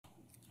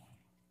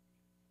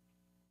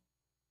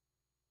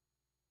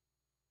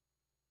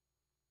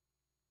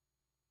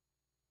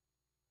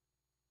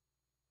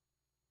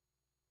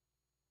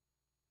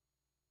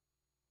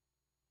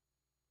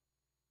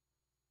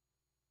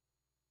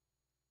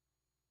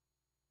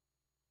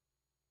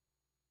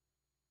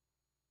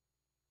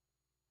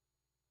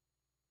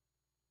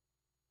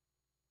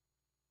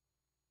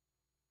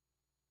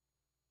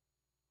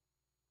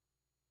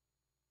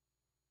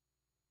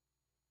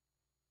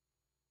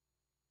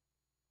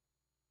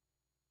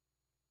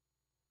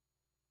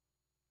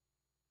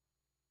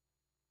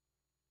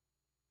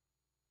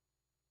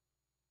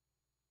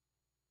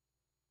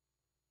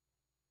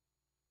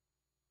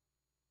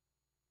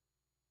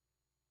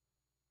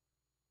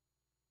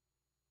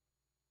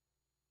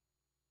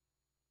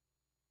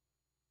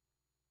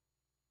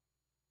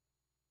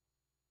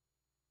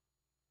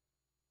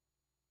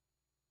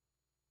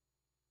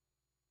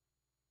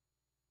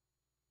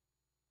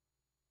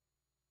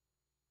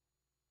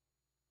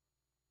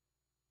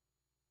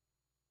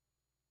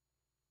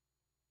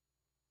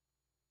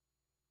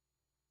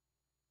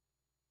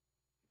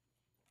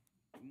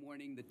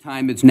Morning. The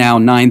time is now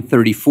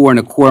 9:34 and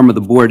a quorum of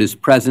the board is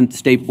present.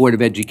 State Board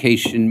of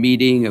Education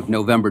meeting of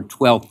November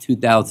 12th,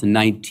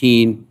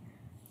 2019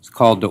 is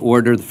called to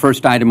order. The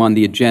first item on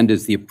the agenda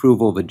is the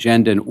approval of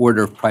agenda in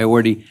order of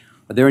priority.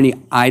 Are there any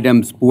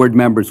items board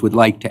members would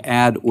like to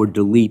add or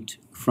delete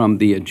from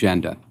the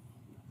agenda?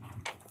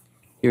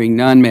 Hearing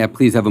none, may I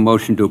please have a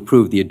motion to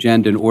approve the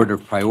agenda in order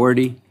of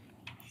priority?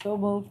 So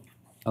moved.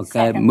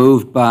 Okay, Second.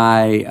 moved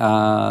by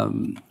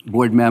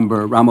Board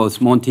Member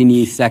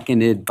Ramos-Montigny,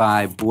 seconded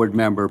by Board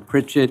Member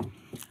Pritchett.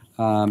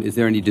 Is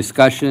there any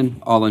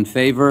discussion? All in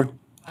favor?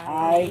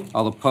 Aye.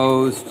 All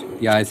opposed?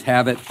 The ayes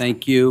have it.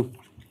 Thank you.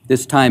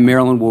 This time,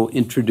 Marilyn will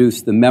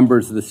introduce the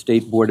members of the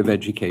State Board of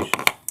Education.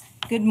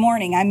 Good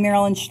morning. I'm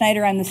Marilyn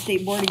Schneider. I'm the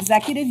State Board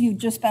Executive. You've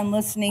just been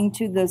listening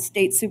to the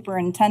State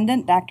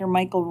Superintendent, Dr.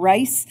 Michael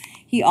Rice.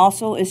 He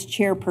also is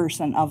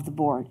chairperson of the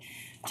board.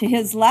 To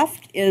his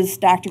left is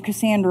Dr.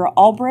 Cassandra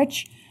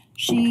Albrecht.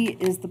 She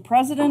is the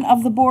president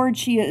of the board.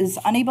 She is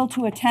unable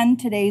to attend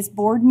today's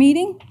board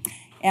meeting.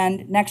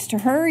 And next to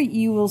her,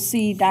 you will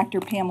see Dr.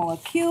 Pamela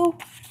Pugh.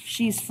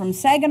 She's from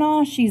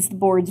Saginaw. She's the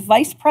board's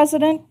vice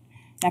president.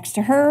 Next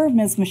to her,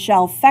 Ms.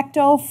 Michelle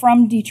Fecto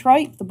from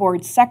Detroit, the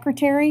board's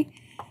secretary.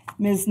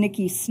 Ms.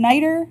 Nikki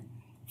Snyder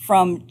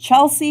from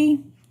Chelsea,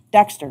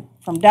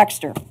 from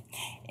Dexter.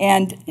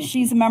 And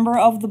she's a member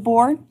of the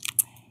board.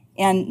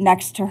 And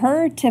next to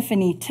her,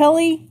 Tiffany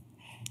Tilley.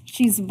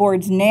 She's the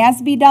board's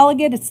NASB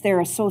delegate. It's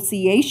their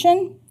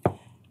association.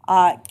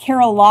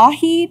 Carol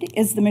Lougheed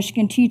is the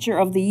Michigan Teacher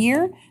of the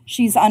Year.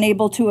 She's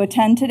unable to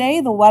attend today.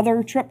 The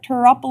weather tripped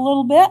her up a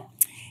little bit.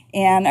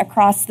 And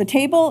across the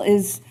table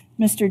is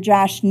Mr.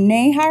 Josh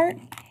Nehart,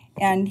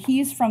 and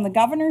he's from the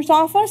governor's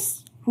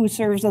office, who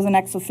serves as an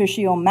ex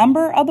officio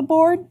member of the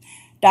board.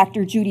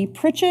 Dr. Judy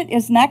Pritchett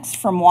is next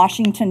from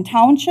Washington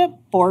Township,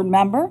 board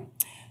member.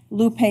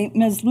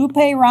 Ms. Lupe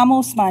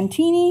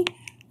Ramos-Montigny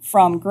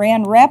from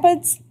Grand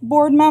Rapids,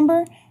 board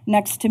member.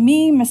 Next to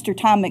me, Mr.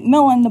 Tom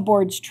McMillan, the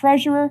board's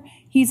treasurer.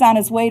 He's on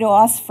his way to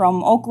us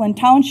from Oakland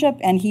Township,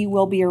 and he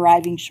will be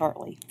arriving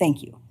shortly.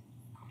 Thank you.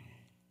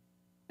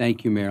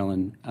 Thank you,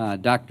 Marilyn.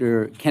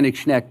 Dr.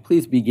 Koenig-Schneck,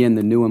 please begin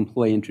the new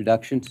employee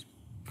introductions.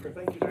 Sure,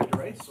 thank you, Dr.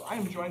 Rice. So I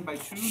am joined by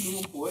two new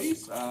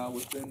employees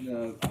within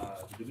the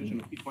Division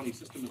of P20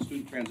 System and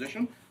Student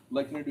Transition. I'd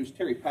like to introduce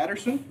Terry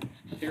Patterson.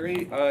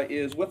 Terry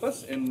is with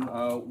us and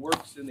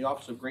works in the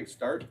Office of Great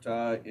Start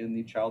in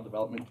the Child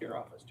Development Care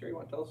Office. Terry, you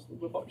want to tell us a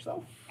little bit about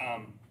yourself?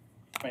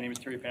 My name is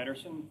Terry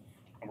Patterson.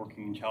 I'm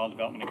working in Child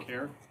Development and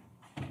Care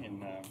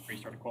in Great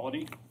Start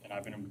Equality, and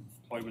I've been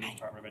employed with the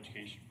Department of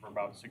Education for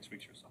about 6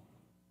 weeks or so.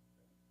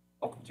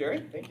 Oh,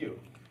 Terry, thank you.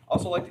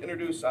 Also like to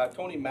introduce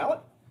Tony Mallett.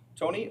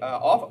 Tony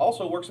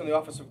also works in the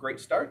Office of Great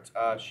Start.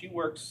 She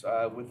works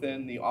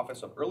within the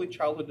Office of Early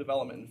Childhood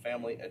Development and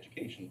Family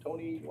Education.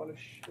 Tony, you want to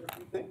share a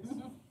few things?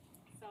 Mm-hmm.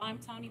 So I'm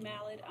Tony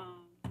Mallett. I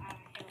am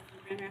from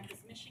Grand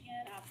Rapids,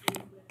 Michigan. I've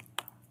been with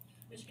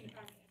Michigan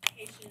Department of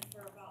Education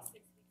for about 6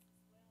 weeks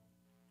as well.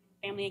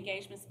 Family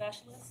Engagement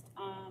Specialist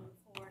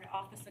for the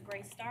Office of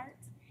Great Start.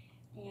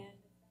 And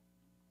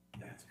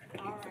That's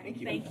great. all right,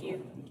 thank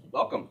you.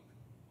 Welcome.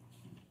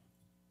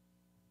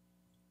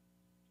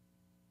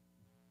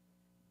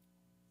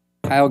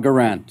 Kyle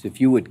Garant, if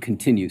you would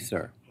continue,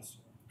 sir.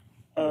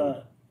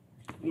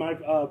 My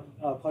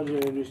pleasure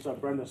to introduce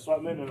Brenda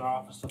Sweatman in our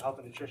Office of Health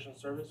and Nutrition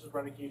Services.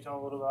 Brenda, can you tell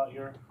a little about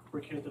your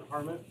work here at the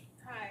department?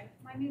 Hi,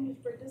 my name is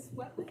Brenda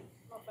Sweatman.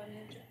 I'm a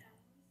financial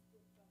analyst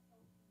with the Health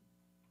and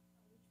Nutritional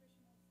Service, Physical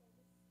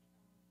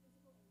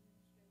Administration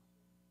area.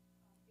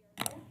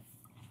 I am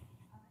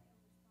responsible for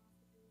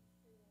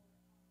overseeing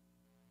financial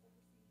and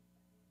physical administration of school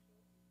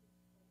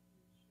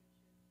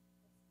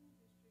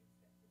districts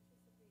that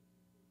participate in food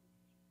nutrition.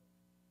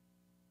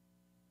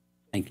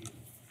 Thank you.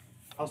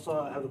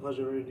 Also, I have the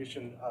pleasure of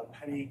introducing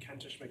Penny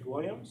Kentish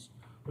McWilliams,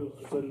 who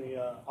is in the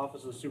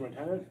Office of the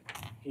Superintendent.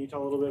 Can you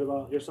tell a little bit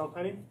about yourself,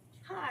 Penny?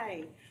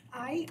 Hi,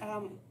 I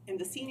am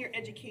the Senior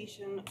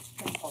Education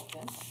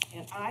Consultant,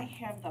 and I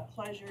have the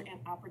pleasure and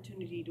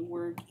opportunity to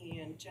work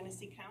in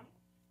Genesee County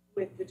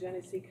with the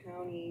Genesee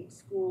County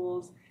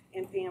schools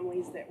and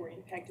families that were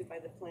impacted by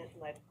the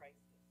Flint-led crisis.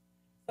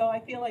 So I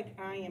feel like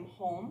I am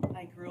home.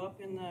 I grew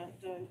up in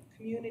the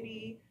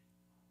community,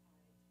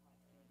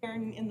 I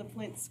learned in the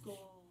Flint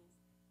schools.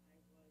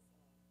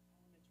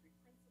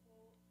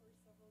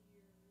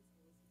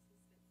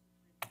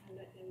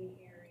 In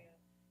the area.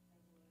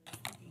 I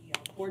was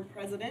the board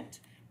president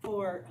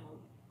for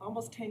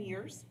almost 10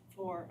 years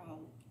for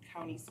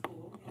county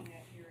school in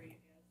that area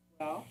as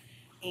well.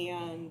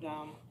 And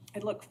I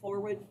look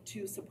forward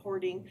to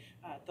supporting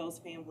those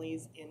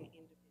families in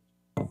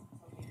individuals.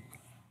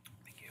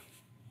 Thank you.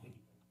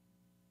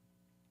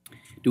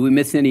 Do we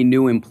miss any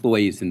new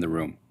employees in the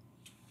room?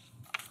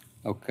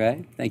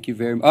 Okay, thank you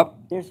very much. Oh,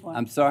 There's one.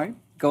 I'm sorry.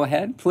 Go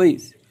ahead,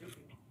 please.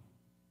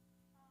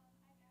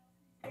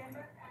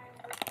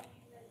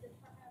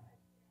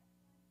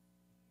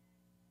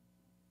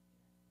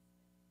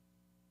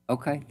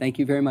 Okay, thank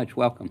you very much.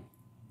 Welcome.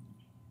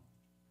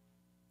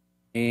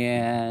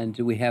 And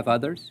do we have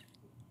others?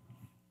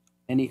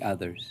 Any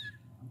others?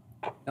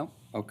 No?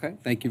 Okay,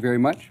 thank you very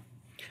much.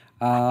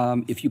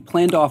 If you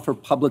plan to offer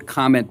public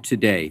comment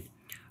today,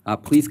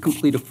 please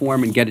complete a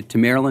form and get it to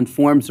Maryland.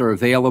 Forms are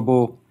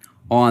available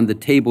on the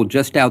table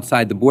just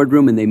outside the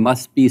boardroom, and they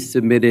must be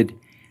submitted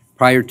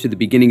prior to the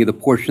beginning of the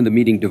portion of the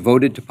meeting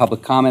devoted to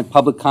public comment.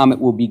 Public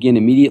comment will begin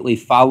immediately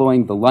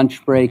following the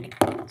lunch break,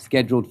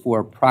 scheduled for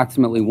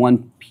approximately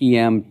 1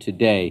 p.m.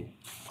 today.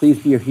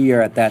 Please be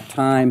here at that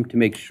time to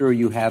make sure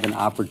you have an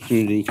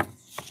opportunity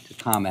to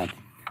comment.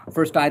 The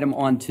first item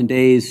on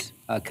today's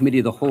Committee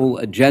of the Whole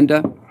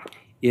agenda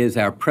is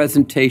our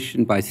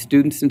presentation by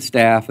students and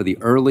staff of the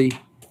Early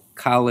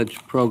College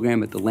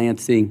program at the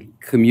Lansing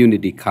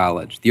Community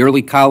College. The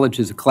Early College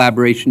is a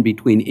collaboration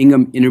between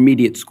Ingham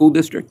Intermediate School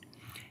District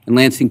and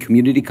Lansing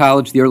Community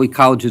College. The Early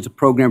College is a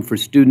program for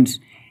students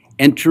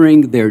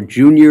entering their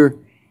junior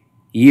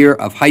year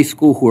of high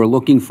school who are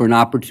looking for an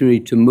opportunity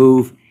to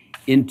move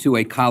into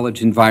a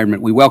college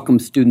environment. We welcome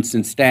students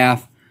and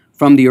staff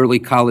from the Early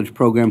College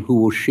program who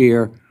will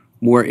share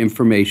more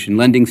information.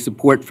 Lending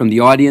support from the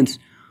audience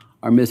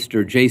are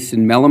Mr.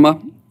 Jason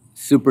Mellema,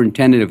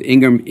 Superintendent of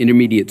Ingham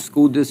Intermediate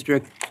School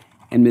District,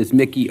 and Ms.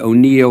 Mickey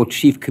O'Neill,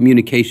 Chief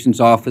Communications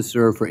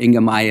Officer for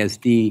Ingham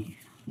ISD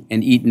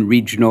and Eaton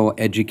Regional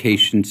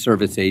Education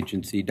Service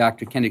Agency.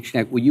 Dr. Kenneth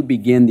Schneck, will you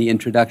begin the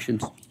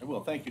introductions? I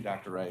will. Thank you,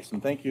 Dr. Rice,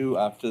 and thank you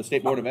to the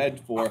State Board of Ed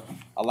for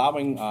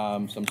allowing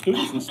some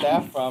students and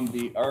staff from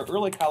the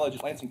Early College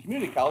at Lansing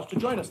Community College to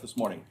join us this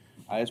morning.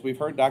 As we've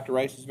heard, Dr.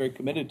 Rice is very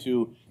committed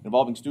to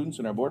involving students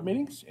in our board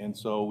meetings, and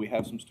so we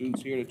have some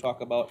students here to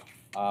talk about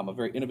a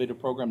very innovative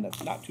program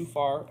that's not too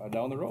far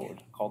down the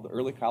road called the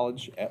Early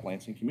College at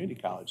Lansing Community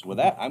College. With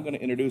that, I'm going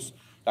to introduce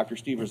Dr.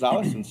 Steve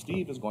Rosales, and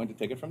Steve is going to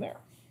take it from there.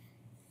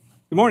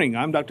 Good morning.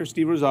 I'm Dr.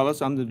 Steve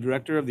Rosales. I'm the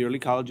director of the Early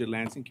College at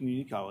Lansing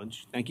Community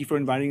College. Thank you for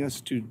inviting us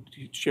to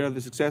share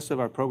the success of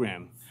our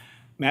program.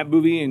 Matt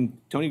Boovey and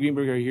Tony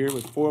Greenberg are here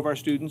with 4 of our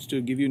students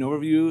to give you an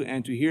overview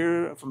and to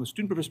hear from a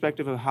student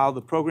perspective of how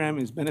the program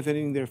is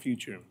benefiting their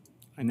future.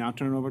 I now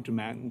turn it over to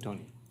Matt and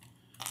Tony.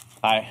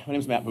 Hi, my name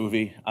is Matt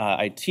Boovey.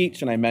 I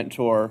teach and I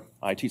mentor,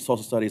 I teach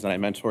social studies and I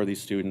mentor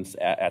these students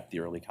at the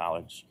Early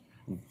College.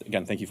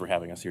 Again, thank you for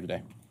having us here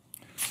today.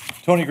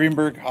 Tony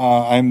Greenberg.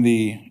 I'm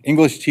the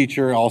English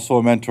teacher, also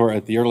a mentor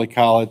at the Early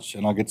College,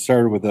 and I'll get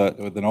started with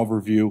an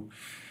overview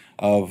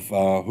of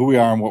who we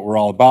are and what we're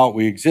all about.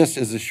 We exist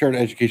as a shared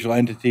educational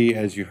entity,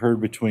 as you heard,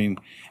 between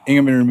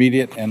Ingham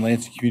Intermediate and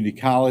Lansing Community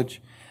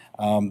College.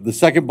 The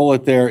second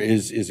bullet there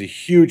is a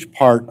huge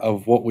part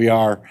of what we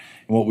are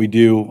and what we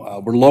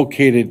do. We're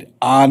located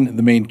on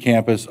the main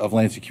campus of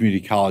Lansing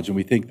Community College, and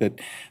we think that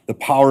the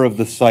power of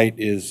the site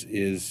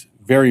is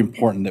very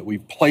important, that we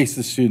place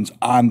the students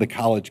on the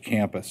college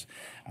campus.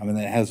 And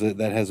that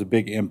has a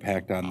big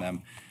impact on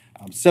them.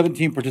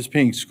 17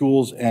 participating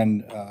schools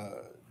and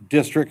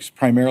districts,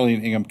 primarily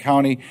in Ingham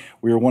County.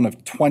 We are one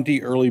of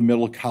 20 early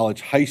middle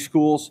college high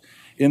schools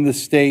in the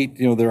state.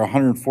 You know, there are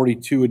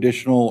 142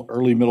 additional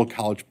early middle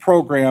college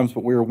programs,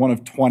 but we are one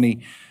of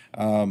 20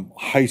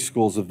 high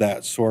schools of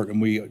that sort,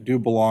 and we do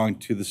belong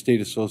to the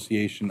State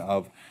Association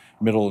of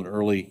Middle and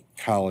Early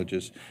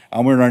Colleges.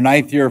 We're in our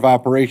 9th year of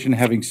operation,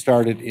 having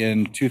started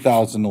in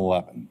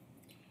 2011.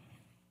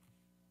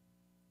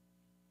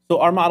 So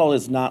our model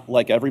is not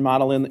like every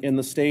model in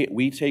the state.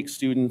 We take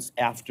students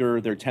after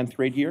their 10th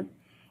grade year.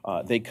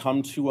 They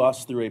come to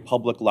us through a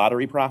public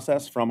lottery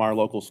process from our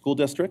local school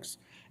districts,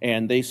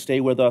 and they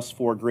stay with us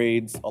for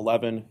grades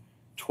 11,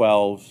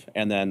 12,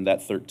 and then that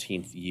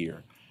 13th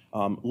year.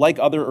 Like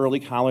other early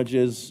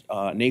colleges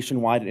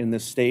nationwide in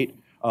this state,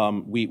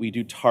 we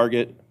do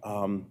target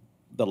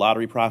the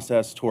lottery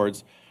process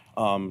towards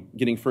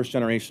getting first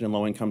generation and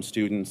low income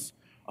students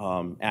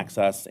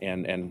access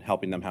and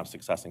helping them have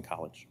success in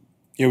college.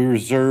 Yeah, we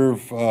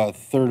reserve a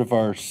third of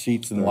our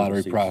seats in the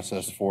lottery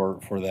process for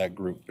that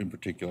group in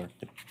particular.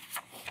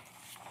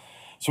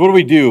 So what do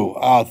we do?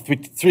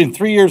 In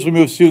 3 years, we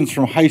move students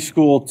from high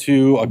school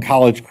to a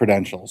college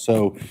credential.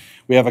 So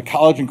we have a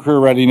college and career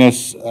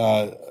readiness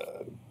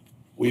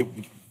we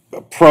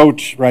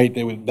approach, right?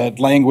 That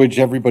language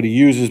everybody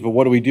uses, but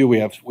what do? We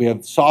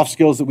have soft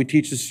skills that we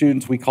teach the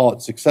students. We call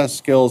it success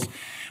skills.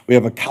 We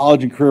have a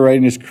college and career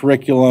readiness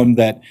curriculum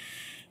that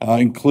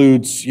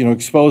includes,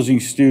 exposing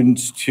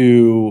students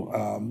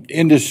to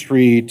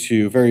industry,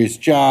 to various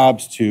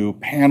jobs, to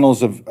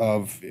panels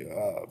of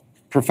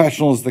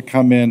professionals that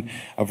come in,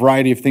 a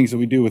variety of things that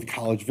we do with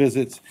college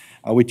visits.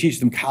 We teach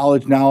them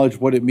college knowledge,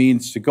 what it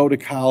means to go to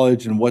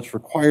college and what's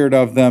required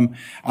of them.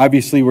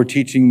 Obviously, we're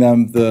teaching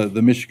them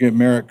the Michigan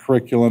Merit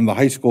Curriculum, the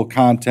high school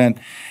content,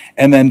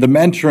 and then the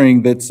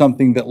mentoring, that's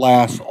something that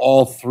lasts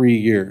all 3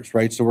 years,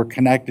 right? So we're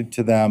connected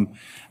to them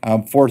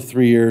for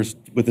 3 years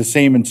with the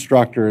same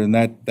instructor, and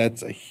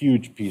that's a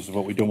huge piece of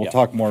what we do. And we'll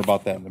talk more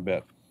about that in a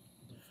bit.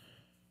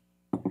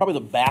 Probably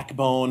the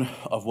backbone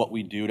of what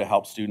we do to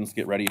help students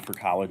get ready for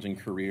college and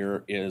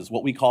career is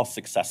what we call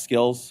success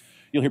skills.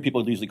 You'll hear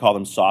people usually call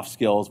them soft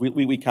skills.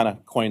 We kind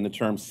of coined the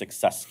term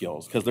success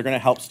skills because they're going to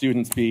help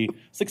students be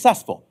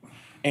successful.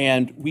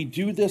 And we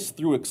do this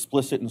through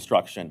explicit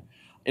instruction.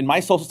 in my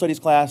social studies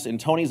class, in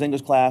Tony's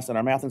English class, and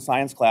our math and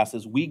science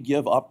classes, we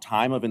give up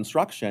time of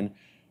instruction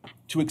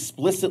to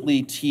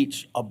explicitly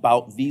teach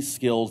about these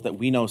skills that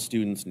we know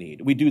students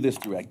need. We do this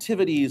through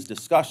activities,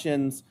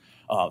 discussions,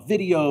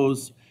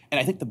 videos, and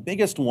I think the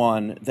biggest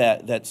one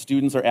that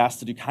students are asked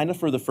to do kind of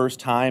for the first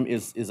time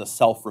is a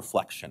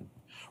self-reflection,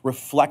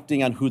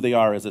 reflecting on who they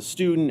are as a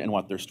student and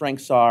what their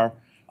strengths are,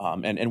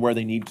 and where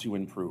they need to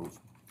improve.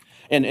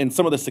 And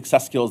some of the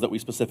success skills that we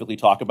specifically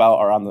talk about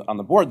are on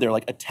the board. They're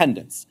like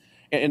attendance.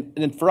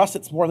 And for us,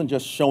 it's more than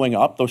just showing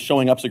up, though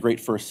showing up's a great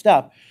first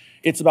step.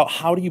 It's about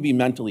how do you be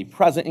mentally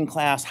present in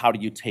class, how do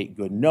you take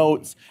good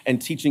notes,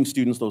 and teaching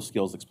students those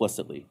skills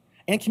explicitly.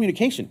 And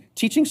communication,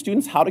 teaching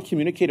students how to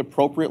communicate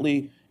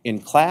appropriately in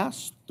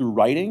class, through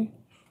writing,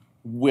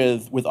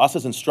 with us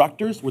as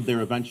instructors, with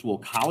their eventual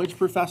college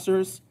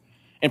professors.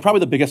 And probably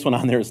the biggest one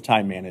on there is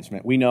time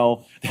management. We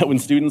know that when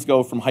students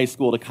go from high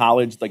school to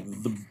college, like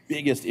the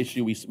biggest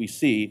issue we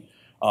see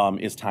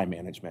is time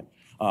management.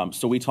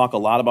 So we talk a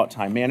lot about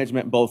time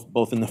management,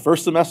 both in the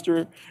first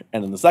semester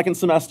and in the second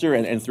semester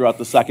and throughout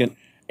the second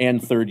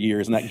and third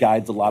years, and that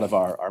guides a lot of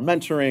our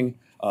mentoring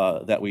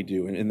that we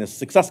do. And this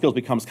success skills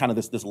becomes kind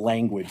of this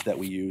language that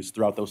we use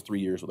throughout those 3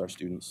 years with our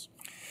students.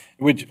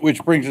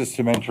 Which brings us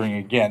to mentoring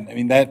again. I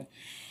mean,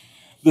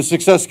 the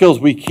success skills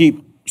we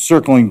keep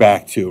circling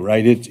back to,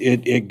 right?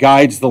 It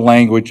guides the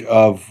language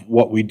of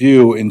what we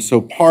do, and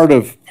so part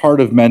of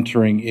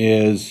mentoring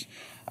is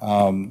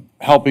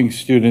helping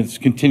students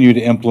continue to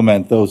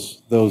implement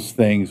those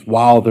things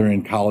while they're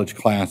in college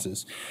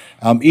classes.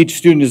 Each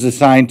student is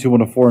assigned to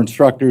one of 4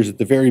 instructors at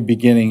the very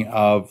beginning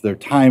of their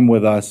time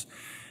with us,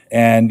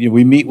 and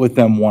we meet with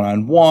them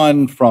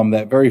one-on-one from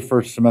that very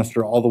first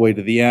semester all the way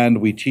to the end.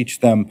 We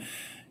teach them,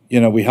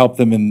 we help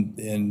them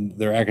in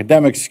their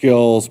academic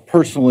skills,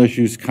 personal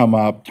issues come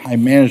up,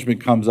 time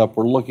management comes up.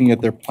 We're looking at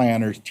their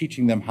planners,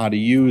 teaching them how to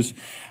use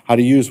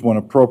one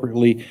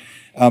appropriately.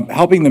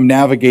 Helping them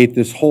navigate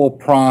this whole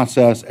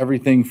process,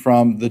 everything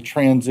from the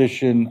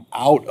transition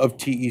out of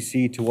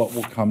TEC to what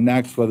will come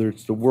next, whether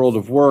it's the world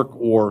of work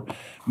or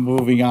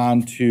moving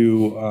on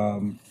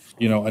to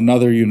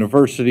another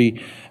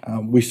university.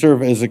 We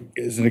serve as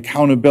an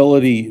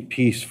accountability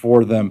piece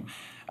for them.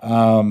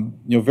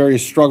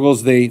 Various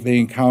struggles they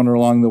encounter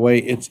along the way.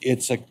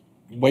 It's a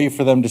way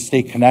for them to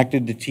stay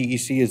connected to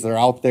TEC as they're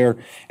out there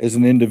as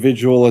an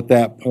individual at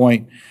that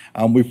point.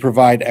 We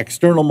provide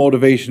external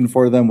motivation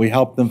for them. We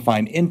help them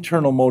find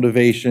internal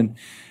motivation.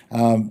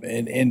 And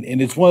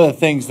it's one of the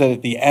things that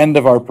at the end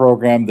of our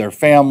program, their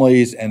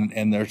families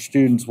and their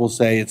students will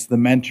say it's the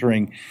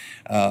mentoring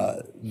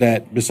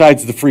that,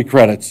 besides the free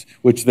credits,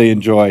 which they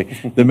enjoy,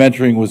 the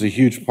mentoring was a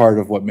huge part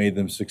of what made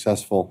them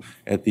successful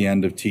at the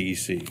end of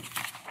TEC.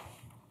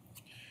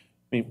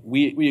 I mean,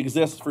 we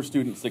exist for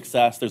student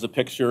success. There's a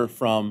picture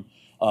from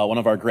one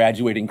of our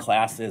graduating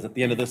classes. At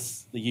the end of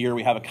the year,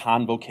 we have a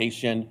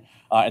convocation.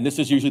 And this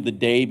is usually the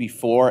day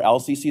before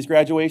LCC's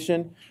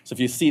graduation. So if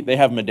you see, they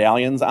have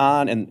medallions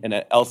on, and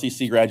at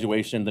LCC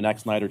graduation, the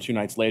next night or 2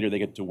 nights later, they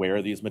get to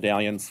wear these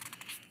medallions.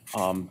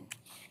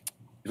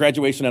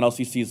 Graduation at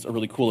LCC is a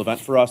really cool event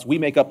for us. We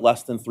make up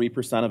less than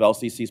 3% of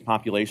LCC's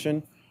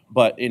population,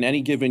 but in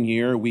any given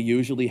year, we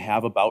usually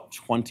have about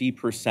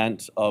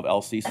 20% of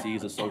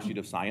LCC's Associate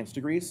of Science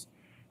degrees.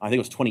 I think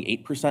it was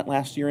 28%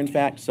 last year, in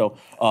fact. So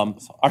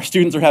our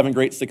students are having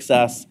great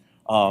success.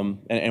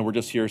 And we're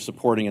just here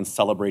supporting and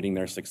celebrating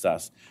their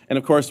success. And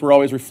of course, we're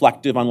always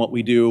reflective on what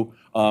we do,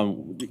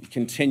 we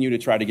continue to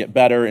try to get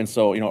better. And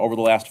so, over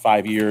the last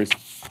 5 years,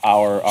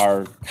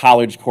 our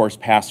college course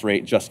pass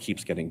rate just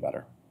keeps getting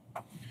better.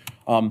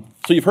 So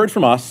you've heard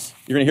from us.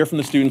 You're going to hear from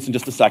the students in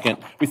just a second.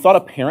 We thought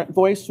a parent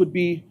voice would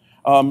be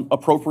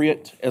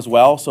appropriate as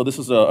well. So this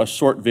is a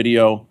short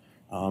video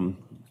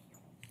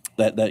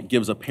that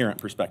gives a parent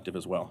perspective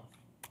as well.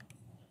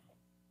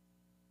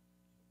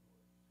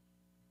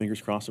 Fingers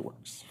crossed it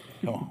works.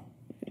 Oh.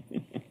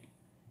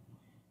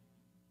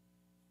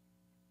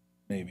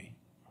 Maybe.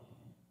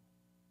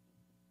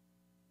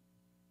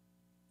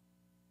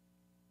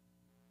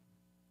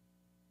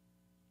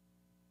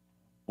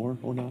 Or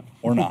not.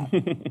 Or not.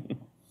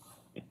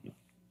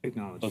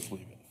 Technology. Let's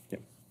leave it.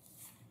 Yep.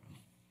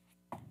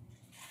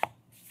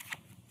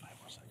 5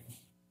 more seconds.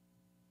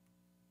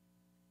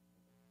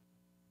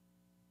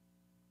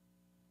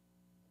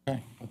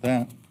 Okay, with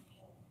that.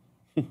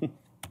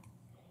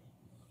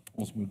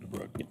 Let's move to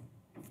Brooke. Yep.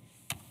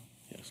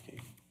 Yes, Kate.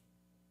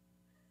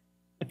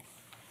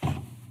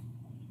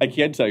 I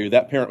can tell you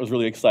that parent was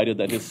really excited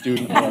that his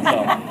student was.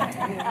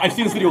 I've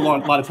seen this video a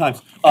lot of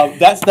times.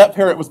 That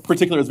parent was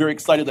very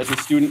excited that his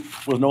student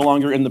was no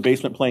longer in the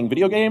basement playing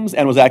video games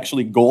and was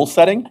actually goal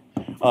setting.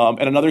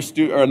 And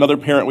another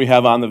parent we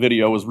have on the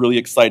video was really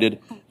excited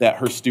that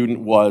her student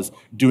was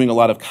doing a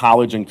lot of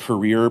college and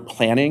career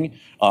planning,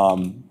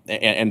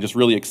 and just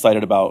really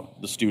excited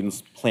about the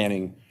students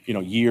planning,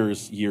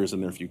 years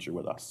in their future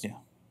with us. Yeah.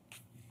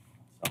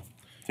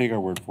 Take our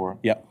word for it.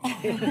 Yep.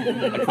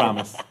 I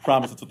promise.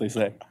 Promise it's what they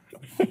say.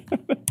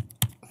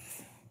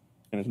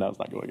 And now it's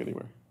not going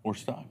anywhere. We're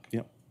stuck.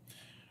 Yep.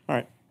 All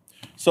right.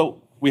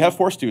 So we have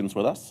 4 students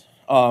with us.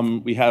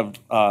 we have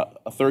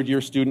a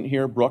third-year student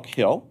here, Brooke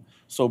Hill.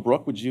 So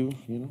Brooke, would you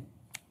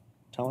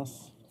tell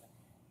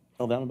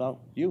them about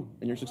you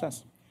and your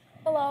success?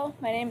 Hello,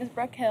 my name is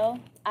Brooke Hill.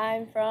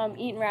 I'm from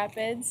Eaton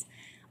Rapids.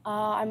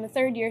 I'm a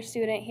third-year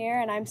student here,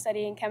 and I'm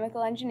studying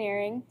chemical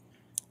engineering.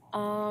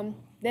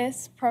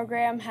 This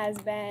program has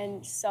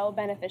been so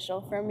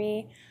beneficial for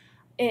me.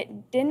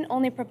 It didn't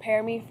only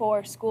prepare me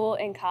for school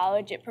and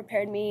college, it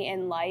prepared me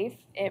in life.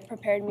 It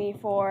prepared me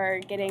for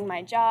getting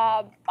my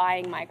job,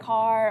 buying my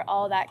car,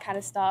 all that kind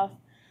of stuff.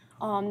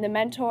 The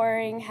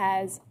mentoring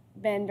has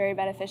been very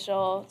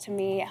beneficial to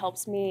me. It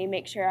helps me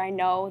make sure I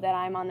know that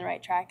I'm on the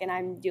right track and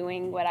I'm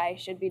doing what I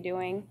should be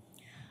doing.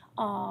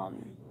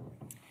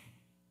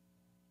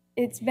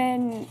 It's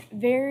been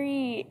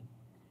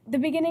the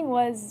beginning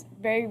was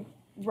very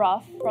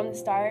rough from the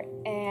start,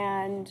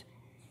 and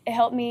it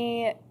helped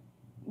me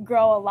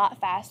grow a lot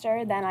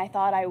faster than I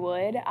thought I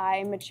would.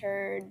 I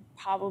matured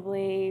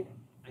probably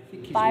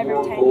 5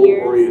 or 10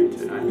 years.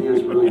 Oriented. I think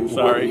that's really important.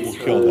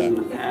 Sorry. Kill that. In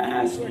the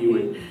past, he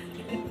would,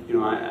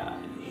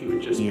 he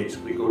would just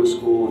basically go to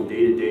school and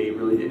day to day, he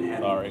really didn't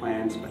have any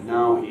plans, but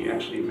now he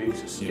actually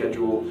makes a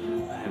schedule.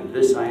 I have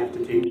this I have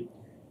to take.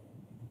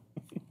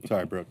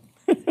 Sorry, Brooke.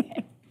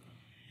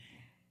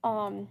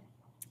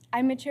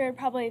 I matured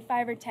probably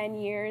 5 or 10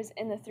 years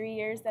in the 3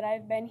 years that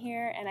I've been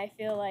here, and I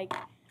feel like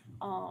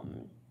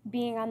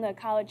being on the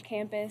college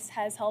campus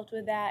has helped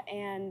with that,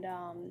 and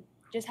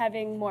just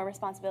having more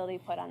responsibility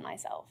put on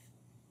myself.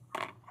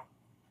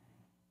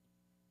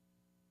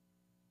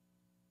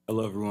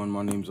 Hello everyone,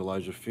 my name is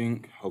Elijah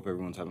Fink. Hope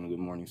everyone's having a good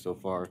morning so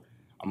far.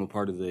 I'm a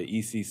part of the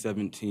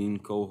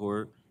EC17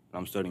 cohort, and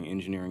I'm studying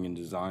engineering and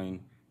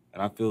design.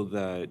 And I feel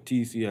that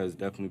TEC has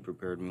definitely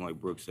prepared me, like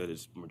Brooke said,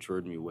 it's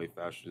matured me way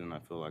faster than I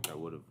feel like I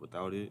would have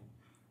without it.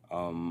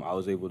 I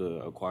was able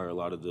to acquire a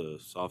lot of the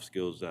soft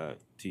skills that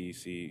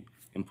TEC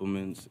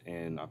implements,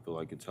 and I feel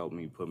like it's helped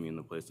me put me in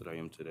the place that I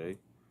am today.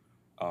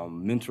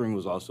 Mentoring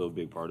was also a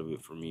big part of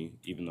it for me,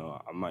 even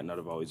though I might not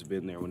have always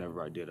been there.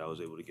 Whenever I did, I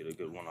was able to get a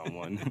good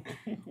one-on-one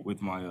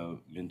with my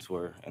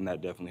mentor, and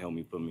that definitely helped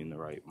me put me in the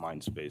right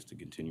mind space to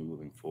continue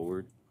moving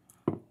forward.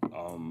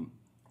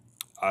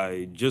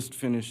 I just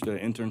finished an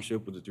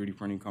internship with a 3D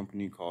printing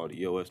company called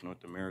EOS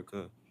North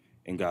America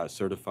and got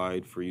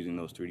certified for using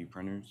those 3D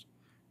printers.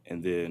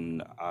 And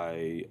then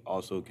I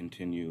also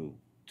continue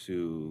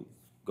to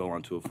go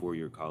on to a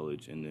 4-year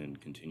college and then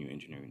continue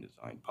engineering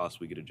design,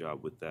 possibly get a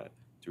job with that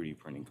 3D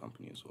printing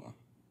company as well.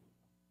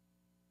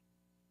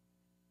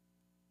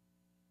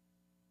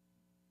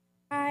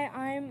 Hi,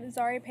 I'm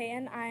Zari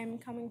Payton. I'm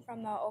coming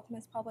from the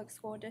Okemos Public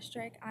School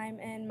District. I'm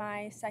in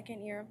my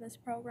 2nd year of this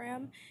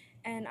program,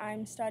 and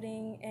I'm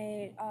studying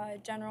a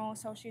general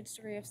associate's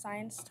degree of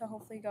science to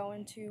hopefully go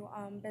into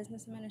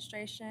business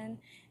administration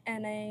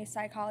and a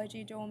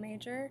psychology dual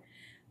major.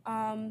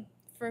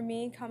 For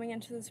me, coming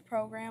into this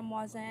program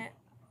wasn't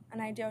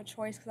an ideal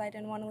choice because I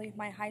didn't want to leave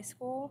my high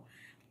school,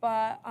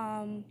 but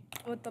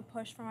with the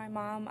push from my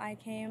mom, I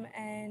came,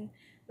 and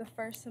the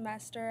first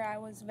semester I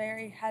was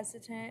very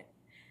hesitant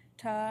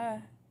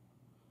to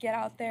get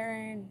out there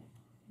and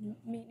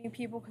meet new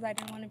people because I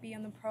didn't want to be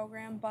in the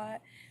program,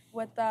 but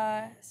with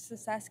the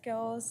success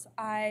skills,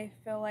 I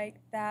feel like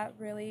that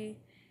really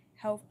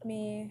helped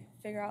me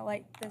figure out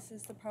like this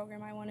is the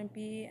program I want to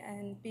be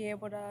and be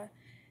able to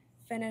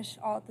finish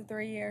all the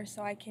 3 years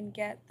so I can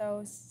get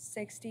those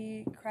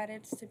 60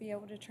 credits to be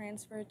able to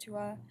transfer to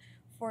a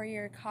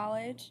 4-year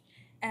college.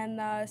 And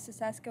the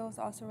success skills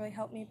also really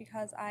helped me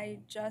because I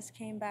just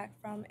came back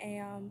from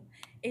a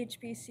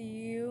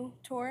HBCU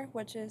tour,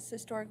 which is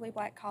Historically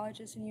Black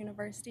Colleges and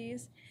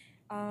Universities,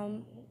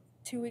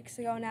 2 weeks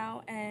ago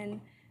now.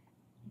 And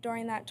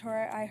during that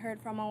tour, I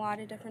heard from a lot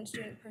of different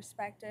student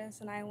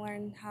perspectives, and I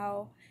learned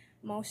how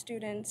most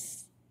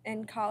students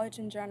in college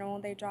in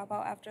general, they drop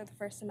out after the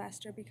first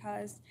semester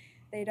because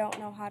they don't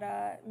know how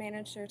to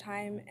manage their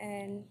time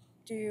and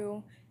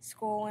do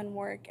school and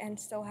work and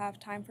still have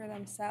time for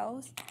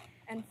themselves.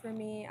 And for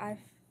me, I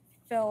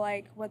feel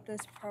like with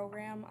this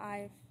program,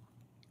 I've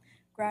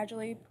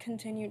gradually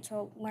continued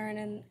to learn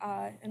and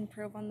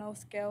improve on those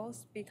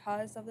skills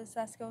because of the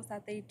set skills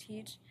that they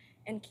teach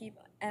and keep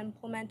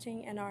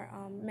implementing in our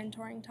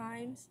mentoring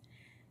times.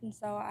 And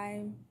so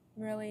I'm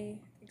really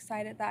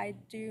excited that I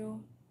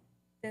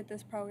did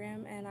this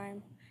program, and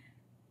I'm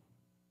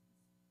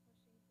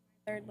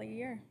pushing my 3rd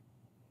year.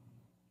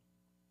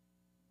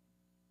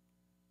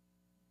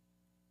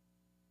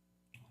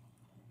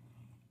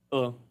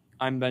 Hello,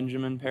 I'm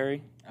Benjamin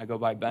Perry. I go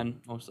by Ben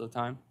most of the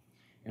time,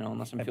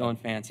 unless I'm feeling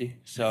fancy.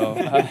 So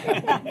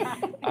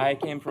I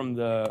came from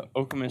the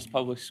Okemos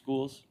Public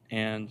Schools,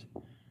 and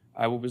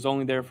I was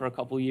only there for a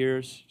couple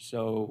years.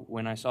 So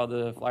when I saw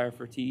the flyer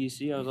for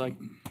TEC, I was like,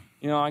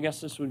 I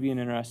guess this would be an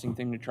interesting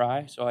thing to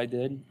try. So I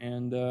did,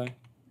 and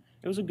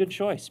it was a good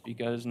choice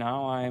because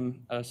now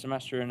I'm a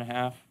semester and a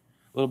half,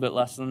 a little bit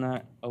less than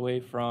that, away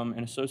from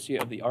an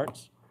Associate of the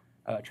Arts.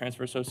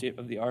 Transfer Associate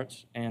of the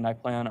Arts, and I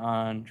plan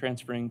on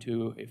transferring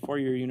to a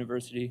 4-year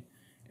university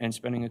and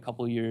spending a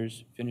couple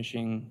years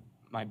finishing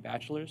my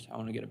bachelor's. I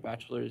want to get a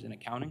bachelor's in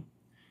accounting,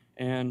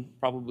 and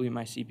probably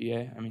my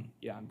CPA. I mean,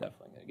 yeah, I'm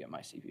definitely going to get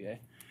my CPA.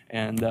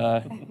 And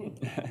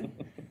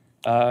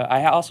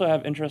I also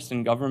have interest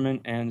in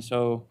government, and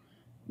so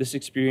this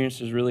experience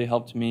has really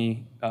helped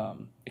me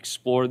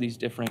explore these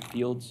different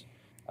fields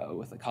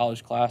with the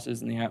college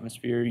classes and the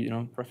atmosphere. You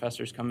know,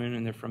 professors come in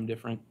and they're from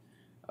different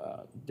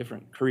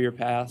career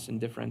paths and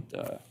different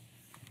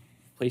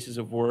places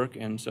of work,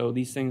 and so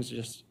these things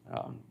just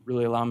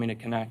really allow me to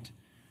connect.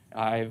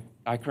 I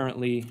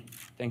currently,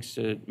 thanks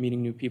to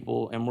meeting new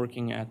people, am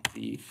working at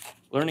the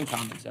Learning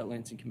Commons at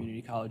Lansing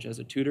Community College as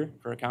a tutor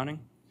for accounting,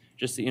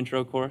 just the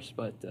intro course,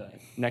 but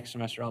next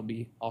semester I'll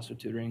be also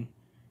tutoring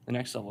the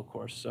next level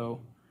course.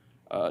 So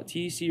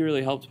TEC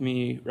really helped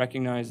me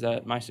recognize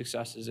that my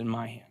success is in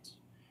my hands.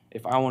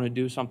 If I want to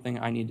do something,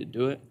 I need to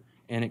do it,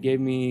 and it gave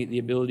me the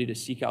ability to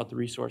seek out the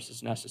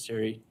resources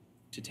necessary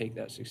to take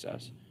that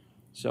success.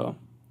 So,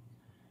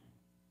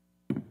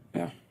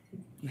 yeah.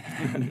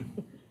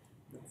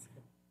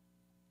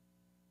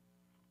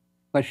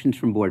 Questions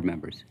from board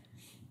members?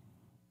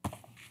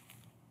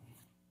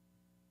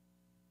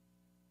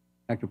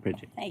 Dr.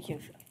 Pridgett. Thank you.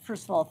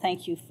 First of all,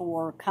 thank you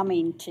for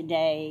coming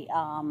today.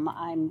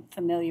 I'm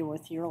familiar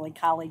with the early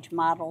college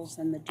models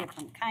and the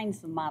different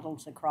kinds of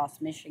models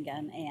across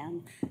Michigan,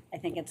 and I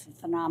think it's a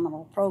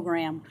phenomenal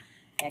program.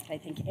 In fact, I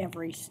think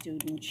every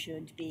student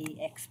should be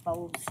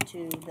exposed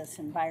to this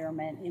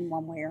environment in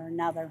one way or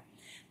another.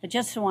 But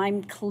just so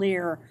I'm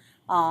clear,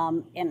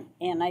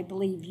 and I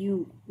believe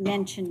you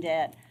mentioned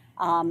it,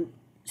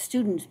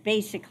 students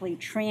basically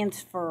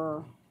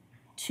transfer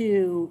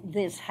to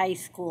this high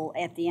school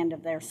at the end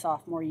of their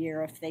sophomore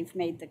year if they've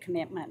made the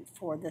commitment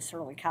for this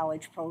early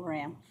college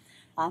program.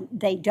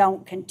 They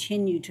don't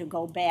continue to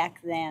go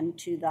back then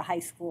to the high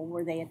school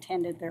where they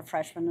attended their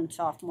freshman and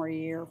sophomore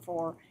year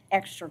for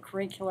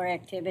extracurricular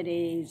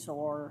activities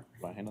or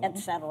et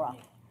cetera.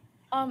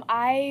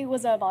 I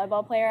was a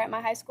volleyball player at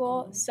my high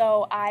school,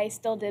 so I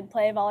still did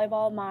play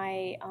volleyball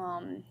my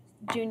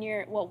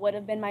junior, what would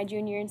have been my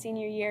junior and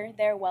senior year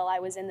there while I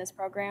was in this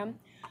program.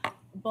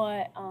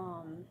 But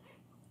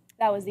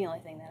that was the only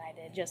thing that I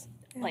did, just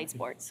played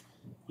sports.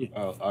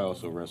 I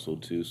also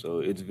wrestled too, so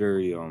it's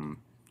very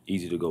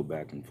easy to go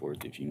back and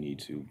forth if you need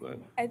to. But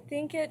I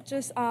think it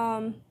just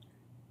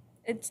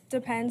it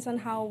depends on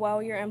how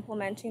well you're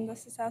implementing the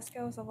success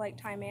skills of like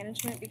time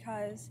management,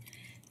 because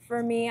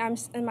for me, I'm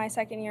in my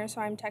second year,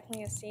 so I'm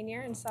technically a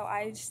senior, and so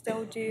I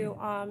still do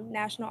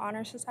National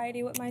Honor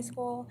Society with my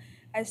school.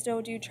 I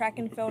still do track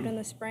and field in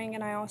the spring,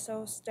 and I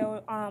also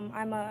still,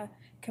 I'm a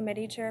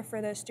committee chair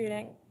for the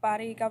student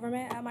body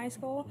government at my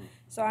school.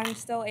 So I'm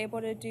still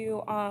able to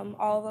do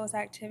all of those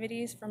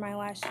activities for my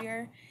last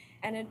year.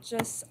 And it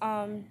just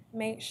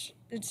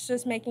it's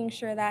just making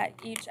sure that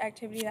each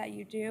activity that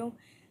you do,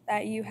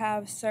 that you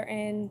have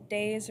certain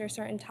days or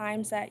certain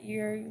times that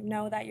you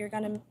know that you're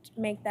going to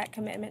make that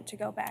commitment to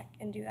go back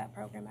and do that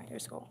program at your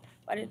school.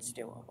 But it's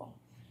doable.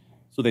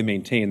 So they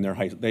maintain their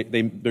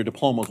their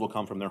diplomas will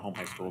come from their home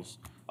high schools.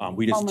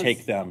 We just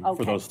take them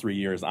for those 3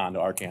 years onto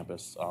our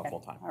campus full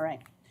time. All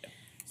right.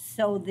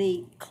 So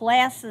the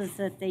classes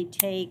that they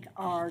take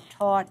are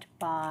taught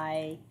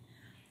by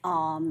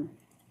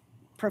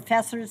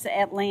professors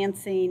at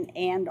Lansing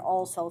and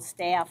also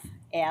staff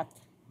at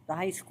the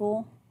high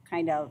school,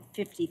 kind of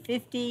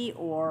 50-50,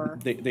 or?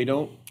 They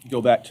don't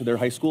go back to their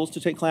high schools to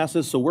take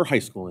classes, so we're high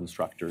school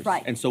instructors.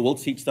 Right. And so we'll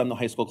teach them the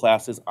high school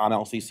classes on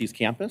LCC's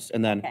campus,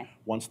 and then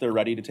once they're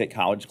ready to take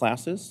college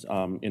classes,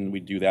 and we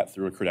do that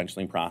through a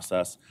credentialing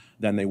process,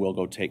 then they will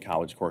go take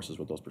college courses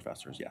with those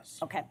professors, yes.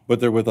 Okay.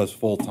 But they're with us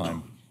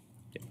full-time.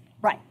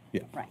 Right.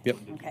 Yeah. Right. Yep.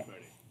 Okay.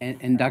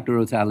 And Dr.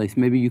 Rosales,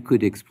 maybe you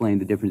could explain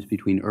the difference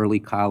between early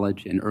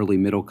college and early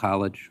middle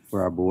college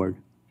for our board?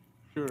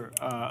 Sure.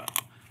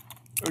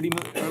 Early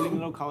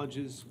middle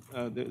colleges,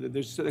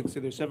 there's, like I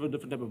said, there's several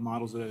different type of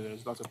models.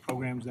 There's lots of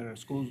programs that are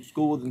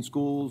school within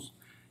schools,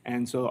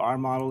 and so our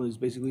model is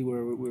basically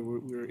where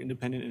we're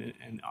independent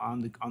and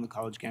on the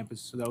college campus,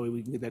 so that way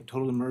we can get that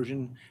total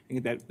immersion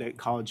and get that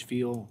college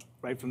feel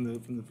right from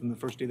the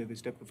first day that they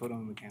step foot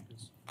on the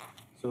campus.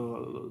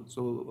 So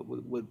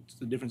what's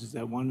the difference is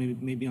that one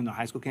may be on the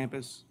high school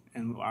campus,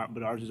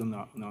 but ours is on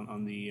the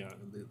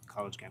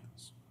college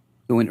campus.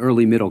 So in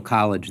early middle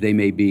college, they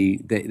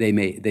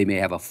may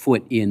have a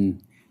foot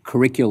in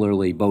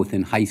curricularly both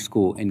in high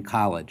school and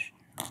college.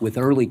 With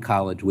early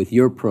college, with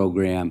your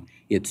program,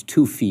 it's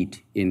 2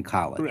 feet in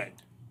college.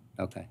 Correct.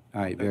 Okay.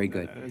 All right. Very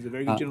good. That's a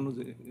very good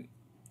generalization.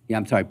 Yeah.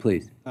 I'm sorry.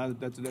 Please.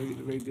 That's a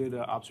very good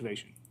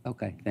observation.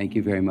 Okay. Thank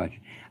you very much.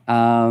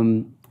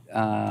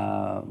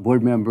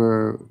 Board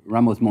Member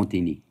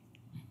Ramos-Montini.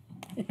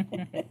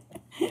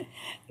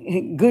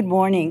 Good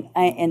morning,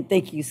 and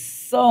thank you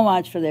so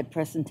much for that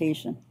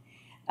presentation.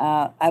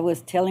 I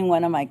was telling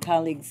one of my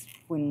colleagues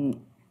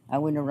when I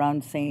went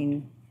around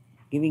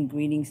giving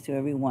greetings to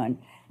everyone,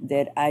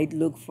 that I'd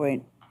look for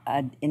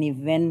an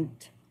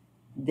event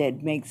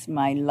that makes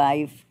my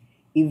life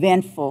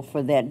eventful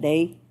for that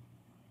day,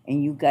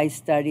 and you guys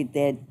started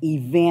that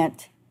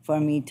event for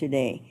me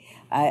today.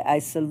 I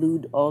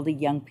salute all the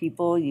young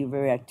people. You're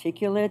very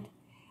articulate.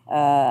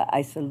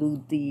 I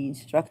salute the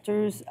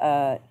instructors.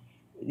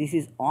 This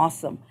is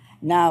awesome.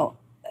 Now,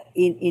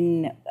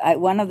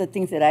 one of the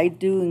things that I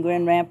do in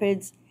Grand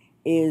Rapids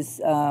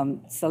is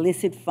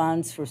solicit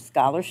funds for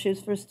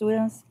scholarships for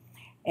students,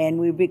 and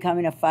we're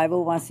becoming a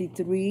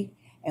 501c3.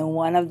 And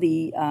one of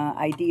the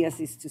ideas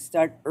is to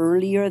start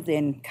earlier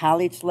than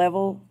college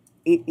level,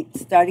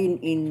 starting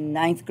in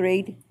 9th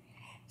grade.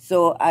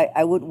 So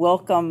I would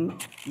welcome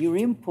your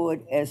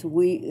input as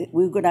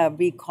we're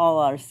gonna call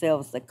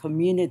ourselves the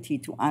Community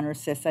to Honor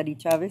Cesar y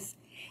Chavez.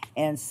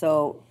 And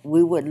so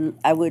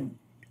I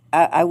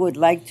would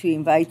like to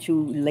invite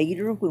you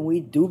later when we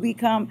do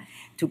become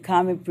to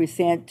come and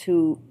present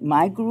to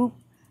my group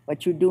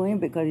what you're doing,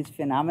 because it's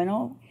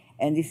phenomenal.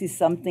 And this is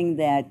something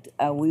that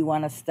we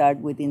want to start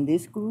within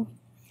this group.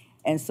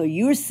 And so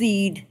your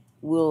seed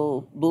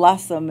will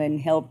blossom and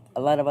help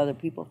a lot of other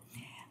people.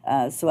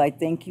 So I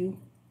thank you,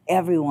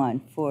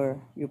 everyone,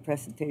 for your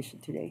presentation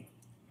today.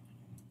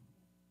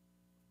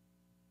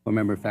 Board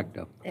Member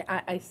Fecto.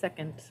 I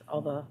second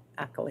all the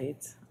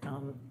accolades,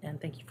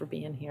 and thank you for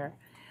being here.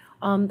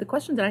 The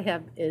question that I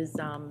have is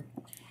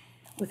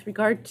with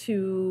regard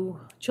to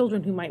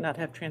children who might not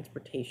have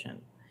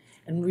transportation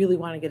and really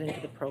want to get into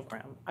the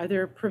program. Are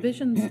there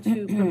provisions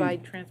to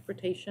provide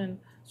transportation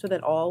so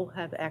that all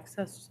have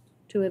access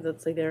to it?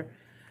 Let's say their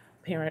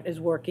parent is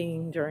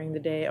working during the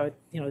day, or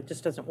it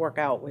just doesn't work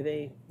out where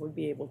they would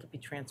be able to be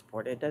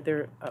transported. Are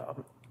there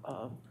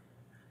a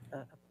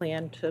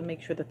plan to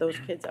make sure that those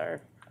kids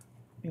are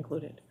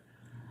included?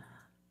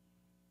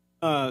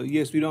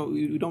 Yes, we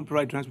don't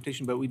provide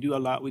transportation, but we do a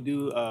lot. We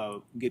do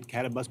get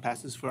CATA bus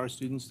passes for our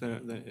students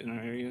that in our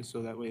area,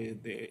 so that way,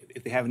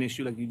 if they have an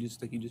issue like you just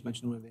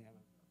mentioned, where they have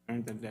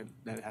a parent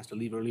that has to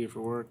leave earlier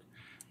for work,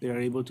 they are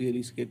able to at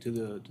least get to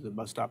the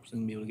bus stops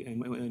and be able to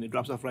and it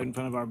drops off right in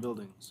front of our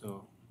building.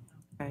 So.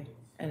 Okay,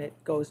 and it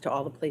goes to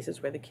all the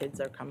places where the kids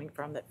are coming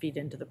from that feed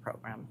into the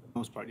program. For the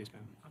most part, yes,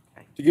 ma'am.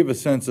 Okay. To give a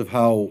sense of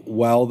how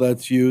well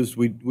that's used,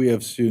 we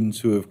have students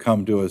who have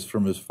come to us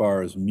from as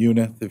far as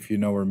Munith, if you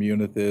know where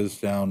Munith is,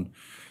 down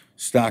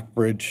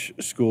Stockbridge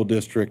School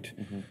District,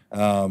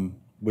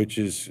 which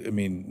is,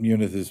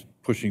 Munith is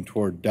pushing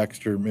toward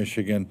Dexter,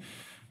 Michigan.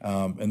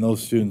 And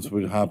those students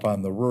would hop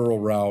on the rural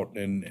route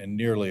and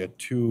nearly a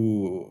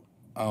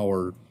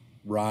 2-hour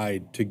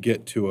ride to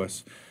get to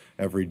us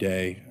every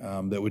day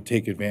that would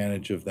take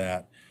advantage of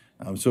that.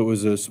 So it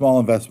was a small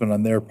investment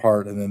on their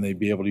part, and then they'd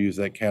be able to use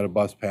that CATA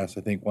bus pass,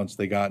 I think, once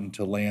they got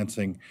into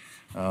Lansing,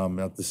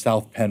 at the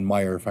South Penn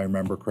Meyer, if I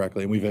remember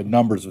correctly. And we've had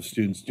numbers of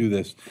students do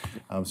this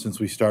since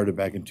we started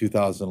back in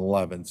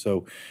 2011.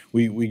 So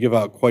we give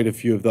out quite a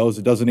few of those.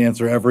 It doesn't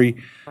answer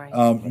every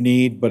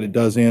need, but it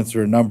does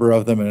answer a number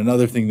of them. And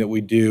another thing that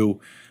we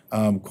do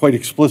quite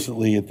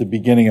explicitly at the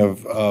beginning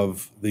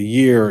of the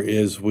year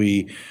is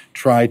we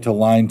try to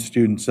line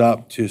students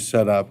up to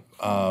set up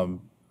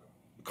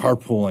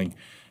carpooling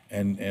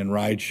and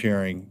ride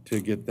sharing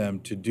to get them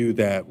to do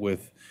that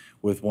with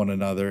one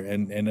another,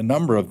 and a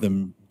number of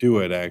them do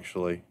it,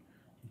 actually.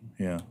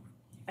 Yeah.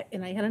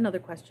 And I had another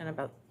question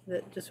about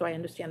just so I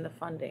understand the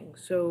funding.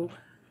 So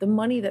the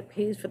money that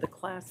pays for the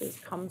classes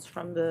comes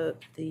from the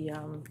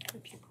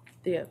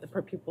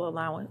per pupil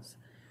allowance.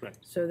 Right.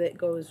 So that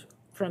goes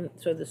from,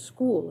 so the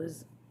school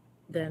is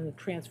then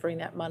transferring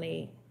that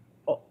money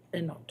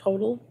in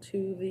total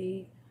to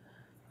the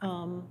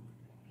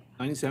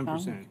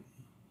 97%.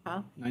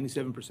 Huh?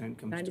 97%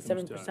 comes.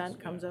 97%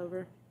 comes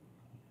over.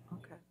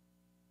 Okay.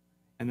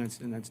 And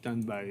that's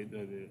done by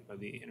the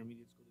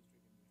intermediate school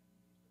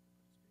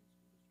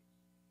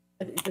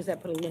district. Does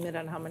that put a limit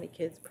on how many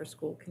kids per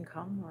school can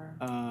come, or?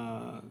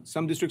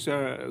 Some districts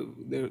are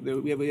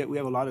we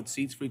have allotted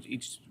seats for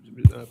each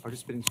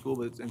participating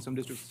school, and some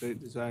districts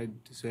decide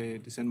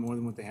to send more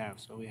than what they have.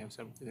 So we have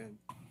several.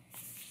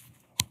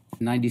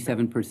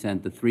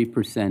 97%, the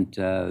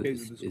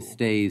 3%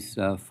 stays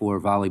for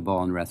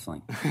volleyball and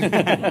wrestling.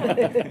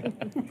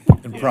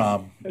 And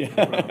prom.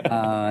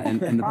 And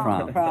the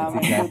prom.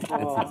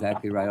 That's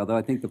exactly right. Although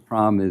I think the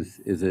prom is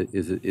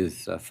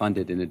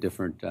funded in a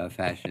different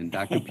fashion.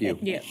 Dr. Pugh.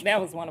 Yeah, that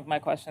was one of my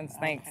questions.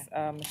 Thanks,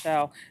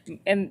 Michelle.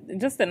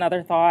 And just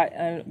another thought,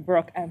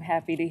 Brooke, I'm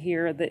happy to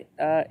hear the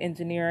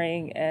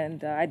engineering,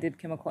 and I did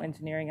chemical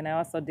engineering, and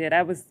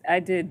I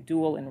did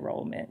dual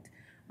enrollment.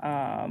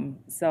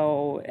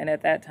 And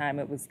at that time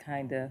it was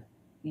kind of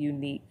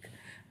unique,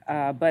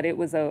 but it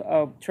was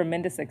a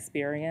tremendous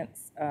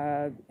experience.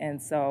 And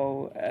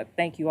so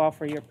thank you all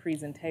for your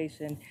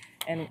presentation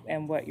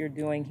and what you're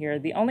doing here.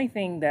 The only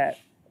thing that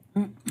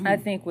I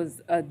think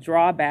was a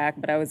drawback,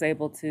 but I was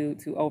able to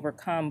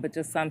overcome, but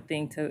just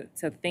something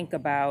to think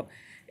about,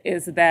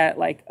 is that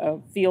like a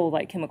field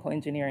like chemical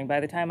engineering,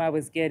 by the time I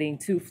was getting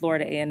to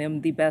Florida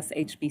A&M, the best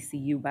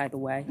HBCU, by the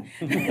way,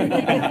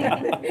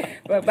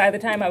 but by the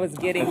time I was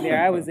getting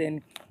there, I was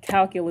in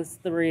Calculus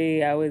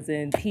 3, I was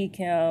in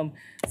PChem.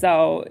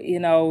 So, you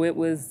know, it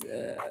was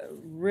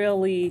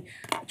really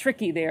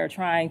tricky there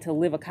trying to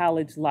live a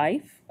college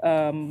life,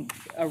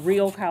 a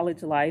real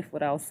college life,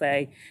 what I'll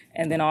say,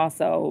 and then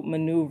also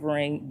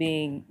maneuvering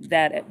being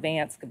that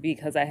advanced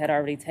because I had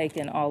already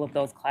taken all of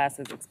those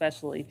classes,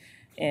 especially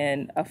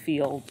in a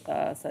field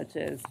such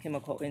as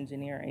chemical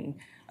engineering.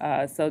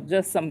 So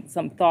just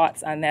some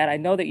thoughts on that. I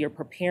know that you're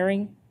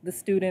preparing the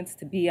students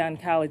to be on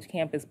college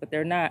campus, but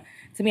they're not,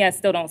 to me, I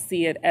still don't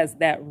see it as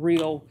that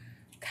real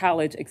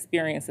college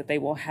experience that they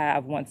will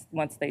have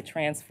once they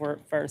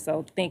transfer.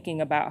 So thinking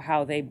about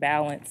how they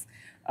balance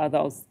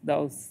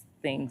those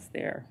things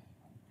there.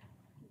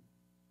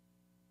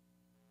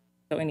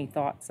 So any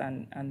thoughts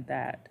on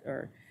that?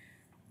 Or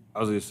I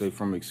was gonna say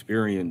from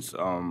experience,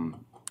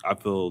 I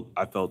felt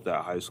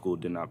that high school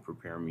did not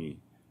prepare me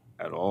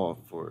at all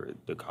for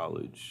the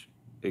college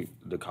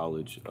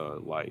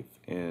life,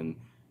 and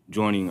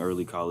joining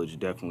early college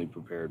definitely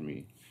prepared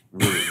me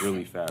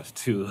really fast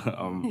too.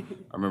 I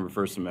remember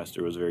first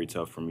semester was very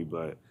tough for me,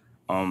 but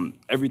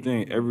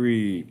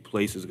every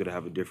place is gonna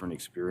have a different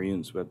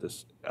experience, but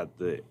at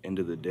the end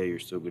of the day, you're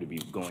still gonna be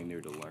going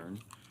there to learn.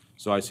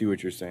 So I see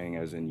what you're saying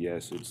as in,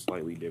 yes, it's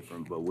slightly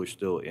different, but we're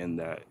still in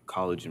that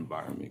college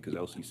environment because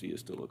LCC is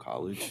still a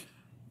college.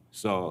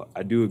 So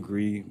I do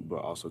agree, but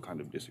also kind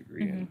of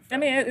disagree. Mm-hmm. I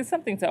mean, it's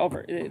something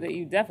that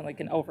you definitely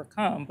can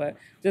overcome, but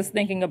just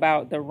thinking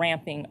about the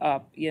ramping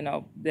up, you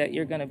know, that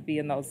you're going to be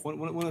in those. One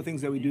of the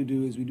things that we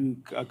do is we do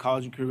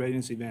college and career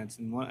readiness events,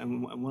 and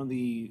one of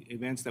the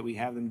events that we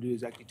have them do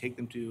is actually take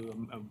them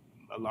to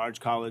a large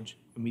college,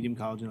 a medium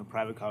college, and a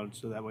private college,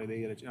 so that way they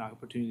get an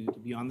opportunity to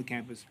be on the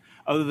campus,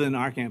 other than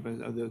our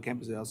campus, or the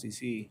campus at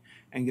LCC,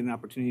 and get an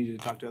opportunity to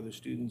talk to other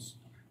students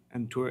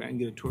and tour and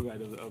get a tour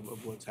guide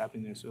of what's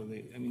happening there. So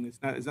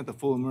it's not the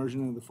full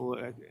immersion or the full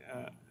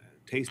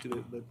taste of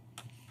it, but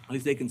at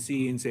least they can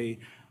see and say,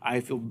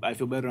 I feel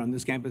better on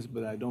this campus,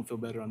 but I don't feel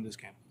better on this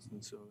campus.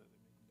 And so,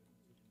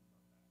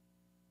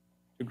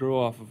 to grow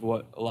off of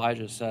what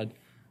Elijah said,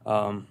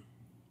 when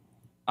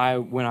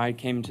I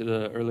came to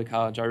the early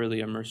college, I really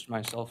immersed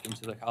myself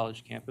into the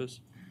college campus.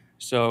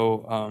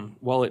 So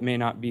while it may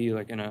not be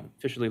like an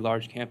officially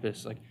large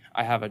campus, like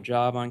I have a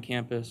job on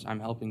campus, I'm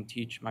helping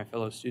teach my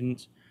fellow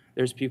students.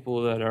 There's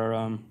people that are,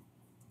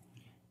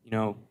 you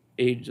know,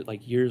 aged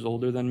like years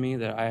older than me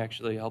that I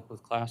actually help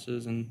with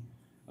classes, and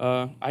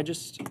I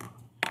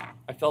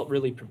felt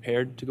really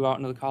prepared to go out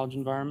into the college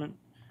environment.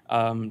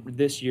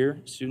 This year,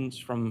 students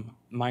from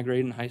my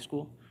grade in high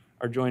school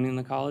are joining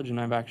the college, and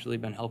I've actually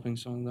been helping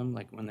some of them.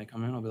 Like when they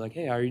come in, I'll be like,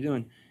 hey, how are you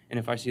doing? And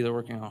if I see they're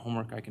working on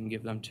homework, I can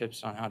give them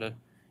tips on how to,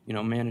 you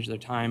know, manage their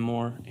time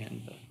more.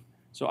 And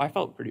so I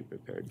felt pretty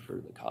prepared for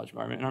the college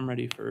environment, and I'm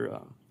ready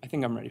for, I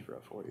think I'm ready for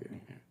a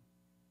 4-year. Yeah.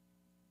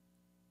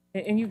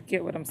 And you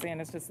get what I'm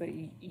saying. It's just that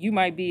you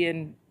might be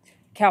in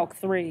Calc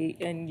 3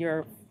 and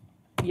your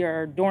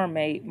dorm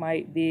mate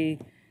might be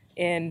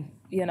in,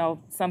 you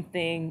know,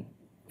 something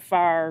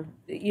far,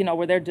 you know,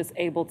 where they're just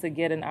able to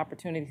get an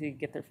opportunity to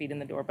get their feet in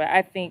the door. But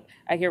I think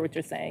I hear what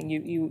you're saying.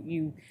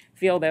 You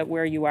feel that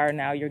where you are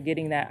now, you're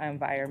getting that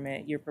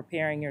environment. You're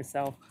preparing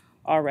yourself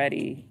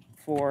already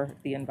for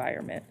the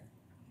environment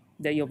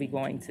that you'll be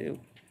going to.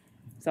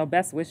 So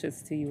best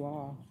wishes to you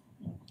all.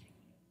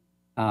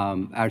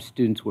 Our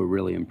students were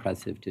really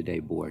impressive today,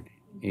 Board,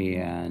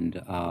 and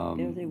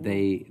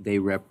they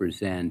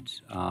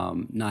represent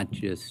not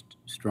just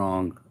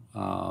strong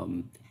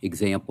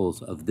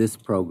examples of this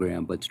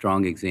program, but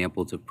strong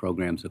examples of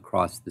programs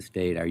across the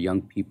state. Our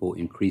young people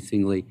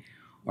increasingly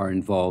are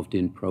involved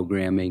in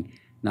programming,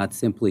 not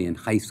simply in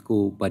high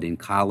school, but in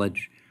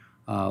college.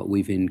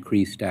 We've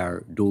increased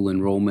our dual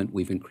enrollment.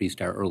 We've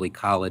increased our early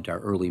college, our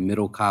early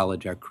middle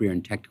college, our career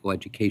and technical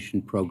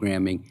education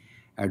programming,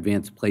 our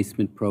advanced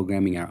placement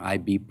programming, our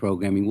IB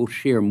programming. We'll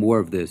share more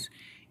of this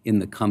in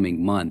the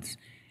coming months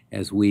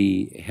as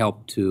we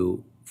help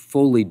to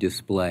fully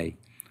display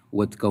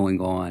what's going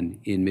on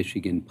in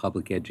Michigan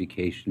public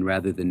education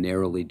rather than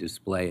narrowly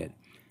display it.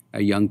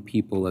 Our young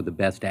people are the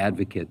best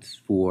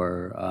advocates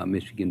for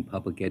Michigan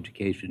public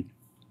education.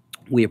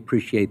 We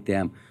appreciate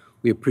them.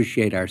 We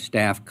appreciate our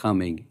staff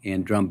coming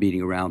and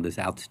drumbeating around this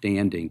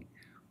outstanding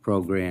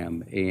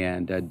program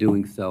and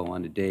doing so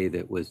on a day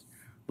that was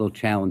a little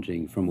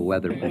challenging from a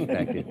weather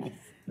perspective.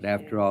 But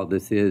after all,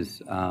 this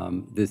is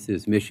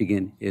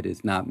Michigan. It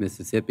is not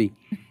Mississippi,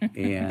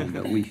 and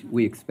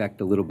we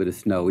expect a little bit of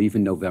snow,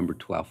 even November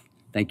 12th.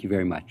 Thank you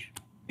very much.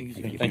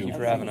 Thank you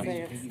for having us.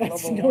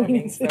 It's global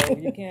warming, so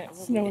you can't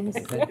snow in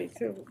Mississippi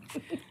too.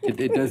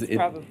 It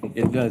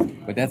does,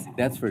 but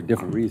that's for a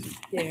different reason.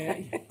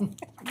 Yeah,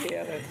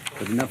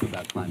 But enough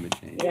about climate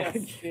change.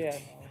 It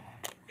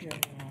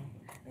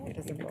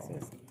doesn't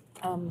exist.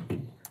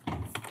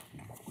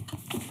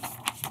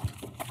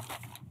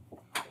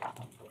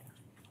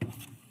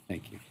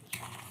 Thank you.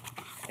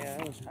 Yeah,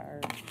 that was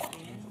hard.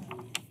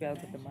 You gotta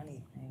put the money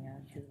thing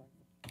on too.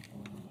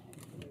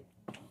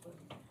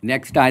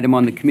 Next item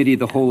on the Committee of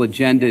the Whole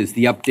agenda is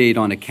the update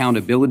on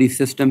accountability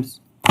systems.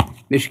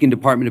 Michigan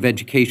Department of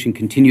Education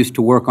continues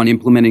to work on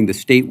implementing the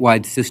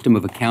statewide system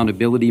of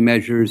accountability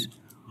measures,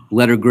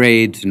 letter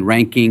grades, and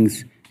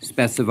rankings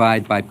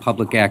specified by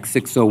Public Act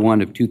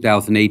 601 of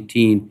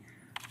 2018,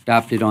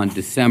 adopted on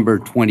December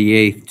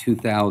 28,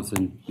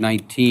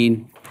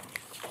 2019.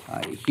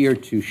 Here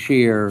to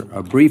share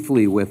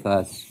briefly with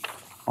us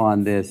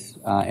on this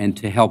and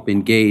to help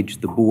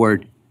engage the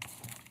board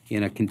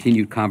in a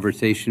continued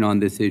conversation on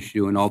this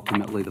issue and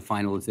ultimately the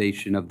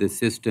finalization of this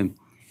system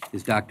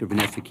is Dr.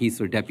 Vanessa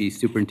Kiesler, Deputy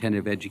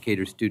Superintendent of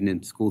Educators, Student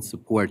and School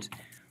Supports.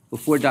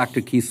 Before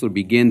Dr. Kiesler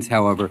begins,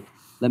 however,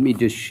 let me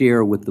just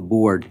share with the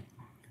board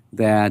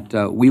that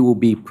we will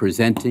be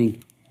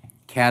presenting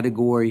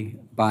category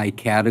by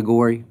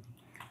category.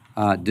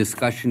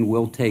 Discussion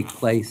will take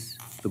place.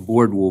 The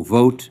board will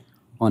vote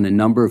on a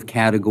number of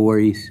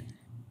categories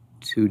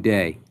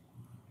today.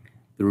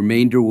 The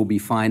remainder will be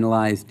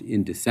finalized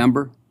in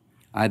December,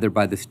 either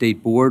by the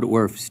state board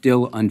or if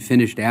still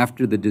unfinished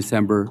after the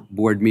December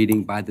board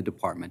meeting by the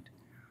department.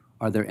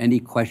 Are there any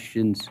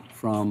questions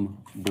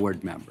from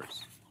board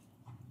members?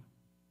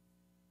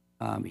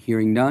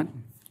 Hearing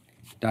none.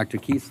 Dr.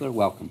 Kiesler,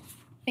 welcome.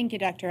 Thank you,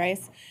 Dr.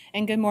 Rice,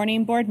 and good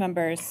morning, board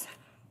members.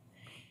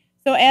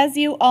 So as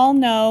you all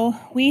know,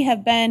 we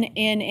have been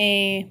in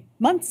a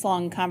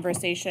months-long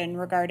conversation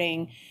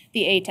regarding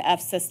the A to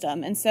F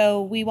system. And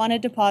so we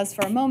wanted to pause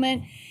for a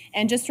moment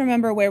and just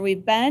remember where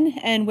we've been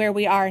and where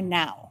we are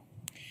now.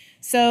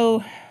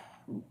 So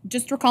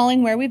just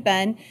recalling where we've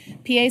been,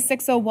 PA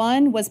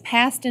 601 was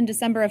passed in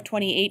December of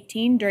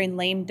 2018 during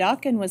lame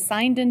duck and was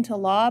signed into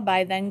law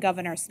by then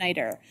Governor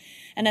Snyder.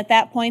 And at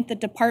that point, the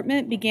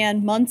department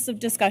began months of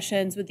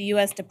discussions with the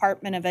U.S.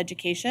 Department of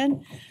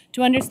Education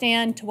to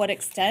understand to what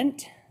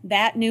extent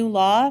that new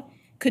law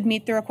could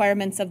meet the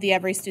requirements of the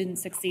Every Student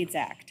Succeeds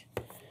Act.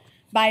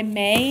 By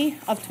May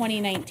of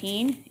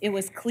 2019, it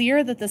was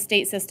clear that the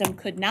state system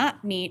could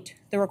not meet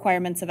the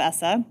requirements of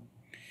ESSA,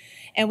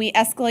 and we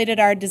escalated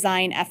our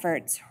design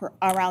efforts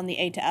around the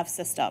A to F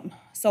system.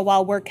 So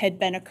while work had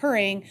been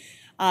occurring,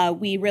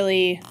 we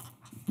really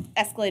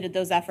escalated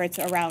those efforts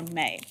around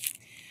May.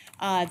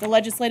 The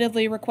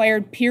legislatively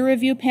required peer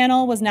review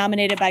panel was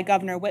nominated by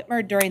Governor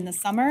Whitmer during the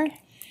summer,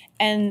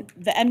 and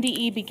the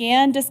MDE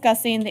began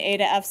discussing the A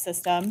to F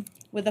system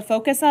with a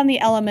focus on the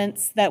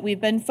elements that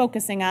we've been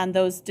focusing on,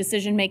 those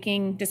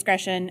decision-making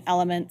discretion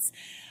elements,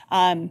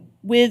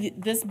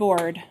 with this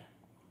board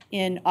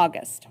in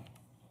August.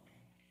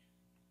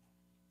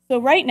 So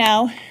right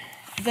now,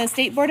 the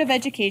State Board of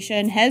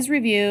Education has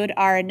reviewed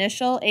our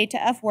initial A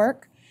to F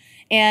work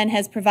and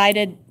has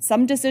provided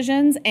some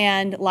decisions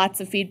and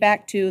lots of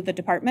feedback to the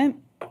department.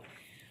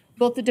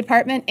 Both the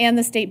department and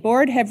the state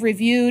board have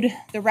reviewed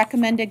the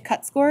recommended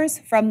cut scores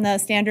from the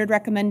Standard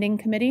Recommending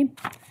Committee.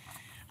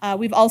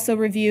 We've also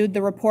reviewed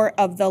the report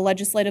of the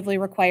legislatively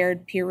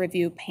required peer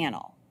review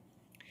panel.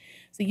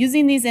 So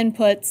using these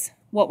inputs,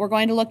 what we're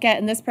going to look at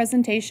in this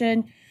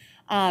presentation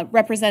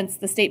represents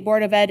the State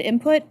Board of Ed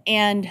input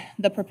and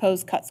the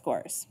proposed cut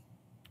scores.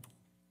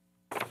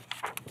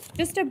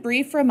 Just a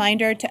brief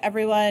reminder to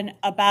everyone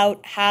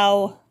about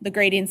how the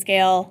grading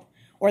scale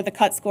or the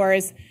cut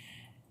scores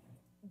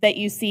that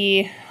you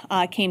see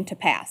came to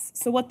pass.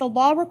 So what the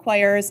law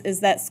requires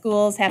is that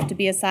schools have to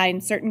be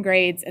assigned certain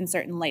grades and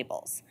certain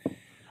labels.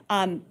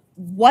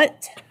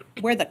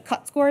 Where the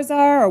cut scores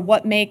are or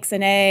what makes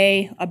an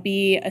A, a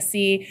B, a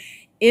C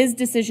is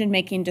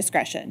decision-making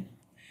discretion.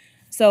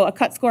 So a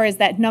cut score is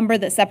that number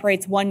that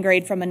separates one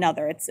grade from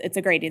another. It's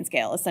a grading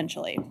scale,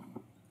 essentially.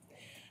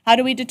 How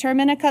do we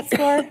determine a cut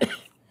score?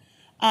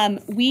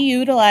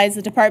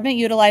 The department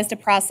utilized a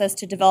process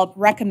to develop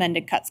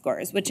recommended cut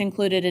scores, which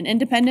included an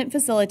independent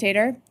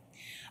facilitator,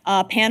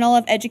 a panel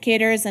of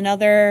educators and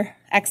other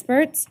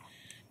experts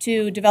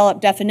to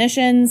develop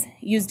definitions,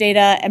 use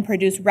data, and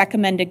produce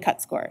recommended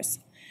cut scores.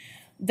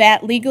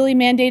 That legally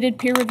mandated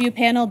peer review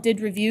panel did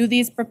review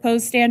these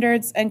proposed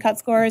standards and cut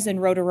scores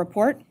and wrote a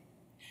report.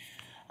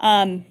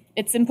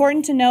 It's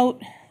important to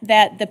note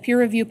that the peer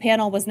review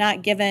panel was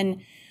not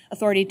given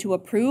authority to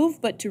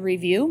approve, but to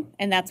review,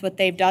 and that's what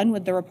they've done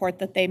with the report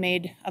that they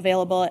made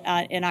available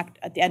at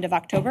the end of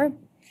October.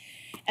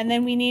 And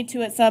then we need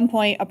to, at some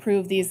point,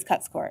 approve these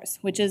cut scores,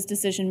 which is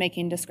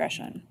decision-making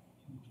discretion.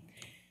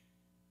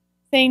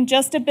 Saying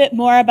just a bit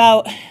more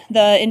about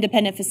the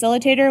independent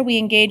facilitator, we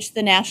engaged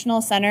the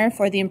National Center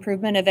for the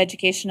Improvement of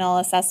Educational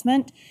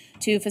Assessment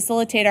to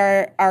facilitate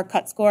our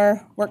cut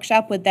score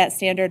workshop with that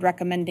standard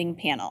recommending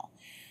panel.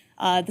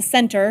 The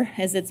center,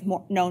 as it's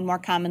known more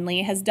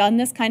commonly, has done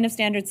this kind of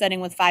standard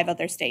setting with 5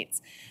 other states.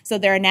 So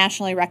they're a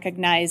nationally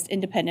recognized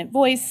independent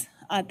voice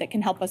that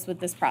can help us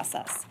with this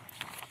process.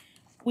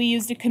 We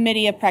used a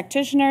committee of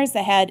practitioners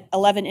that had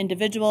 11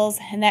 individuals,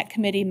 and that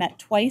committee met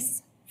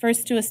twice.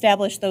 First, to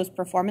establish those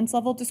performance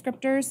level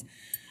descriptors,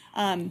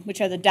 which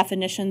are the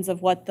definitions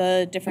of what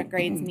the different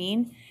grades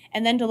mean,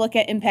 and then to look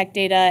at impact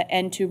data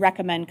and to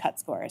recommend cut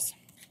scores.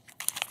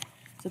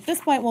 So at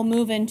this point, we'll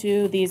move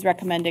into these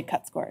recommended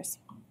cut scores.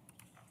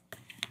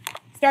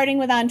 Starting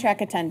with on-track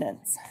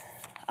attendance.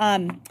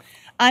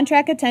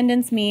 On-track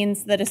attendance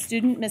means that a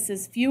student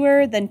misses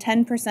fewer than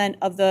 10%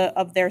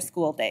 of their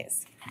school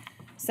days.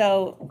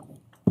 So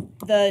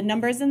the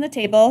numbers in the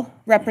table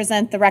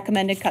represent the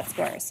recommended cut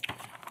scores.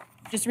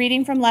 Just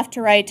reading from left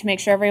to right to make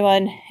sure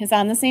everyone is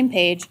on the same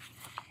page.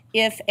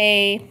 If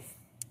a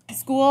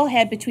school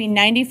had between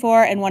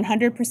 94 and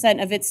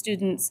 100% of its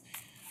students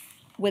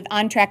with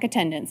on-track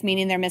attendance,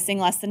 meaning they're missing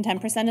less than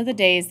 10% of the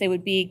days, they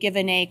would be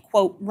given a,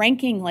 quote,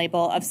 ranking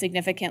label of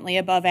significantly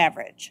above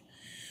average.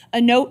 A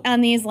note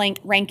on these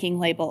ranking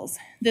labels.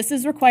 This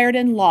is required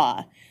in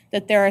law,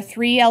 that there are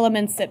 3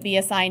 elements that be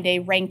assigned a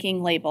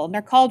ranking label. And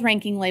they're called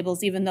ranking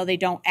labels even though they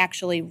don't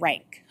actually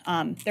rank.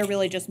 They're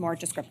really just more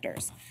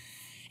descriptors.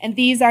 And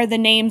these are the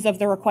names of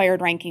the required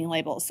ranking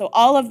labels. So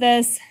all of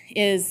this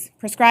is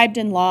prescribed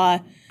in law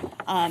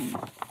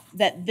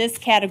that this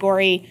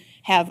category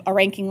have a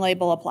ranking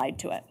label applied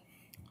to it.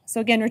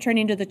 So again,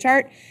 returning to the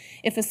chart,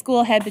 if a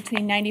school had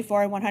between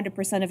 94 and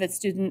 100% of its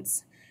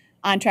students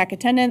on-track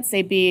attendance,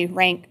 they'd be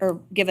ranked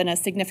or given a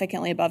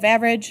significantly above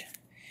average.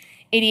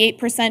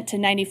 88% to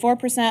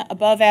 94%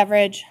 above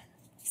average,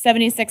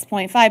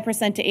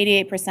 76.5% to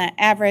 88%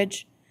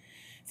 average,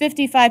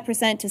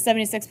 55% to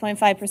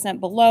 76.5%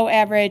 below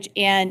average,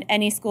 and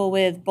any school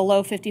with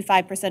below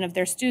 55% of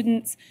their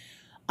students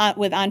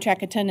with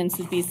on-track attendance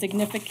would be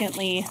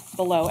significantly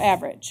below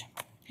average.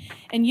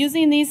 And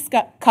using these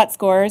cut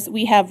scores,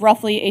 we have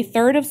roughly a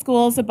third of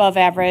schools above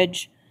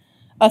average,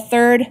 a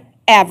third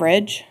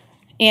average,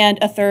 and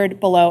a third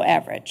below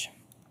average.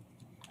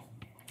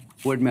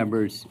 Board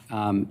members,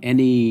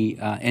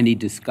 any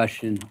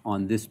discussion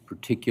on this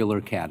particular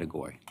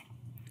category?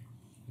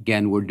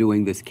 Again, we're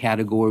doing this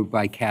category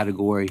by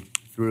category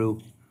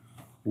through.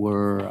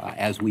 We're,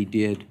 as we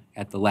did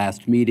at the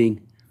last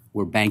meeting,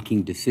 we're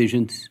banking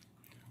decisions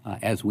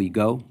as we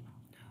go.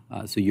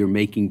 So you're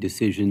making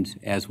decisions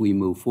as we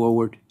move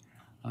forward,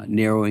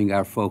 narrowing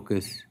our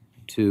focus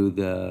to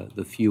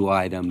the few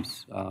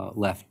items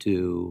left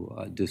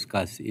to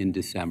discuss in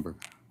December.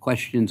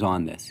 Questions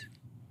on this?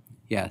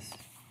 Yes.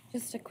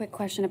 Just a quick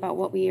question about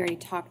what we already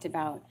talked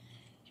about.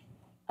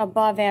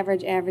 Above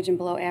average, average, and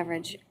below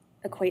average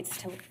equates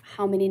to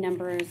how many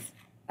numbers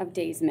of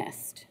days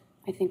missed.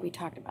 I think we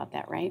talked about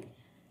that, right?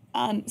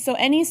 So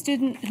any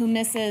student who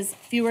misses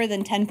fewer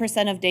than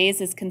 10% of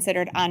days is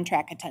considered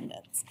on-track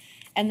attendance.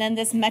 And then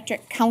this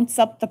metric counts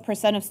up the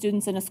percent of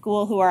students in a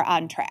school who are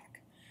on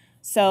track.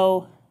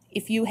 So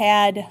if you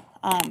had,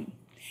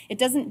 it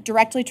doesn't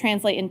directly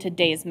translate into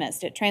days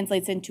missed. It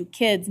translates into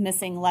kids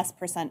missing less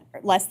than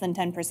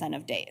 10%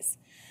 of days.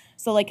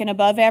 So like an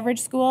above average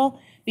school,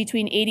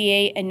 between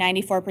 88 and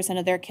 94%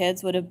 of their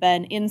kids would have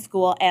been in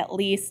school at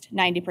least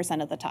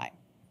 90% of the time.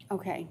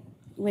 Okay,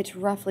 which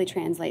roughly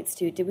translates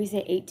to, did we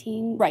say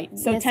 18? Right,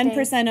 so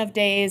 10% of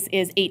days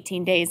is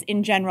 18 days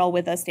in general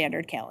with a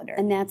standard calendar.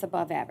 And that's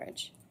above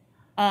average?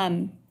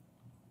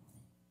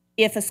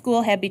 If a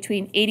school had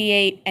between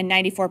 88 and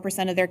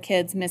 94% of their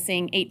kids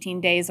missing 18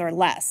 days or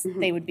less,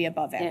 they would be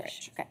above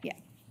average. Okay. Yeah.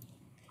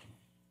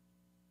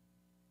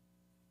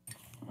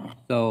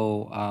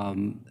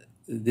 So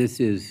this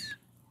is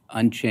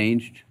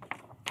unchanged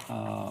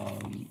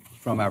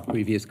from our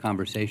previous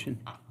conversation.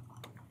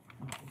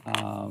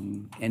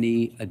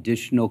 Any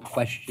additional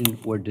question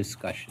or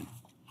discussion?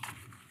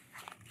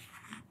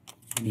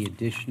 Any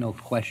additional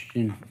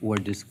question or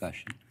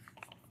discussion?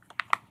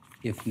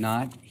 If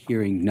not,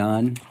 hearing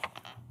none,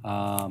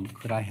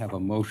 could I have a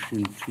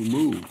motion to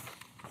move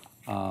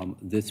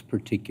this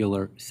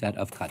particular set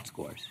of cut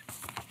scores?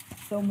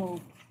 So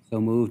moved. So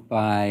moved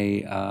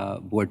by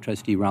Board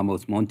Trustee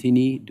Ramos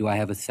Montini. Do I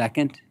have a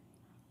second?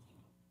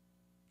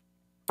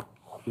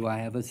 Do I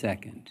have a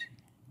second?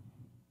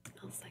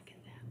 I'll second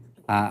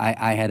that.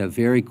 I had a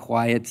very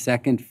quiet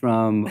second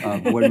from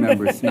Board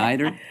Member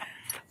Snyder.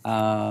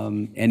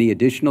 Any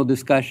additional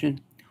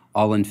discussion?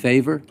 All in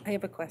favor? I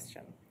have a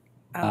question.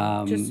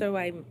 Just so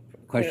I'm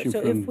Question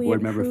clear. from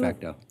Board Member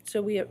Fecto.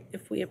 So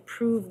if we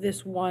approve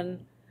this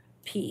one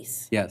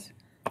piece, Yes.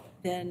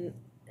 then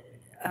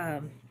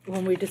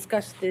when we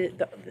discuss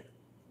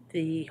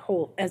the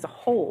whole as a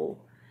whole,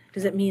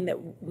 does it mean that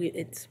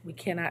we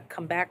cannot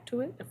come back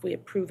to it if we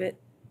approve it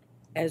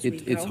as we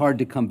go? It's hard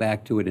to come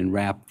back to it and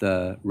wrap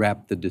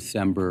the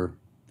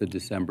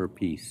December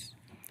piece.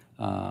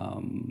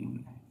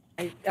 I'm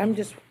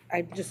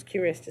just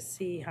curious to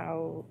see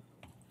how.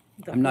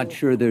 I'm not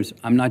sure there's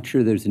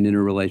an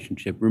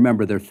interrelationship.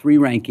 Remember, there are 3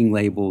 ranking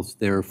labels.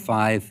 There are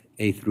 5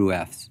 A through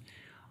Fs.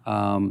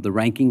 The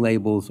ranking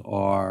labels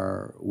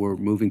we're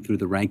moving through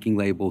the ranking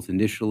labels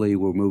initially.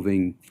 We're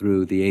moving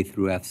through the A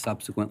through F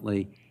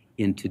subsequently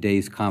in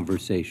today's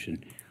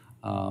conversation.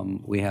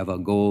 We have a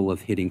goal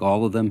of hitting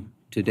all of them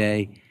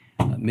today,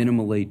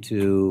 minimally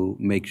to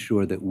make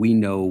sure that we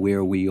know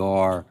where we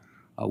are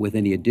with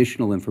any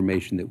additional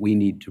information that we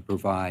need to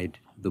provide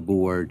the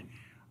board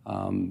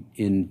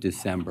in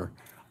December.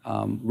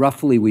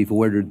 Roughly, we've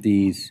ordered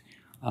these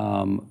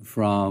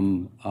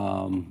from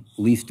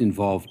least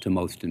involved to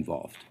most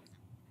involved.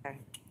 Okay.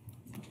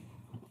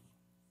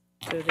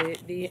 So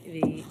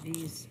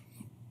these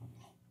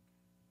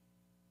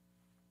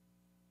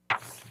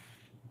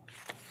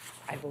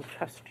I will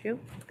trust you,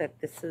 that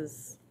this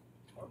is,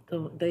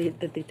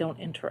 that they don't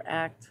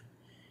interact.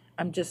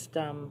 I'm just,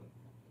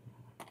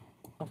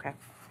 okay,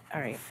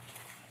 all right.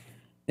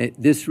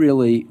 This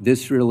really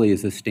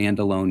is a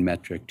standalone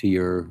metric to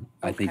your,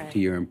 I think, Okay. to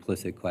your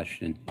implicit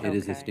question. It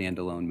is a Okay.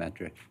 standalone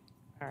metric.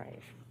 All right.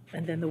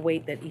 And then the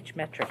weight that each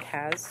metric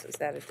has, is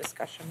that a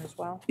discussion as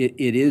well?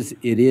 It is,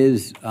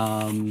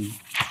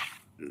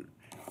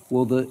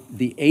 well,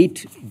 the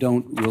 8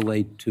 don't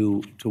relate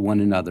to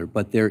one another,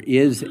 but there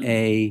is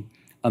a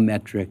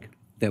metric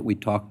that we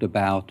talked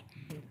about,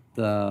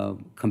 the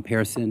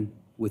comparison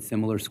with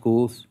similar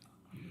schools,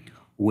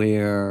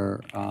 where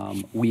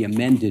we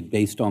amended,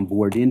 based on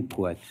board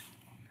input,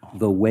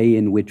 the way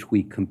in which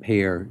we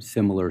compare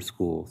similar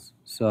schools.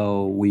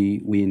 So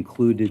we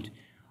included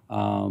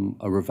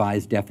a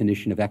revised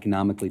definition of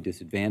economically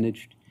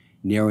disadvantaged,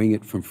 narrowing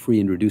it from free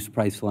and reduced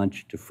price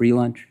lunch to free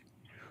lunch.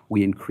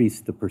 We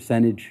increased the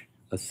percentage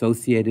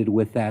associated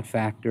with that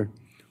factor.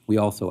 We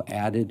also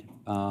added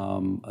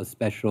a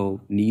special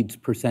needs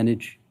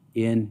percentage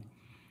in.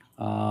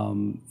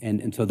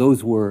 And so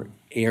those were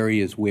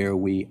areas where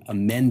we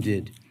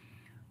amended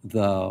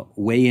the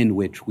way in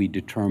which we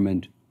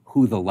determined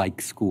who the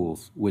like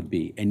schools would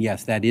be. And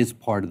yes, that is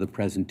part of the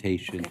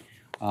presentation,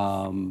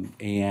 and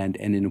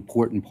an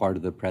important part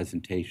of the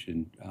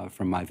presentation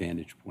from my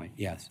vantage point,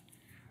 yes.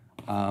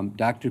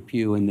 Dr.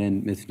 Pugh and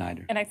then Ms.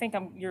 Snyder. And I think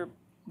you're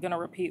going to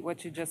repeat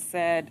what you just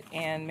said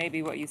and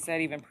maybe what you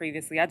said even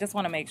previously. I just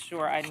want to make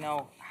sure I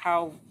know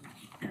how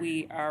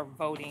we are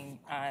voting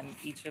on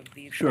each of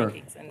these Sure.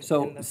 rankings.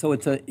 So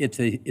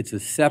it's a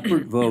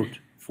separate vote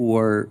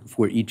for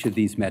each of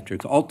these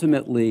metrics.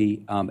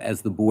 Ultimately,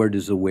 as the board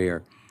is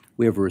aware,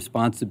 we have a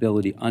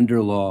responsibility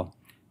under law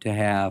to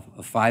have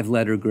a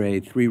 5-letter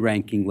grade,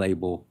 3-ranking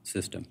label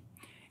system.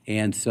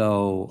 And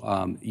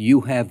so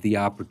you have the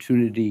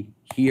opportunity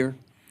here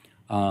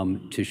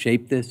to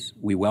shape this.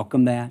 We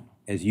welcome that.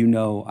 As you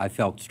know, I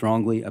felt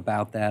strongly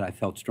about that. I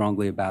felt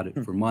strongly about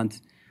it for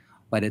months.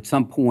 But at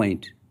some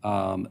point,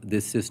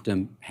 this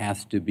system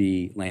has to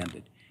be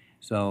landed.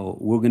 So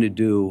we're going to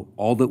do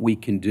all that we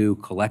can do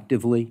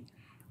collectively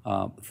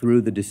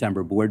through the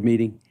December board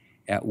meeting,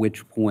 at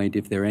which point,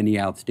 if there are any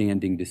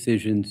outstanding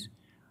decisions,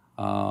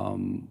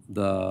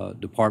 the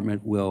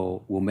department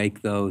will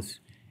make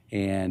those,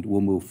 and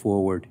we'll move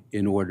forward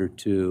in order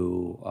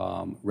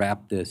to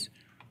wrap this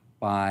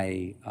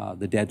by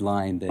the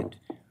deadline that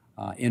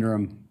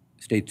interim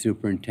State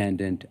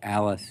Superintendent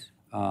Alice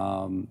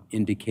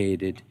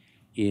indicated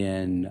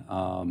in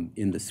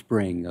the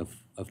spring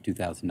of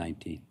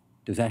 2019.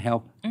 Does that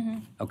help? Mm-hmm.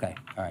 Okay,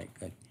 all right,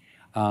 good.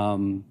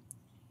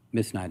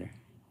 Ms. Snyder.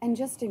 And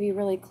just to be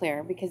really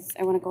clear, because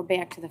I want to go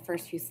back to the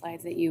first few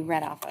slides that you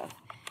read off of,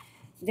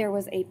 there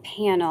was a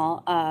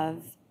panel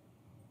of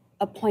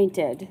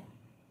appointed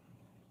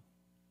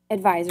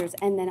advisors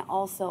and then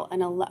also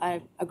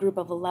a group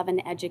of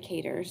 11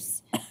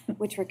 educators,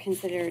 which were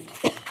considered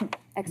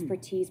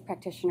expertise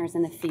practitioners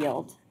in the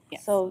field.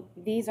 Yes. So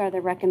these are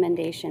the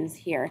recommendations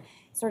here.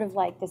 Sort of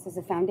like this is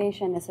a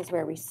foundation, this is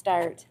where we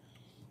start,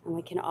 and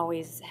we can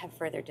always have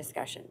further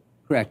discussion.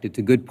 Correct, it's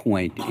a good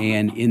point.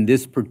 And in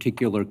this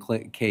particular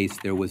case,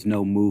 there was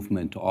no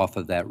movement off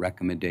of that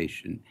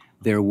recommendation.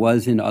 There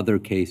was in other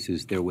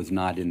cases, there was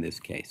not in this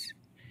case.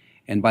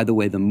 And by the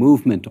way, the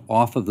movement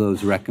off of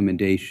those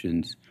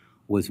recommendations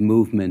was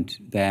movement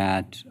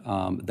that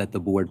that the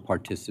board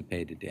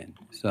participated in.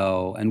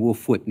 So, and we'll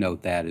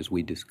footnote that as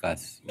we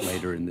discuss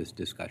later in this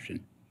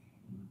discussion.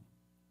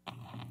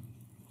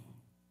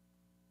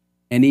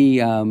 Any,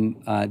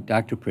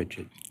 Dr.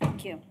 Pritchett?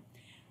 Thank you.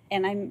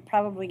 And I'm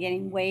probably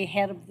getting way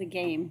ahead of the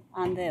game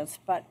on this,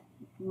 but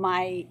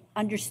my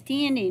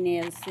understanding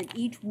is that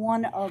each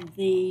one of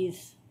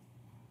these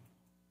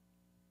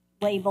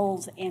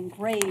labels and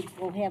grades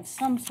will have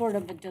some sort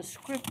of a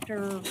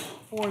descriptor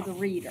for the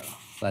reader.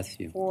 Bless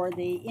you. For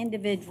the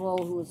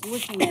individual who is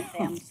looking at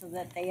them so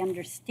that they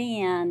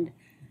understand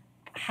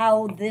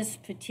how this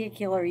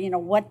particular,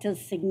 what does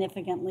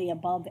significantly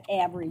above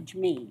average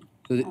mean?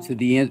 So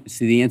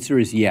the answer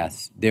is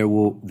yes. There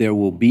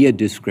will be a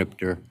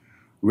descriptor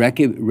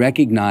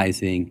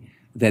recognizing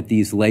that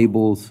these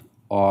labels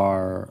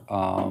are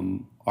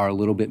a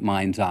little bit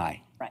mind's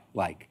eye, right.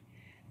 Like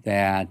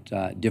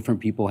that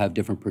different people have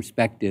different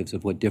perspectives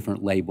of what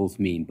different labels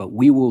mean. But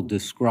we will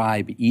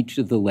describe each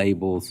of the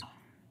labels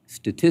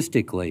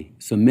statistically,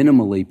 so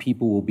minimally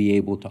people will be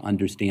able to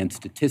understand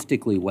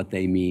statistically what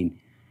they mean,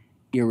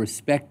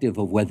 irrespective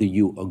of whether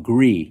you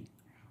agree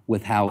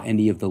with how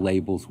any of the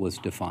labels was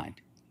defined.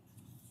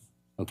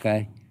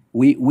 Okay?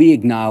 We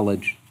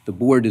acknowledge, the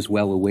board is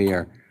well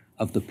aware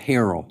of the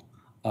peril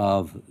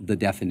of the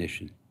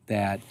definition,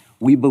 that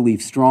we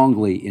believe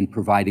strongly in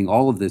providing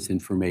all of this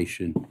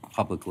information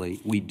publicly.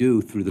 We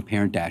do through the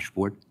parent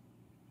dashboard.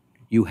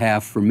 You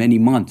have for many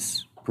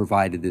months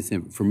provided this,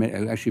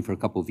 actually for a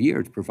couple of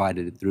years,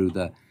 provided it through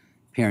the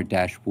parent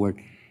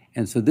dashboard.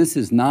 And so this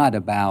is not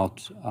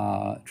about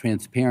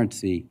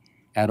transparency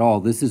at all.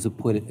 This is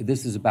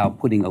about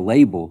putting a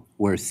label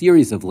or a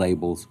series of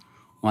labels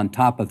on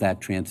top of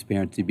that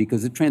transparency,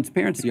 because the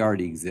transparency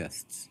already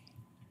exists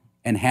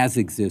and has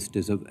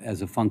existed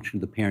as a function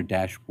of the parent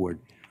dashboard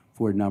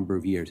for a number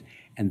of years.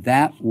 And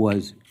that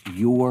was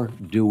your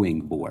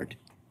doing, board.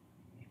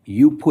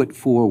 You put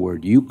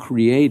forward, you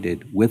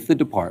created with the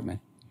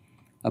department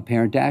a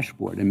parent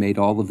dashboard and made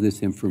all of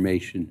this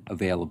information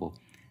available.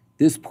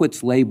 This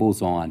puts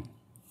labels on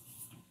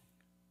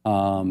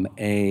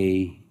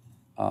a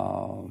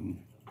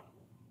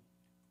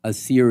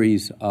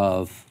series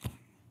of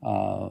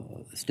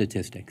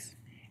statistics.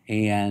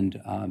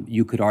 And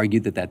you could argue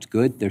that that's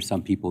good. There's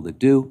some people that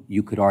do.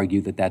 You could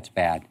argue that that's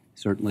bad.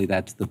 Certainly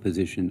that's the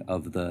position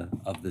of the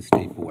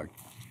state board.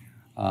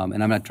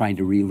 And I'm not trying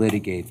to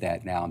relitigate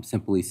that now. I'm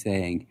simply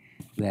saying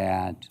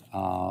that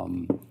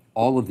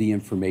all of the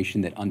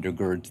information that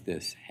undergirds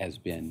this has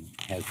been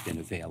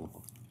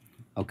available.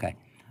 Okay.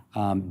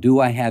 Do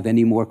I have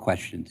any more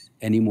questions?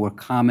 Any more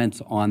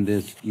comments on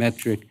this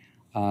metric?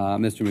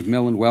 Mr.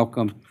 McMillan,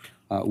 welcome.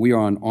 We are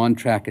on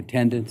track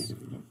attendance,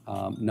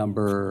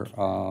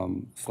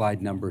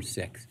 slide number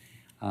 6.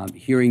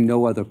 Hearing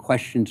no other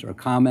questions or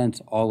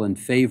comments, all in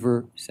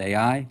favor, say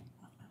aye.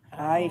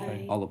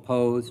 Aye. All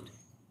opposed?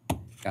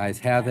 Guys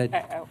have it.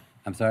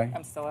 I'm sorry?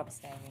 I'm still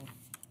abstaining.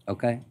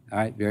 Okay, all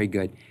right, very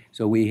good.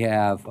 So we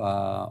have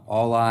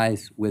all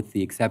ayes with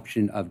the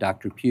exception of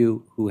Dr.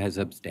 Pugh, who has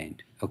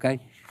abstained. Okay?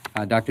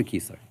 Dr.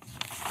 Kiesler.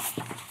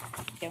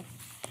 Thank you.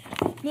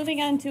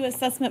 Moving on to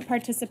assessment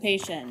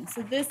participation.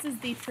 So this is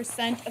the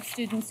percent of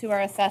students who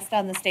are assessed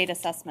on the state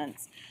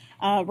assessments.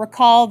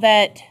 Recall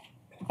that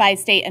by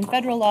state and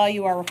federal law,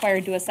 you are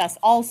required to assess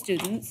all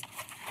students,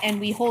 and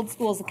we hold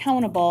schools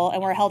accountable,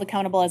 and we're held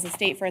accountable as a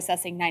state for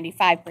assessing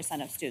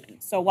 95% of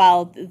students. So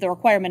while the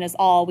requirement is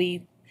all,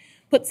 we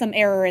put some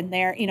error in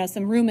there,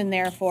 some room in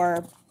there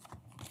for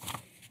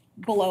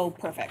below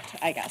perfect,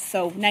 I guess.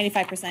 So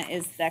 95%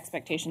 is the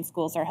expectation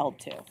schools are held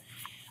to.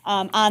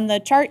 On the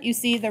chart, you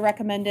see the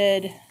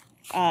recommended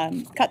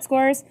cut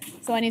scores.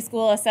 So any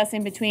school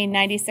assessing between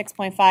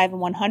 96.5 and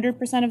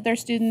 100% of their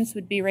students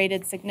would be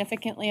rated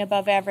significantly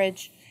above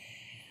average.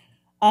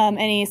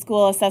 Any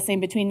school assessing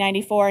between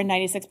 94 and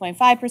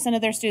 96.5%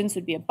 of their students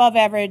would be above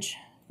average.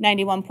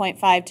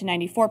 91.5 to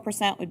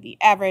 94% would be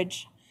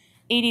average.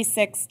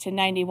 86 to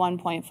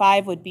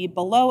 91.5 would be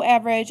below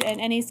average, and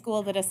any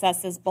school that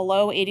assesses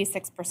below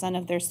 86%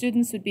 of their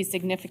students would be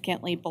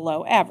significantly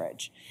below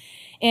average.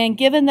 And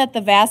given that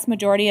the vast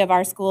majority of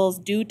our schools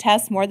do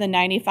test more than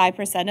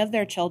 95% of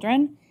their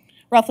children,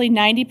 roughly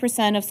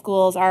 90% of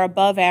schools are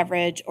above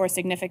average or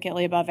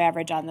significantly above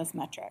average on this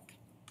metric.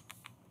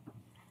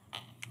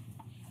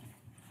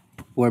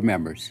 Board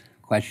members,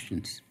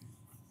 questions?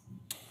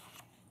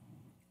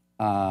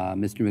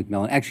 Mr.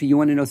 McMillan, actually, you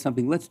want to know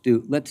something? Let's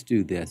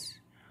do this,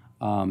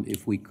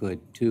 if we could,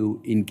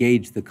 to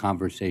engage the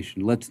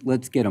conversation.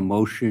 Let's get a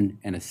motion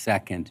and a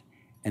second,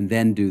 and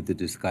then do the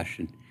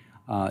discussion.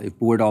 If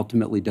board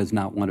ultimately does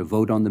not want to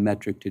vote on the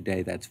metric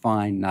today, that's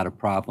fine, not a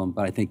problem,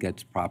 but I think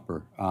that's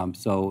proper.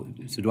 So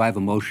do I have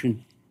a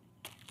motion?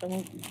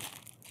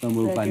 So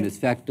moved by Ms.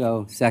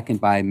 Fecto, second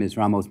by Ms.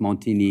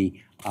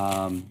 Ramos-Montini.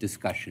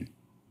 Discussion.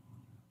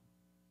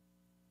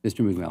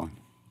 Mr.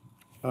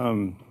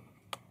 McMillan.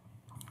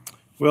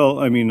 Well,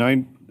 I mean,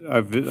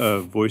 I've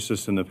voiced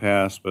this in the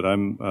past, but I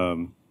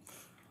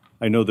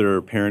know there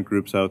are parent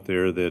groups out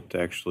there that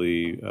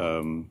actually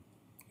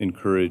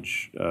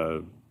encourage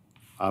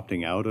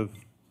opting out of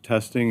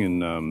testing.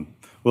 And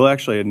well,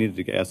 actually, I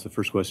needed to ask the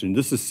first question.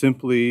 This is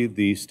simply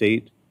the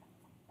state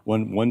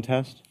one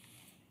test?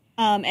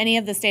 Any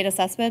of the state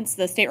assessments,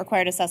 the state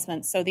required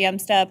assessments, so the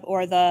MSTEP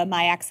or the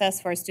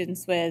MyAccess for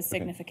students with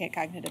significant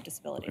cognitive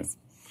disabilities.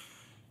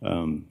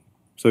 Okay.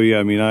 So yeah,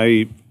 I mean,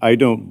 I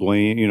don't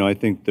blame, I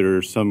think there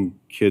are some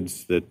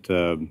kids that,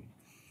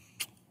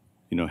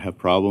 have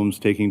problems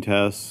taking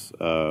tests,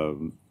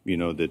 that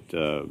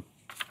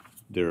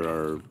there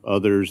are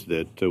others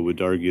that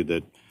would argue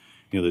that,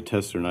 the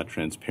tests are not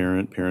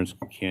transparent. Parents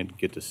can't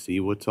get to see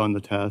what's on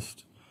the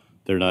test.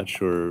 They're not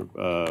sure,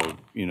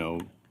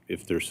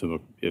 if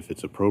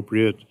it's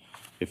appropriate,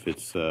 if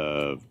it's,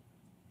 I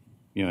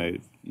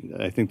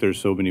think there's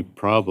so many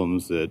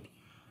problems that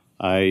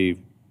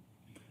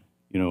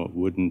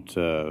wouldn't,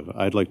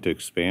 I'd like to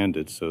expand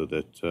it so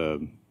that,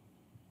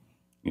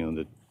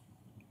 that,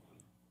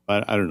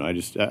 I don't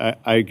know,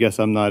 I guess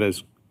I'm not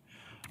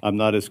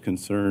as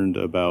concerned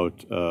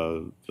about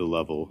the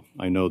level.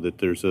 I know that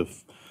there's a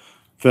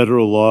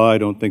federal law. I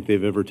don't think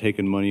they've ever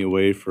taken money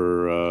away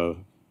for,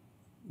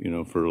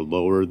 for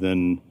lower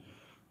than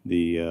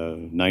the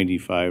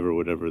 95 or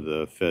whatever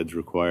the feds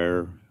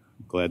require.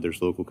 I'm glad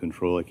there's local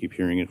control. I keep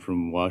hearing it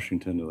from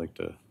Washington.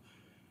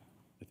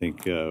 I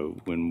think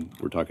when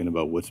we're talking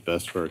about what's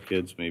best for our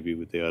kids, maybe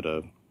they ought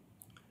to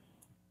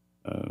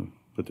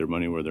put their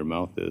money where their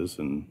mouth is.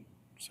 And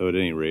so at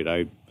any rate,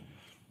 I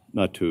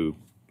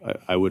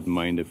wouldn't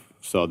mind if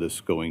saw this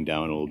going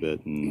down a little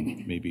bit,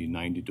 and maybe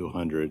 90 to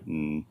 100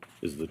 and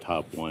is the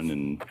top one,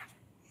 and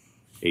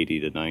 80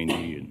 to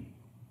 90. And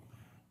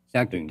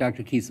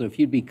Dr. Kiesler, if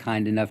you'd be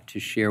kind enough to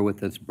share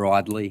with us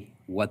broadly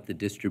what the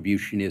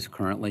distribution is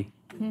currently.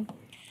 Mm-hmm.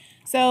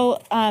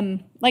 So,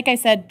 like I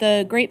said,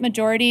 the great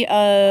majority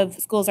of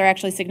schools are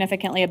actually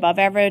significantly above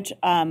average,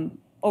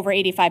 over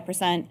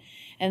 85%,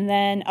 and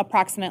then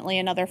approximately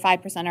another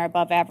 5% are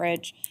above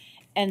average,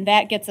 and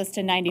that gets us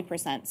to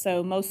 90%.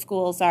 So most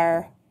schools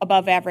are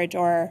above average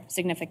or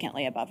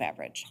significantly above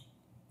average.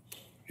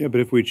 Yeah,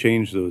 but if we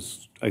change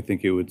those, I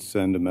think it would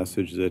send a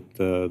message that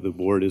the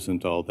board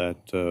isn't all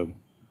that,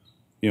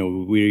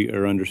 we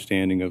are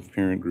understanding of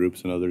parent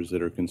groups and others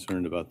that are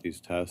concerned about these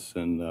tests,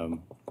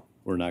 and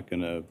we're not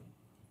going to,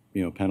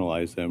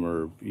 penalize them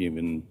or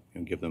even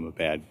give them a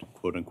bad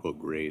quote-unquote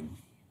grade.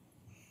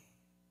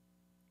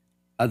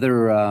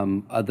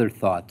 Other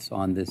thoughts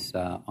on this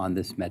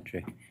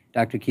metric?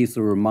 Dr.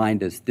 Kiesler,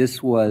 remind us,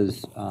 this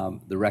was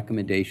the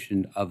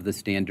recommendation of the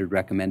standard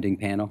recommending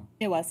panel?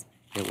 It was.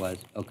 It was,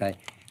 okay.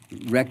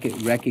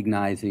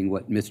 Recognizing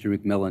what Mr.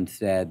 McMillan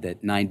said,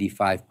 that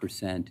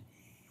 95%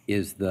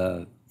 is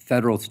the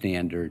federal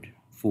standard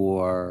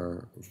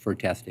for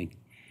testing,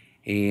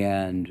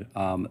 and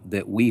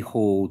that we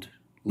hold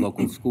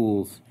local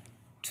schools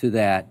to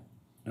that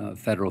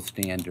federal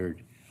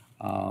standard,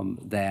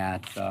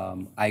 that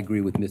I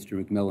agree with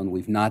Mr. McMillan.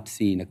 We've not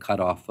seen a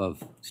cutoff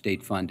of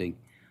state funding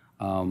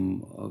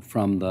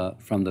from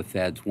the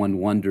feds. One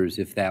wonders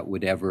if that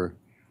would ever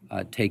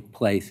take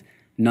place.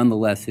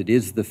 Nonetheless, it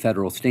is the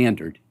federal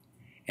standard,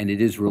 and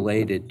it is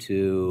related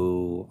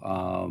to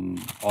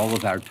all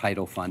of our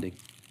title funding.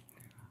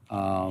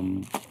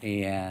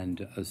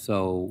 And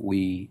so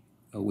we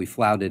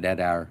flout it at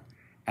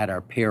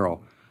our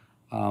peril.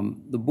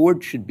 The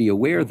board should be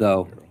aware,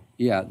 though,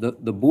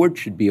 the board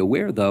should be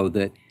aware, though,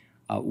 that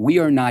we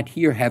are not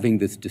here having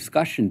this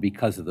discussion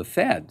because of the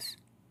feds.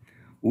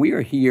 We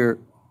are here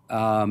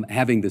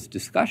having this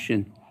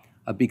discussion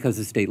because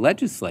the state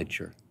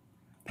legislature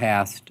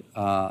passed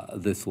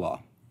this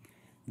law.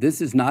 This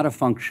is not a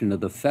function of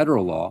the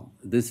federal law.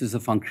 This is a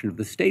function of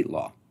the state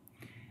law.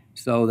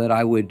 So that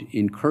I would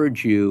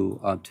encourage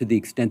you, to the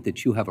extent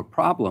that you have a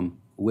problem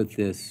with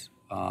this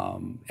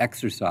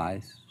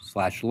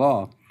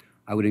exercise/law,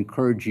 I would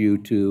encourage you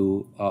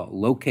to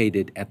locate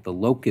it at the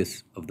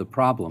locus of the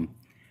problem,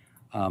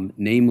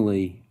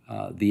 namely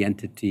the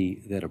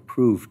entity that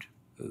approved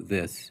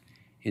this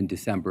in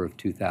December of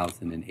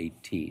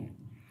 2018.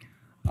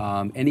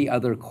 Any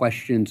other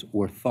questions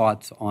or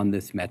thoughts on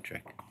this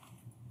metric?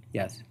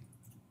 Yes.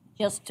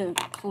 Just to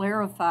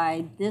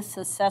clarify, this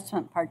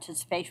assessment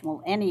participation,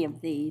 well, any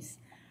of these,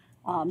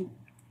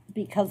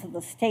 because of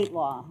the state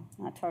law,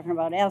 not talking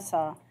about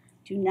ESSA,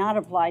 do not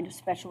apply to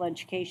special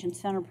education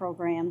center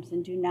programs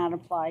and do not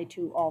apply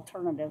to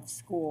alternative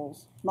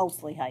schools,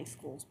 mostly high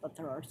schools, but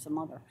there are some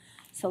other.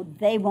 So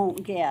they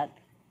won't get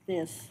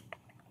this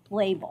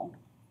label.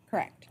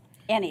 Correct.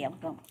 Any of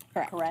them.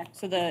 Correct.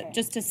 So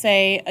just to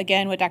say,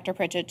 again, what Dr.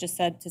 Pritchett just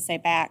said, to say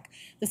back,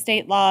 the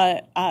state law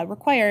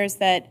requires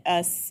that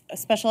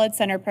special ed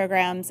center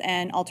programs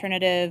and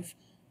alternative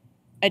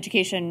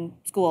education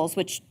schools,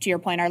 which to your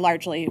point are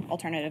largely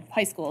alternative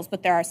high schools,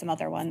 but there are some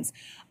other ones,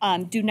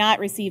 do not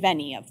receive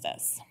any of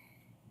this.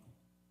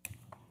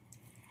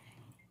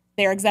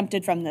 They are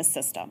exempted from this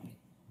system.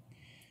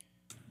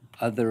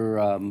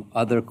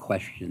 Other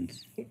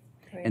questions?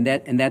 And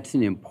that's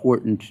an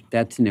important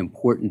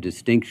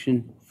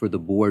distinction for the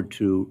board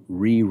to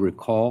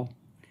recall,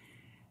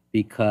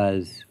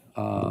 because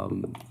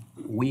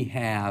we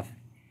have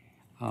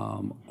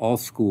all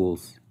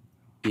schools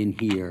in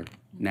here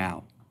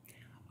now.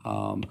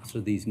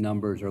 So these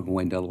numbers are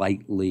going to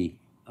lightly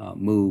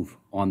move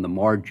on the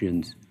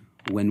margins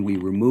when we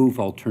remove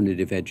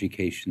alternative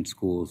education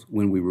schools,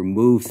 when we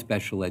remove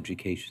special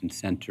education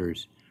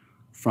centers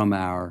from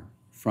our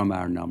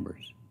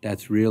numbers.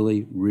 That's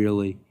really,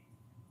 really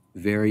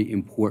very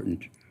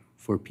important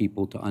for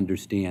people to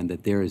understand,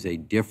 that there is a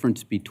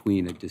difference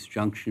between, a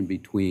disjunction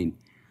between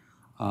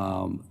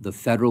the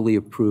federally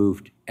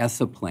approved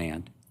ESSA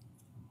plan,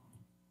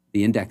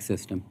 the index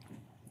system,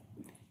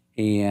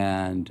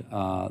 and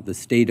the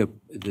state A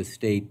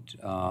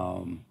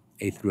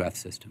through F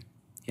system.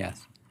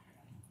 Yes.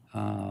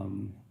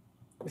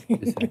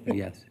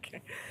 Yes.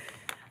 Okay.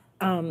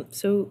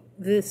 So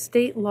the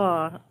state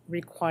law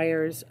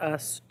requires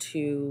us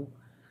to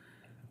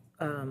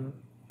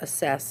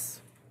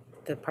assess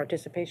the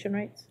participation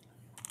rates?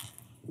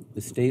 The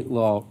state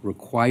law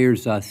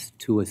requires us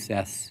to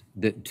assess,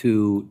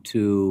 to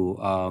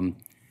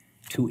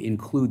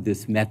include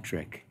this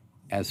metric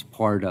as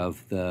part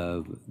of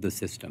the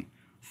system.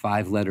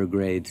 5 letter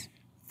grades,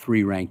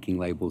 3 ranking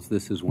labels.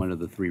 This is one of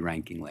the 3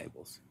 ranking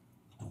labels.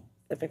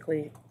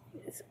 Typically,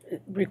 it's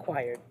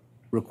required.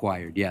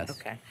 Required, yes.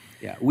 Okay.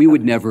 Yeah, we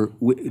would never,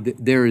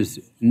 there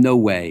is no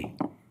way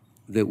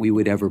that we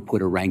would ever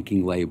put a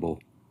ranking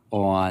label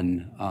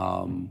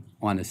on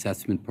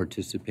assessment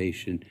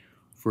participation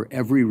for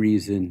every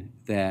reason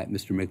that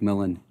Mr.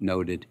 McMillan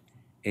noted,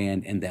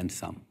 and then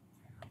some.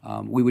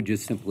 We would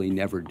just simply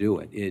never do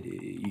it.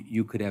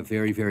 You could have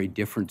very, very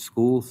different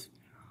schools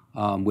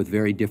with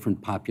very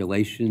different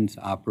populations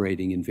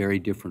operating in very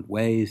different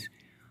ways.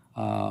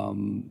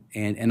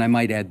 And I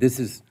might add, this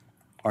is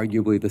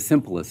arguably the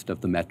simplest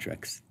of the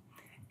metrics.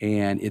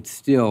 and it's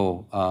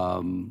still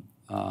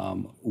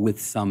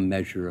with some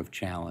measure of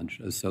challenge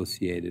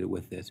associated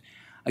with this.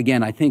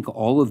 Again, I think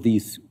all of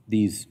these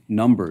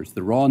numbers,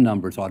 the raw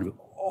numbers, ought to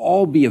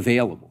all be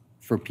available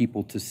for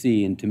people to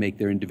see and to make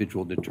their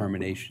individual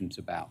determinations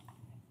about.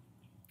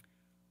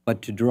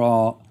 But to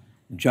draw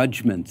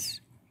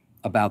judgments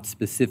about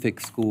specific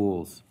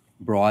schools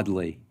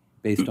broadly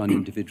based on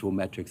individual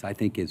metrics, I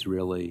think is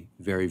really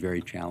very,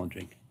 very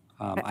challenging.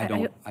 I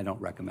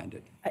don't recommend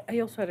it. I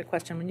also had a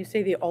question. When you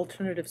say the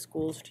alternative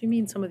schools, do you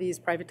mean some of these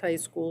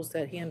privatized schools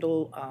that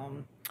handle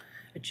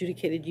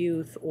adjudicated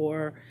youth,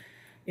 or,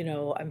 you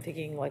know, I'm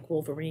thinking like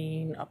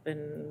Wolverine up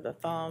in the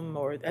Thumb,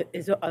 or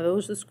are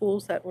those the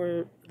schools that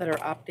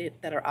are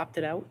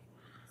opted out?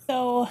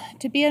 So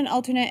to be an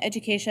alternate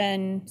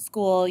education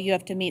school, you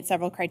have to meet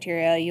several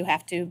criteria. You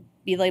have to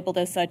be labeled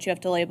as such. You have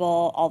to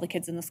label all the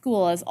kids in the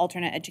school as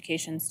alternate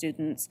education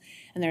students.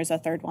 And there's a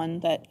third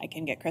one that I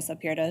can get Chris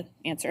up here to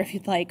answer if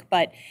you'd like.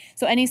 But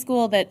so any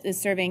school that is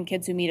serving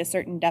kids who meet a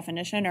certain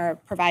definition or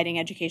providing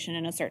education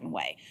in a certain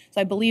way.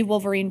 So I believe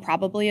Wolverine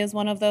probably is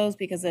one of those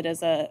because it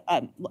is a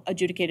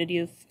adjudicated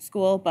youth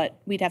school, but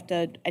I'd have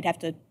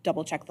to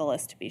double check the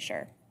list to be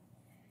sure.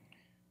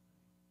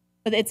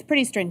 But it's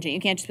pretty stringent. You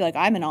can't just be like,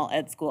 I'm an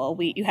alt-ed school.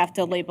 You have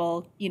to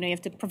label, you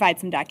have to provide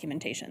some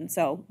documentation.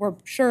 So we're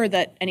sure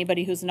that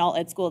anybody who's an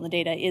alt-ed school in the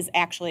data is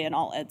actually an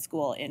alt-ed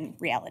school in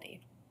reality.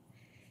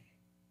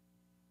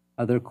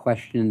 Other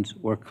questions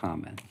or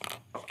comments?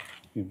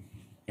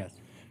 Yes.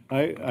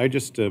 I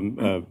just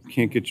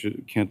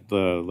can't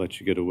let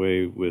you get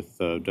away with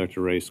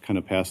Dr. Rice kind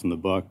of passing the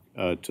buck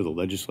to the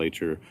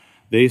legislature.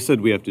 They said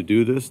we have to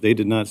do this. They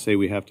did not say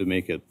we have to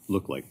make it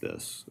look like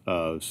this.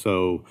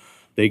 So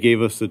they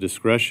gave us the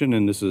discretion,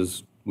 and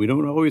we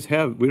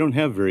don't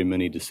have very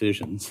many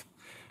decisions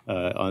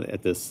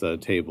at this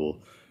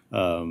table.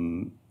 A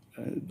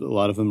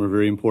lot of them are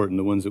very important,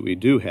 the ones that we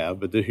do have,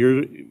 but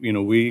here,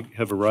 we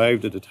have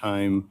arrived at a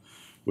time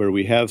where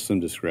we have some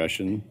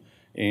discretion,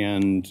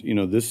 and,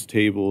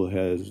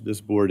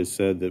 this board has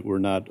said that we're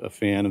not a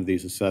fan of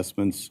these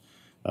assessments.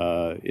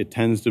 It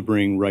tends to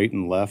bring right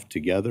and left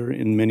together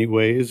in many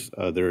ways.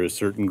 There are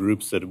certain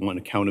groups that want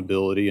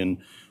accountability and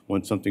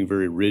want something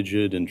very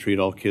rigid and treat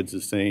all kids the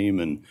same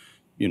and,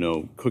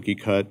 cookie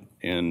cut,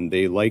 and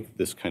they like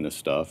this kind of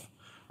stuff.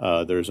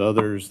 There's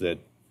others that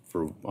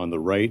on the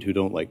right who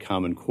don't like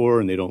Common Core,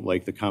 and they don't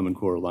like the Common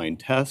Core aligned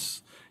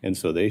tests, and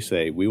so they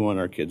say, we want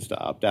our kids to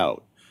opt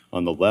out.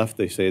 On the left,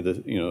 they say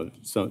that,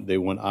 they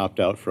want opt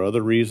out for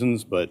other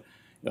reasons, but,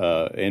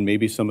 and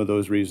maybe some of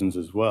those reasons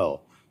as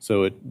well.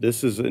 So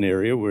this is an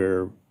area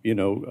where,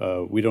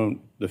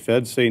 the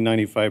feds say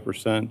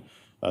 95%,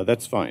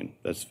 that's fine,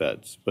 that's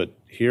feds. But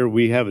here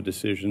we have a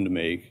decision to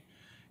make,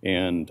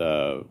 and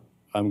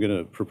I'm going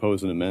to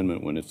propose an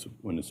amendment when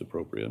it's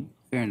appropriate.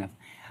 Fair enough.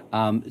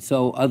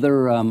 So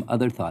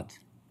other thoughts?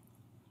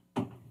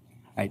 All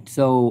right,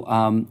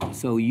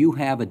 so you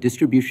have a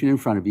distribution in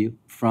front of you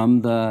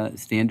from the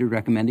standard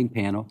recommending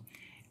panel.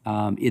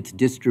 Its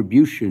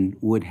distribution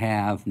would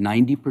have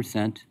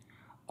 90%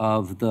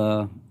 of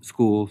the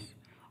schools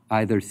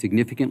either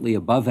significantly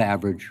above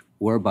average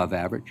or above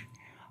average.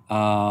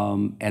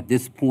 At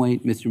this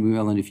point, Mr.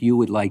 McMillan, if you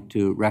would like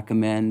to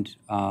recommend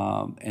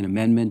an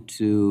amendment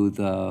to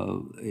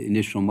the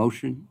initial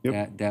motion,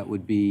 Yep. that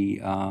would be,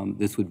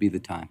 this would be the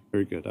time.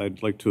 Very good.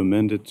 I'd like to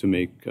amend it to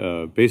make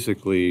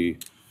basically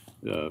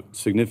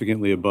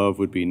significantly above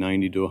would be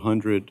 90 to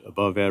 100,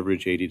 above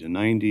average 80 to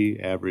 90,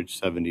 average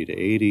 70 to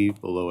 80,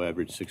 below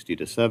average 60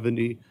 to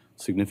 70,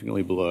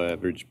 significantly below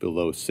average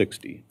below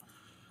 60.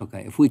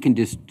 Okay, if we can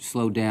just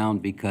slow down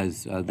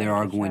because there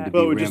are going to be.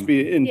 Well, it would just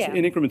be in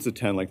increments of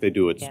 10 like they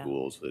do at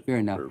schools. Fair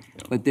enough.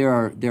 But there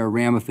are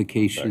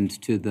ramifications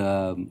to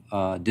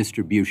the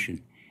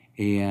distribution.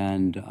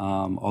 And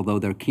although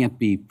there can't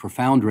be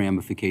profound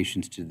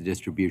ramifications to the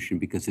distribution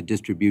because the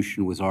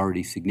distribution was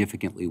already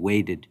significantly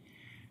weighted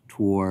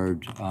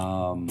toward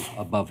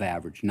above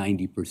average,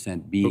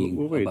 90%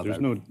 being wait, above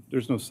average.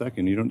 There's no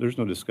second. There's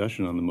no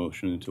discussion on the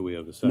motion until we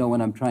have a second. No,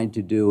 what I'm trying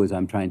to do is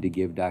I'm trying to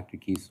give Dr.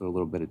 Kiesler a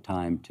little bit of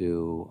time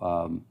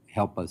to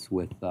help us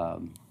with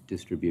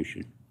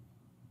distribution.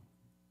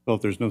 Well,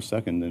 if there's no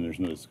second, then there's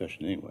no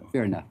discussion anyway.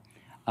 Fair enough.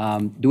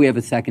 Do we have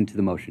a second to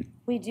the motion?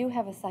 We do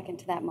have a second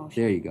to that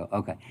motion. There you go.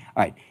 Okay.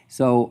 All right.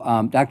 So,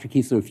 Dr.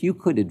 Kiesler, if you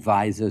could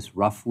advise us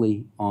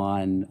roughly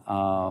on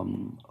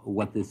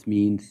what this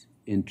means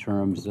in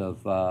terms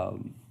of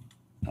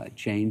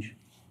change?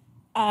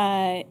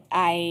 I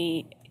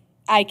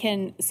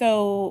can,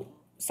 so,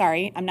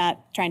 sorry, I'm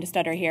not trying to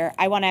stutter here.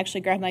 I want to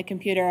actually grab my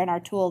computer and our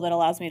tool that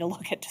allows me to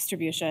look at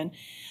distribution.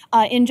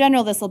 In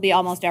general, this will be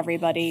almost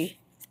everybody.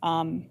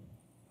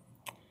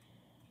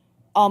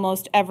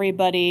 Almost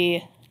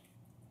everybody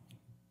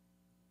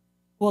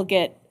will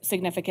get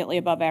significantly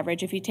above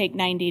average. If you take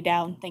 90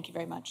 down, thank you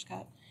very much,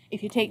 Scott.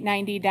 If you take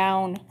 90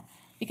 down,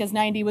 because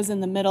 90 was in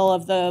the middle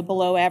of the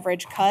below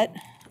average cut,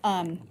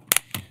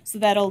 so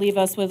that'll leave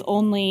us with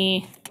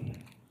only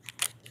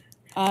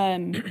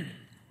the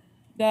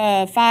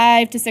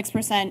 5 to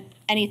 6%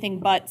 anything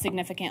but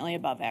significantly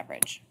above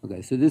average.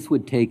 Okay, so this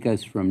would take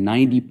us from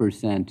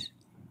 90%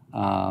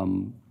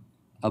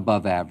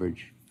 above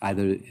average,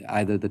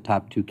 either the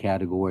top two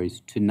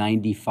categories, to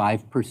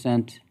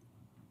 95%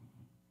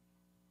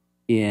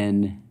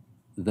 in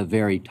the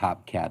very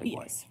top category.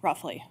 Yes,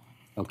 roughly.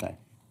 Okay,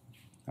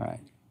 all right.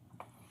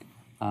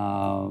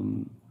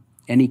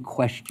 Any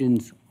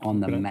questions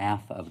on the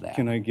math of that?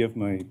 Can I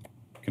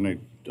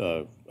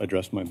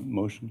address my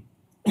motion?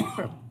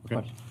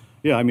 Okay.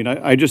 Yeah, I mean,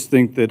 I just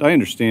think that, I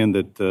understand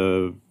that,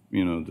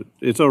 you know, that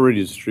it's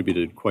already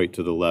distributed quite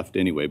to the left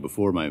anyway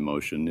before my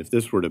motion. If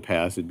this were to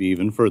pass, it'd be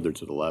even further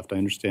to the left. I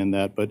understand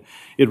that, but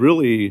it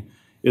really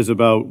is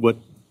about what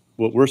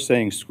we're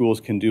saying schools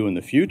can do in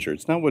the future.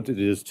 It's not what it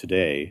is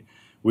today.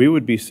 We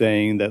would be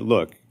saying that,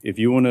 look, if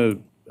you want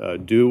to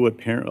do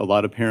what a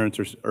lot of parents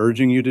are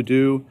urging you to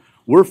do,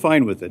 we're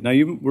fine with it. Now,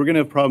 we're going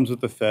to have problems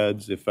with the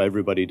feds if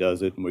everybody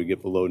does it and we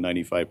get below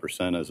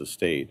 95% as a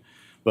state.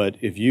 But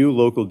if you,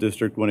 local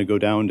district, want to go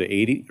down to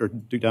 80 or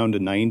down to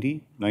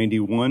 90,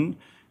 91,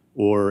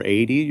 or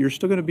 80, you're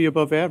still going to be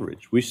above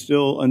average. We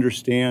still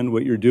understand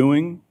what you're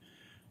doing.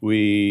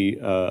 We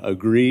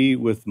agree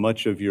with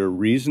much of your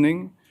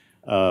reasoning.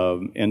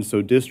 And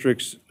so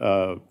districts,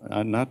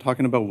 I'm not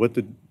talking about what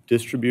the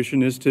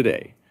distribution is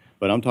today,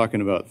 but I'm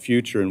talking about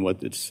future and what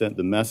the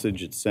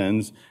message it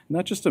sends.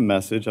 Not just a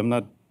message. I'm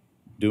not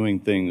doing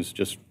things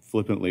just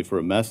flippantly for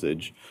a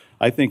message.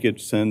 I think it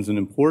sends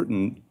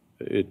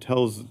it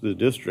tells the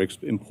districts,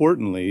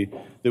 importantly,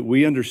 that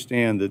we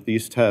understand that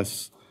these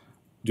tests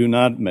do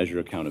not measure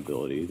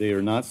accountability. They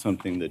are not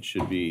something that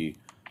should be,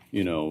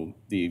 you know,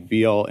 the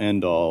be-all,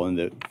 end-all, and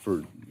that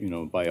for, you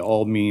know, by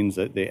all means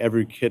that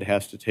every kid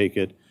has to take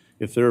it.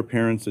 If there are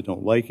parents that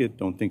don't like it,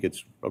 don't think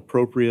it's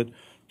appropriate,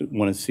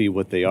 want to see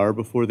what they are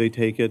before they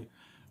take it,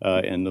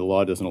 and the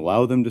law doesn't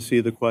allow them to see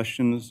the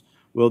questions,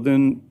 well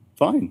then,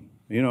 fine.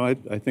 You know,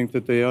 I think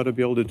that they ought to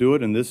be able to do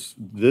it, and this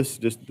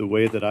just the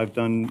way that I've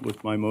done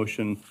with my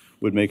motion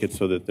would make it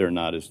so that they're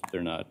not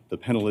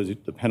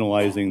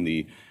penalizing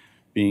the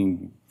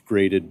being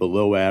graded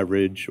below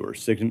average or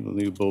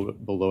significantly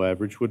below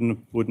average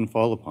wouldn't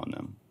fall upon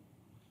them.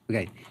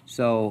 Okay,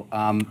 so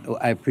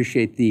I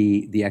appreciate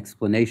the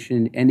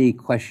explanation. Any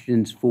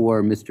questions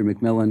for Mr.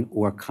 McMillan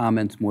or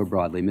comments more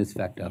broadly? Ms.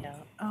 Fecta. Yeah,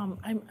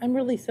 I'm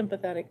really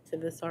sympathetic to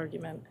this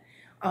argument.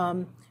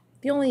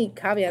 The only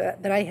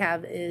caveat that I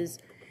have is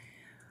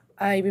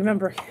I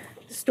remember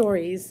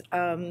stories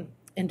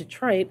in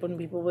Detroit when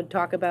people would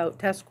talk about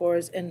test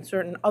scores in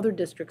certain other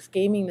districts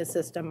gaming the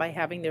system by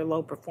having their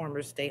low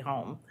performers stay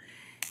home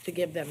to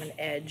give them an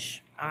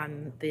edge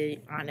on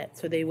it.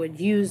 So they would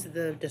use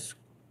the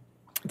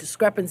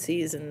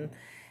discrepancies and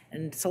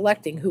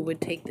selecting who would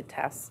take the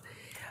tests.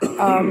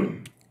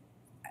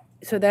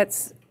 So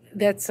that's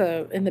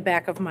in the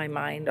back of my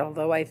mind,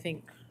 although I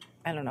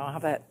don't know how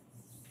that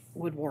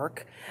would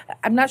work.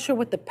 I'm not sure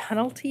what the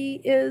penalty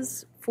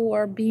is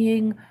for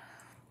being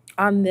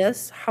on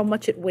this, how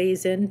much it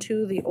weighs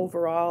into the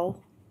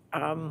overall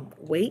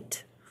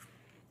weight.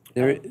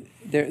 There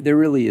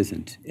really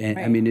isn't. And,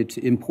 right. I mean, it's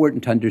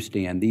important to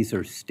understand these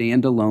are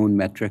standalone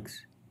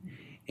metrics,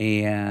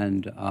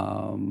 and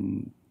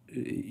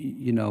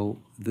you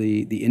know,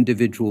 the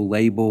individual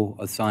label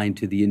assigned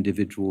to the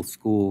individual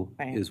school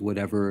right. is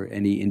whatever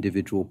any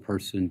individual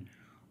person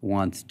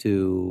wants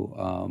to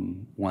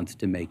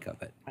make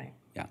of it. Right.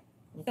 Yeah.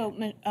 So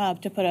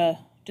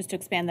just to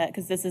expand that,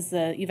 because this is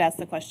you've asked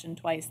the question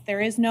twice. There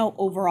is no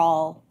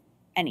overall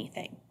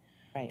anything.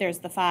 Right. There's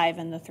the 5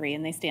 and the 3,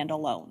 and they stand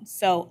alone.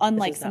 So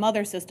unlike some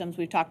other systems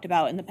we've talked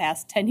about in the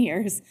past 10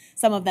 years,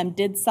 some of them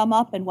did sum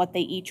up and what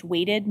they each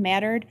weighted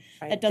mattered.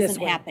 Right. That doesn't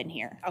happen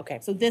here. Okay.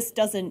 So this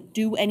doesn't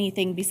do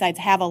anything besides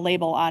have a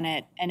label on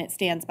it, and it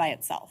stands by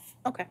itself.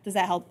 Okay. Does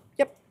that help?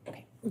 Yep.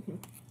 Okay. Mm-hmm.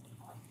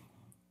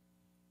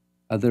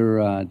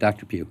 Other,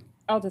 Dr. Pugh.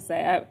 I'll just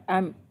say,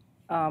 I'm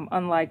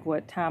unlike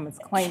what Tom is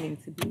claiming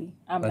to be,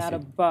 I'm Bless not you.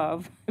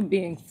 above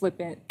being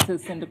flippant to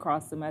send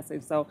across the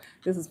message. So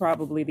this is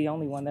probably the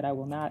only one that I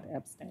will not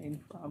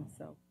abstain from.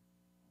 So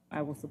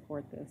I will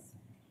support this,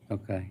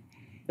 Okay.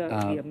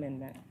 the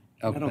amendment.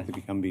 Okay. I don't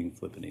think I'm being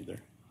flippant either.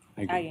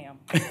 I am.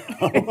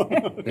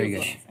 Very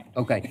good.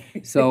 Okay,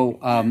 so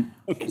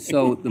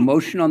so the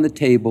motion on the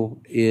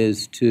table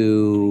is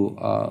to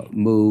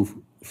move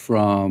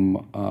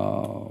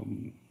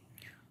from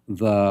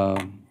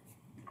the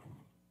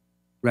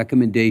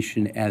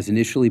recommendation as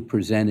initially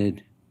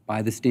presented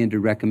by the standard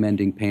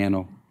recommending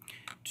panel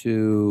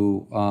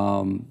to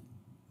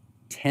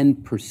 10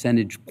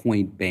 percentage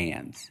point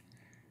bands,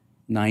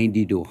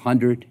 90 to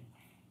 100,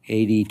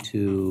 80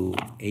 to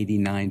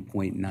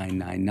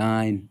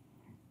 89.999,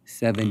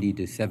 70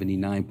 to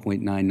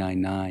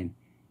 79.999,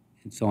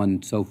 and so on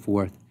and so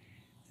forth,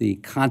 the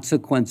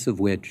consequence of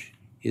which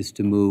is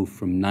to move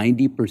from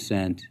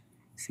 90%,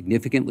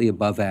 significantly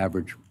above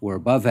average or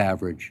above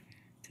average,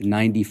 to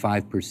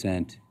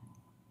 95%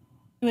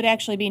 It would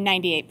actually be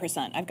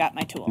 98%. I've got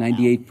my tool now.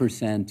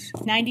 98%.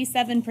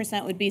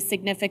 97% would be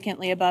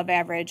significantly above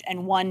average, and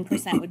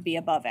 1% would be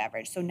above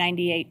average. So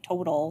 98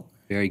 total.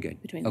 Very good.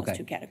 Between those Okay.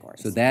 two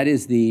categories. So that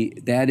is the,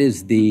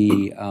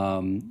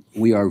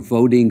 we are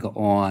voting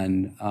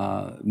on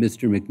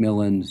Mr.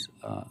 McMillan's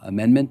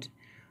amendment.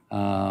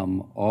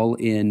 All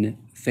in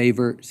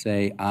favor,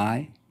 say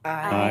aye.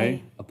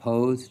 Aye.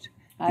 Opposed?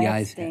 The I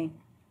ayes- abstain.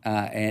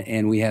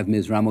 And we have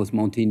Ms.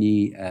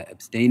 Ramos-Montini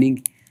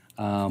abstaining.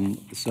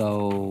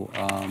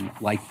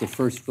 Like the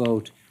first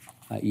vote,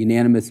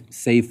 unanimous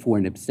save for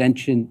an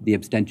abstention, the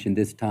abstention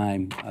this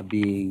time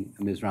being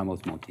Ms.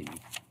 Ramos-Montini.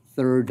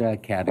 Third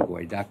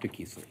category, Dr.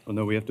 Kiesler. Oh,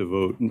 no, we have to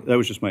vote. That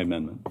was just my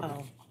amendment.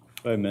 Oh.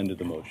 I amended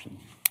the motion.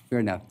 Fair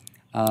enough.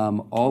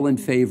 All in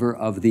favor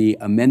of the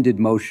amended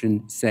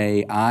motion,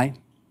 say aye.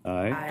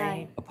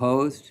 Aye.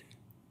 Opposed?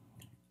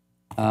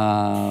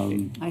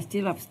 I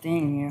still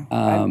abstain here.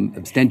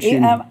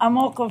 Abstention? I'm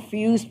all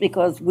confused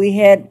because we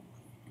had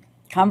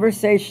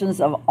conversations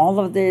of all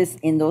of this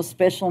in those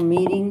special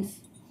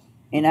meetings,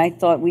 and I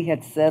thought we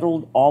had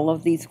settled all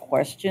of these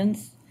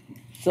questions.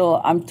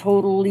 So I'm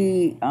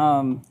totally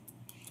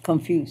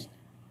confused.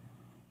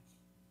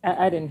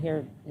 I didn't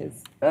hear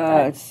his.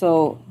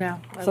 So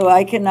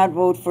I cannot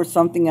vote for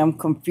something I'm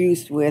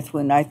confused with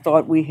when I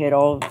thought we had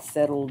all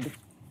settled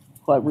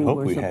what we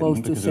were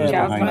supposed to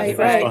settle.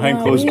 Behind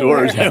closed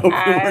doors. I hope you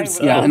weren't.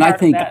 Yeah, and I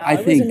think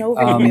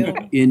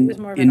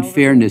in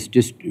fairness,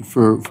 just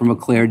from a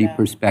clarity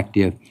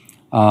perspective,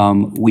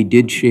 we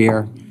did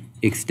share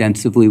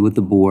extensively with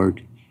the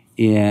board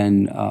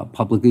in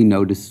publicly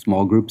noticed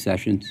small group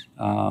sessions.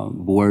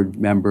 Board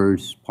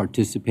members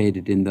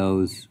participated in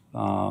those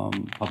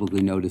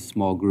publicly noticed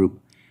small group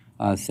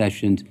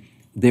sessions.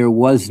 There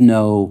was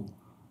no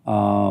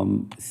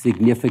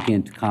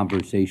significant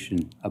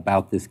conversation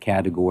about this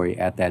category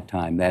at that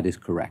time. That is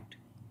correct.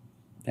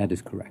 That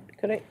is correct.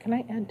 Can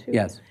I add too?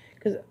 Yes.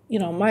 Because,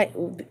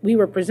 we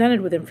were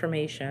presented with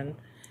information,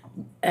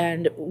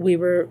 and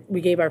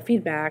we gave our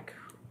feedback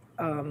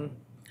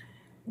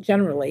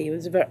generally. It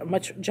was very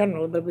much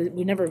general, but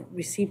we never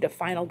received a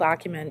final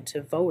document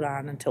to vote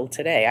on until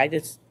today. I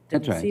just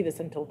didn't see this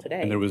until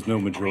today. And there was no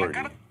majority.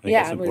 I think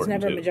Yeah, that's it was important,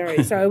 never a too.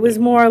 majority. So it was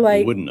more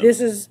like, wouldn't have.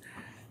 this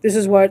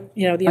is what,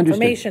 the Understood.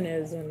 information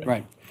is. And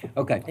Right.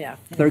 Okay. Yeah.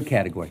 Third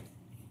category.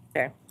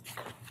 Okay.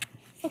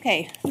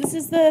 Okay, this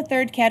is the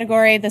third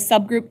category, the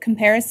subgroup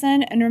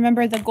comparison. And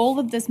remember, the goal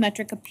of this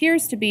metric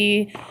appears to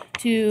be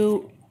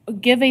to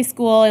give a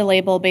school a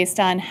label based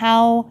on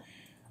how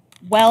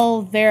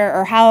well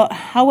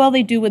how well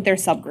they do with their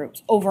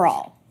subgroups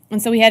overall.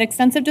 And so we had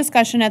extensive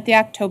discussion at the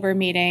October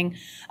meeting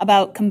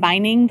about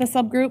combining the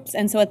subgroups.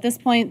 And so at this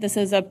point, this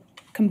is a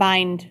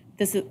combined,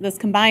 this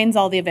combines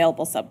all the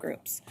available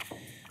subgroups.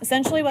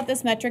 Essentially what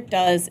this metric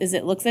does is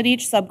it looks at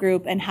each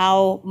subgroup and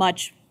how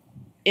much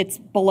it's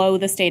below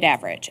the state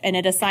average, and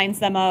it assigns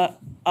them a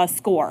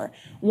score.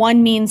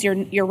 1 means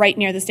you're right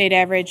near the state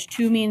average,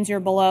 2 means you're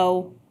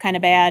below, kind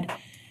of bad,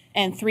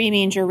 and 3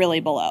 means you're really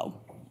below.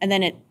 And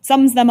then it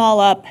sums them all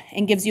up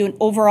and gives you an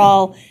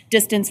overall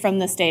distance from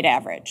the state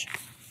average.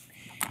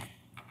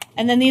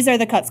 And then these are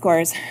the cut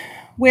scores.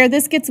 Where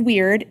this gets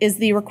weird is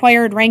the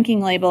required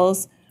ranking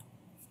labels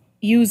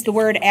use the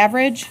word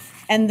average,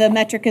 and the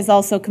metric is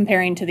also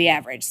comparing to the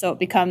average, so it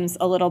becomes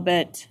a little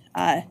bit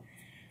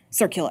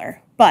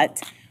circular.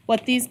 But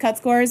what these cut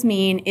scores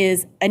mean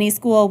is any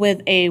school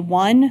with a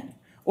 1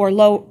 or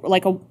low,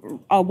 like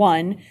a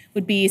 1,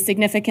 would be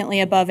significantly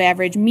above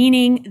average,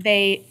 meaning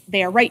they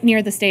are right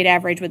near the state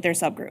average with their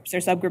subgroups.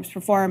 Their subgroups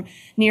perform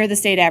near the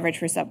state average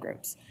for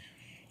subgroups.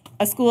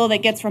 A school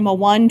that gets from a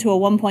 1 to a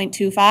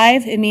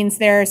 1.25, it means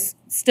their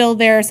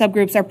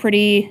subgroups are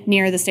pretty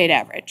near the state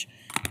average.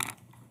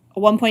 A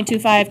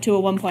 1.25 to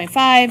a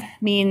 1.5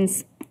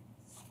 means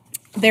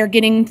they're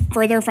getting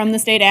further from the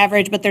state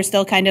average, but they're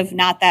still kind of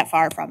not that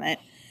far from it.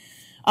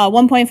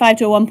 1.5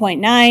 to a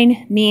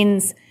 1.9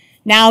 means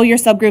now your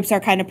subgroups are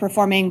kind of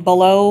performing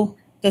below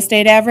the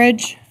state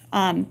average.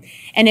 And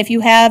if you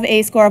have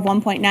a score of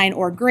 1.9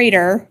 or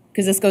greater,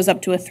 because this goes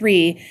up to a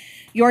 3,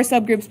 your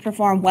subgroups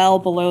perform well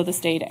below the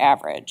state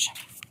average.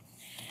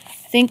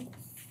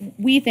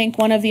 We think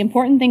one of the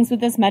important things with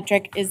this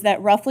metric is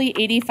that roughly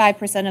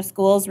 85% of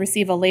schools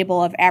receive a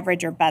label of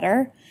average or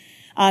better,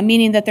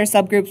 meaning that their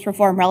subgroups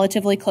perform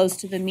relatively close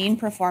to the mean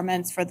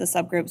performance for the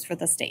subgroups for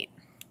the state.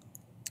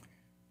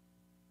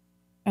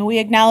 And we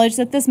acknowledge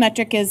that this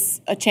metric is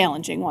a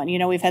challenging one.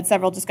 We've had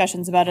several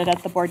discussions about it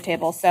at the board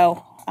table,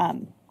 so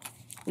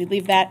we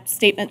leave that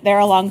statement there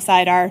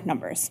alongside our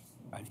numbers.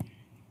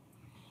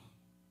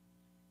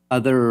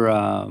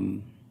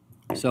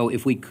 So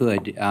if we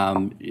could,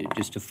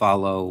 just to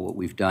follow what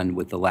we've done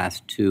with the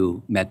last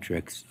two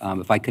metrics,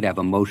 if I could have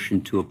a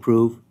motion to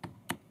approve.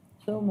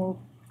 So moved.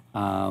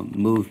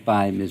 Moved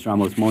by Ms.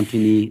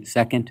 Ramos-Montini,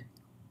 second.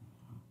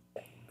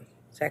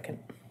 Second.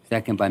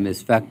 Second by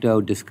Ms.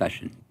 Fecto.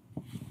 Discussion.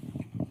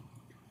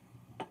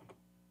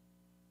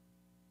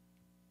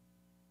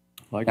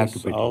 Well, I guess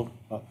Dr. I'll,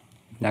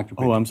 Dr.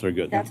 oh, I'm sorry,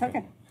 good. That's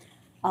okay.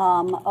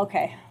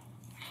 Okay.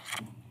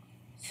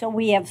 So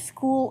we have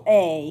School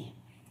A,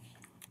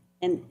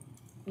 and,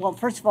 well,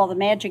 first of all, the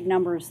magic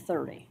number is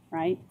 30,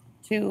 right?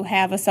 To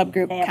have a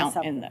subgroup They have a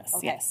count in subgroup, this,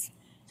 okay. yes.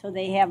 So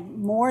they have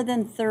more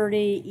than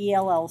 30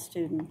 ELL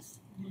students,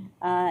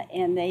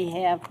 and they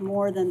have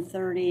more than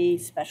 30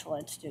 special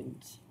ed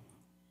students.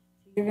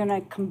 You're going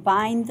to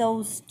combine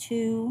those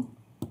two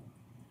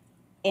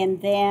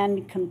and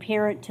then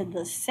compare it to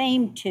the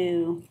same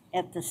two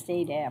at the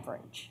state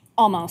average.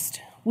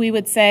 Almost. We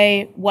would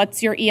say,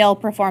 what's your EL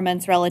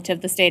performance relative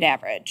to the state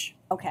average?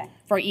 Okay.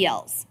 For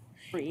ELs.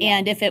 For EL.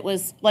 And if it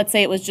was, let's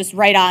say it was just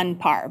right on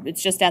par,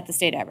 it's just at the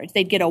state average,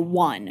 they'd get a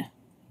 1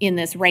 in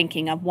this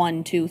ranking of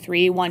 1, 2,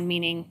 3, 1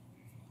 meaning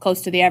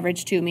close to the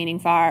average, 2 meaning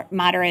far,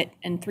 moderate,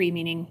 and 3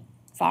 meaning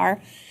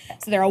far.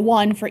 So they're a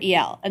 1 for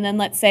EL. And then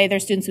let's say they're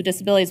students with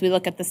disabilities. We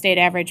look at the state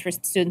average for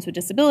students with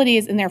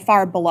disabilities, and they're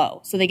far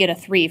below. So they get a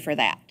 3 for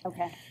that.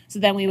 Okay. So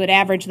then we would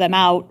average them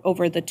out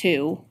over the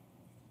 2,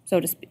 so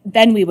to speak.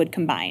 Then we would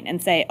combine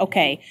and say,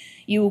 okay,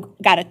 you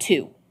got a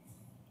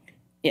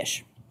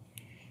 2-ish.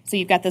 So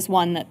you've got this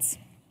one that's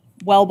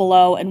well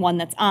below and one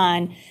that's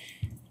on.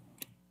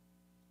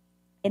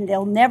 And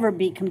they'll never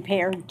be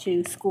compared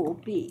to School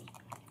B.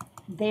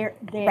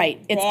 Right,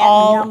 it's that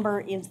all-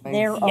 number is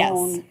their Yes.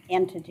 own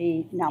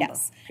entity number,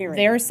 Yes. period.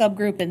 Their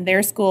subgroup and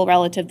their school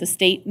relative to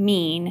state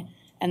mean,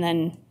 and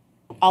then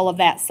all of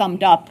that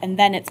summed up, and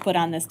then it's put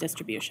on this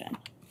distribution.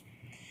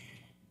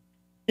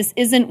 This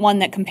isn't one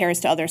that compares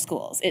to other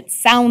schools. It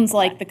sounds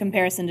like the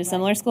comparison to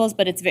similar schools,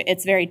 but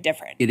it's very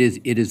different. It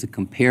is a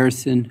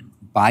comparison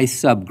by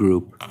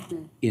subgroup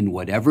in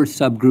whatever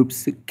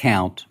subgroups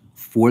count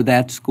for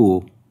that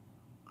school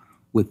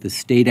with the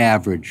state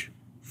average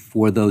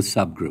for those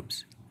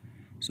subgroups.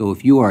 So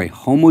if you are a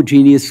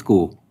homogeneous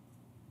school,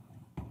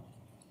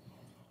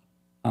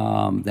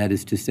 that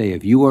is to say,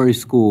 if you are a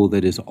school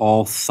that is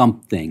all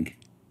something,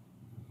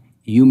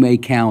 you may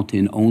count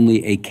in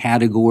only a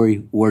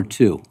category or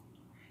two.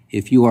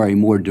 If you are a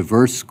more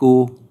diverse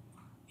school,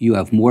 you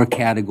have more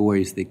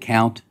categories that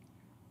count.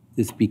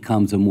 This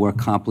becomes a more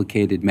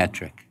complicated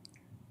metric.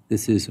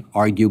 This is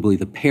arguably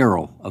the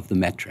peril of the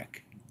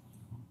metric.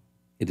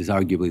 It is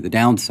arguably the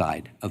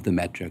downside of the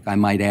metric. I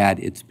might add,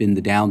 it's been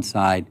the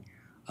downside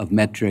of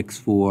metrics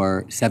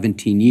for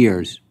 17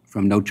 years,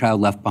 from No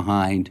Child Left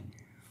Behind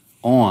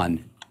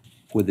on,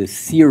 with a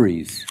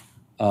series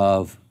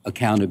of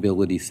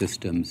accountability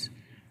systems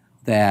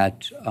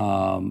that,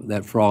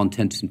 that for all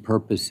intents and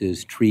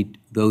purposes, treat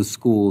those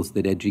schools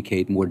that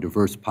educate more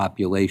diverse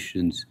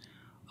populations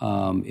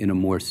in a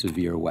more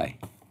severe way.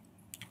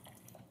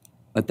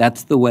 But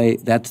that's the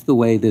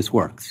way this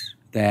works.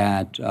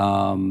 That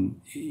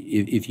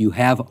if you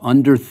have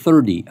under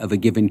 30 of a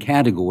given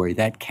category,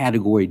 that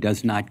category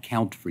does not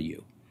count for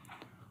you.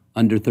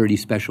 Under 30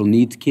 special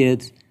needs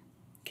kids,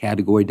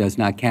 category does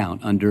not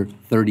count. Under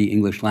 30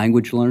 English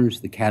language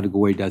learners, the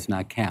category does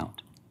not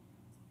count.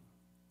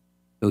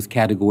 Those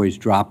categories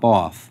drop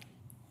off,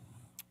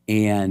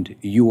 and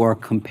you are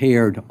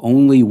compared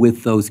only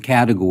with those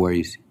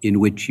categories in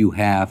which you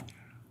have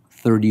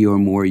 30 or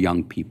more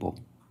young people.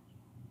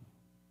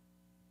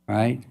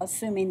 Right?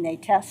 Assuming they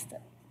test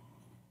it.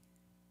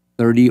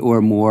 30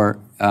 or more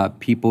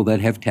people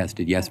that have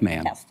tested. Yes,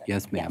 ma'am. Tested,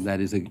 Yes, ma'am.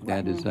 That is a good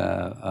Because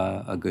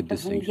when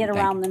distinction. you get Thank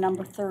around the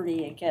number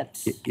 30, it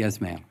gets, Yes,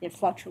 ma'am. it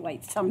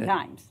fluctuates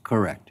sometimes.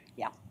 Correct.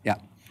 Yeah. Yeah.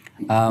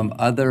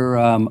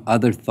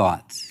 Other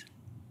thoughts?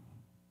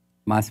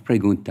 Más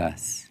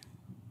preguntas?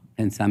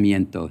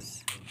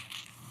 Pensamientos?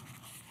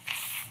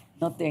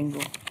 No tengo.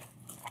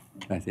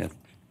 Gracias.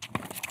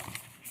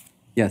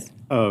 Yes.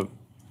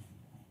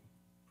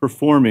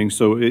 Performing,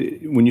 so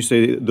when you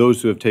say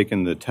those who have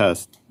taken the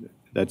test,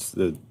 that's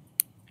a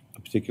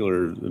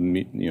particular,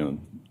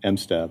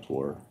 M-STEP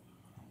or,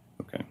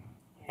 okay.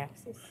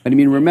 But I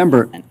mean,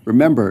 remember,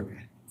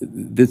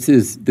 this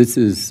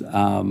is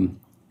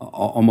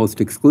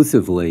almost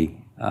exclusively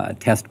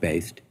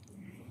test-based,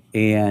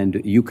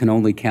 and you can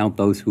only count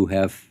those who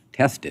have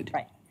tested.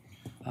 Right.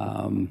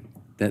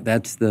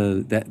 That's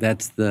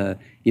the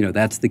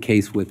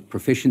case with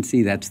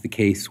proficiency. That's the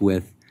case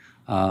with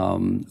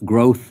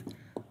growth.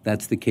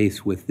 That's the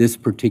case with this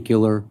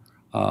particular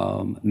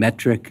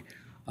metric.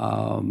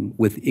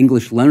 With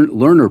English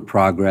learner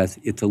progress,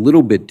 it's a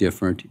little bit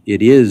different.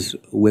 It is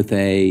with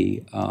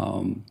an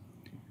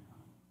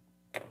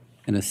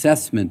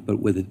assessment, but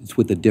it's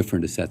with a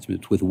different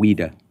assessment. It's with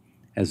WIDA,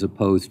 as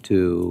opposed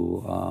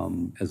to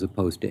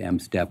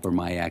M-STEP or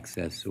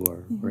MyAccess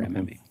or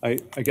MME. I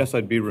guess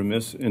I'd be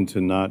remiss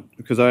into not,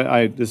 because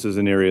this is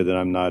an area that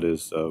I'm not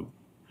as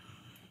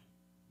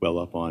well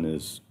up on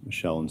as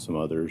Michelle and some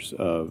others.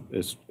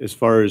 As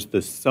far as the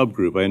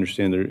subgroup, I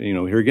understand that,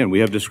 here again, we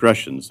have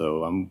discretion,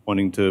 so I'm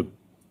wanting to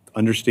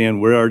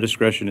understand where our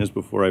discretion is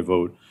before I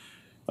vote.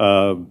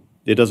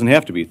 It doesn't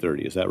have to be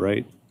 30, is that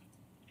right?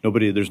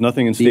 There's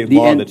nothing in state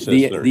law that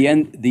says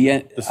 30.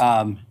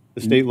 The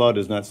state law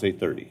does not say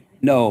 30.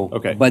 No.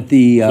 Okay. But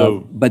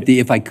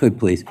if I could,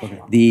 please.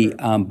 But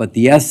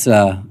the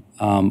ESSA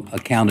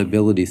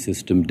accountability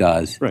system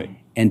does. Right.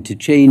 And to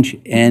change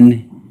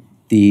N,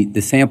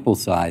 the sample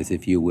size,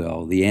 if you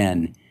will, the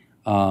N,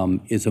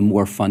 is a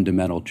more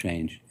fundamental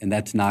change, and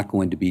that's not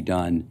going to be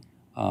done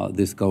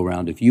this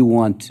go-round. If you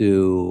want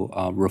to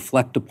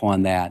reflect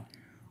upon that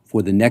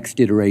for the next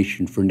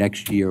iteration, for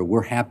next year,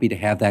 we're happy to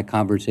have that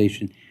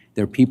conversation.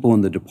 There are people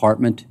in the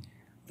department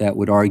that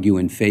would argue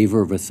in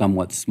favor of a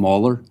somewhat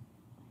smaller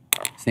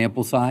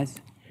sample size.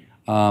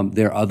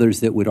 There are others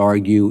that would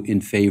argue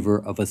in favor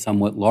of a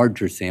somewhat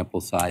larger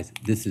sample size.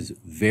 This is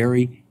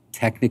very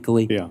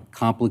technically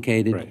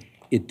complicated. Right.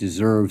 It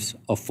deserves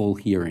a full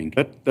hearing.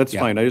 That's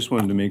fine. I just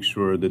wanted to make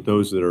sure that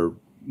those that are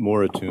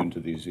more attuned to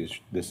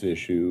this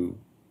issue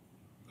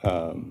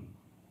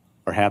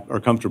are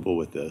comfortable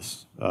with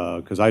this.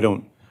 Because I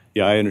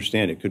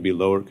understand it could be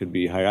lower, it could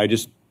be higher.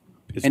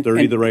 Is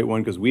 30 the right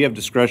one? Because we have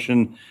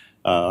discretion.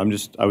 I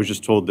was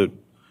just told that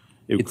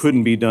it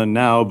couldn't be done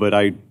now, but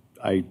I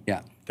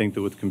think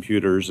that with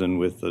computers and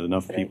with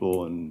enough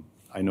people, and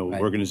I know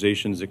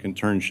organizations that can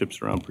turn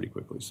ships around pretty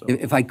quickly. So,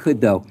 if I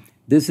could, though,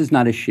 this is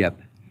not a ship,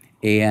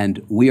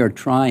 and we are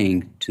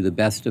trying to the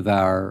best of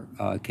our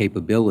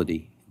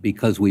capability,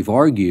 because we've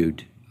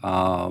argued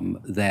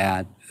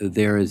that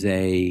there is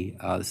a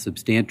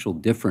substantial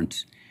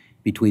difference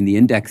between the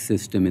index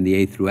system and the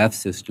A through F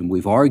system.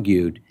 We've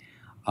argued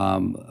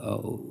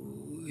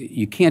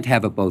you can't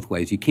have it both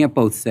ways. You can't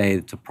both say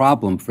it's a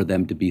problem for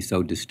them to be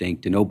so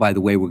distinct, and oh, by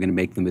the way, we're going to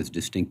make them as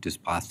distinct as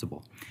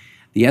possible.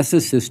 The ESSA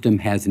system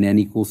has an N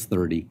equals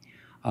 30.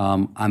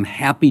 I'm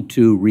happy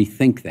to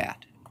rethink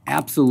that.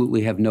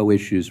 Absolutely have no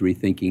issues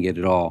rethinking it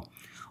at all.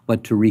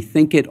 But to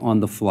rethink it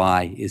on the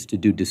fly is to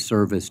do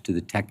disservice to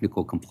the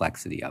technical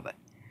complexity of it.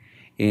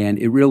 And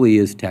it really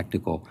is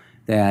technical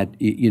that,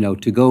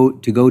 to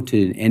go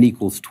to an N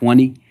equals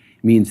 20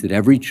 means that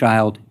every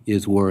child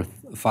is worth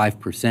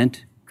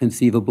 5%,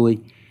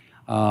 conceivably,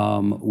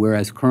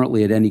 whereas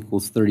currently at N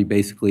equals 30,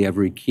 basically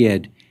every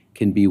kid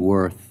can be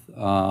worth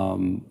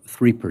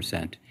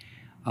 3%.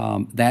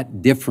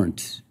 That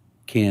difference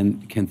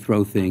can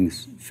throw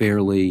things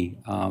fairly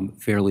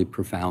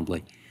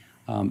profoundly.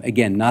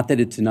 Again, not that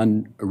it's an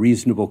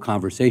unreasonable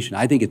conversation.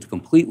 I think it's a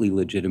completely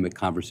legitimate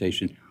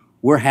conversation.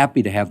 We're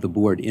happy to have the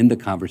board in the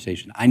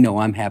conversation. I know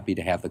I'm happy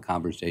to have the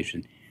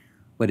conversation,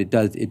 but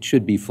it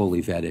should be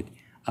fully vetted.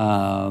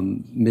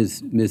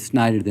 Ms.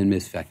 Snyder, then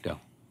Ms. Fecto.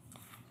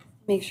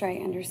 Make sure I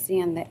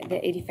understand the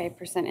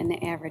 85% and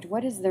the average.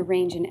 What is the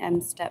range in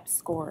M-STEP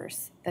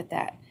scores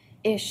that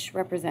ish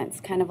represents?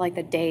 Kind of like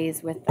the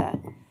days with the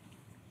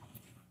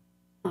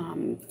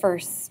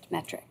first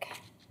metric.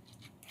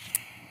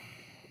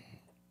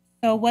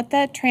 So what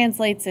that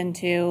translates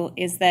into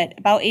is that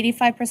about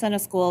 85%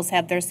 of schools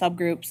have their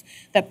subgroups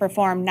that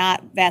perform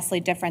not vastly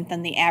different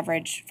than the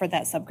average for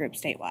that subgroup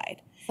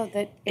statewide. So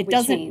that it would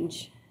doesn't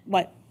change.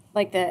 What?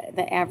 Like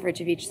the average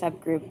of each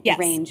subgroup, Yes,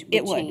 the range would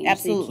it would. change.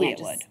 Absolutely, so you can't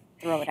it would. just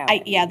throw it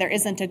out. Yeah, there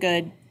isn't a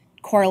good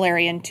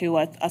corollary into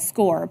a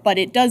score, but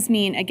it does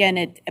mean,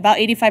 again, about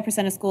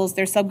 85% of schools,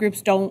 their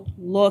subgroups don't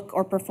look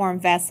or perform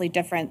vastly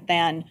different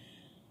than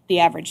the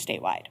average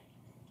statewide.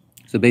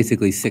 So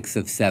basically 6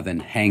 of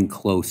 7 hang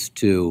close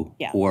to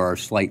or are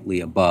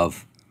slightly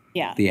above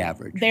the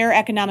average. Their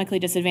economically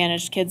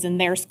disadvantaged kids in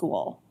their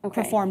school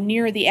perform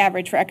near the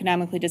average for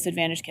economically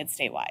disadvantaged kids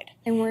statewide.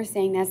 And we're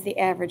saying that's the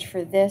average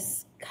for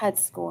this cut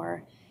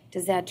score.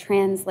 Does that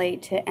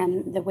translate to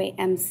the way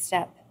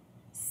M-STEP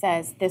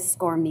says this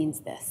score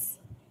means this?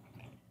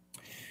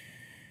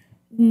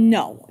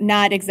 No,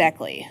 not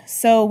exactly.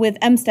 So with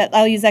M-STEP,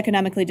 I'll use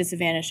economically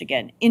disadvantaged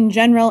again. In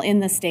general,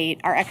 in the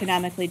state, our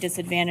economically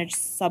disadvantaged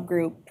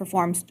subgroup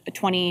performs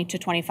 20 to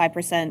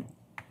 25%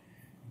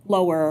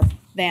 lower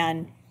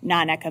than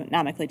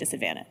non-economically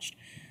disadvantaged.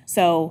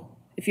 So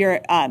if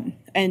you're,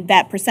 and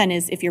that percent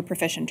is if you're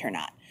proficient or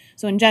not.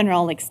 So in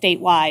general, like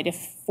statewide,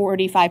 if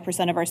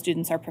 45% of our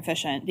students are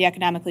proficient, the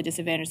economically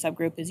disadvantaged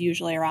subgroup is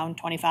usually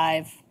around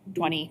 20%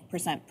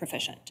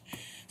 proficient.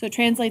 So it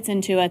translates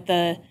into at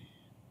the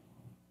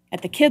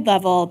kid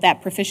level,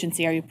 that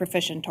proficiency, are you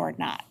proficient or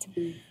not?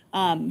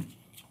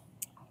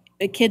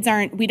 Kids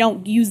we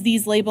don't use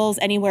these labels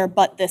anywhere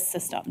but this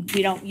system.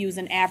 We don't use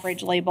an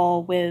average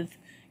label with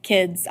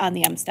kids on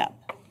the M-STEP.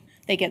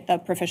 They get the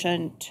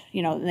proficient,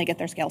 and they get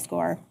their scale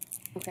score.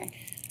 Okay.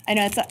 I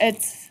know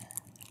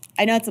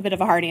it's a bit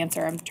of a hard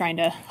answer. I'm trying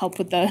to help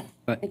with the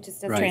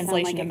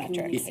translation of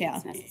metrics.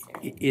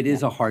 It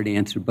is a hard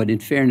answer, but in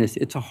fairness,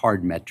 it's a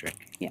hard metric.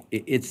 Yeah.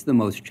 It's the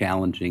most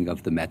challenging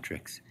of the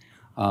metrics.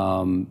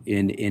 And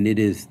it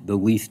is the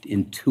least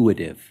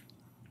intuitive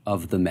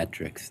of the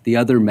metrics. The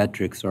other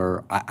metrics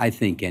are, I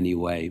think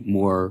anyway,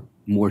 more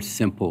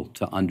simple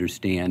to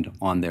understand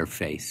on their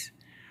face.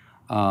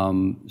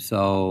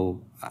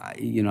 So, I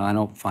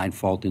don't find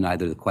fault in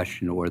either the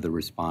question or the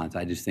response.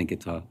 I just think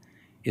it's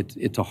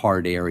a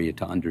hard area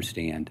to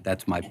understand.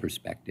 That's my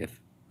perspective.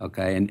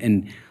 Okay,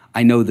 and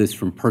I know this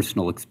from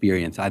personal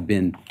experience. I've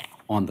been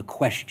on the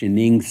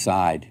questioning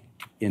side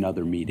in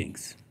other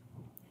meetings.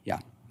 Yeah.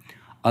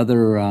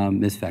 Other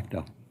Ms.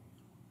 Fecto.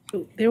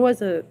 There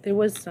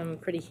was some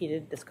pretty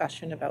heated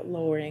discussion about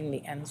lowering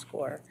the N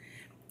score,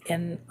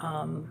 and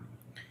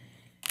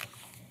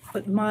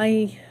but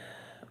my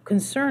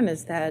concern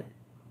is that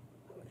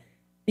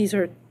these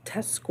are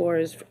test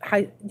scores,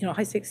 high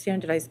stakes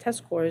standardized test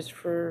scores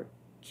for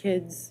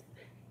kids,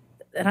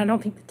 and I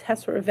don't think the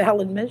tests are a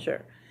valid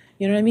measure.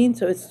 You know what I mean?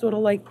 So it's sort of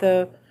like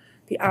the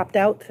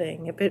opt-out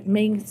thing. If it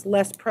means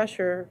less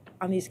pressure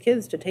on these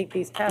kids to take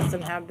these tests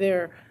and have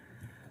their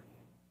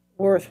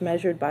worth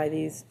measured by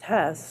these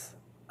tests,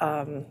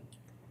 I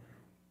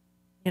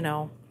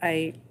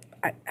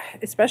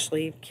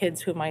especially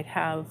kids who might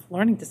have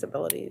learning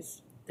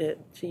disabilities,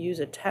 that to use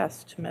a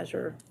test to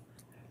measure,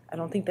 I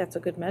don't think that's a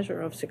good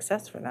measure of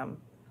success for them.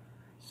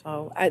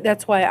 So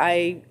that's why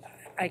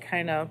I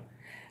kind of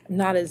am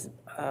not as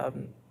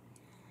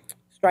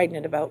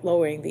strident about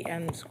lowering the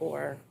end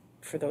score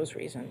for those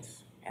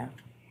reasons. Yeah.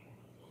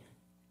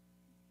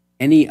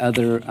 Any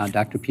other,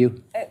 Dr.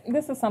 Pugh?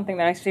 This is something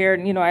that I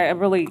shared.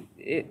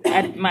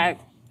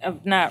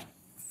 I've not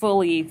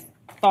fully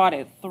thought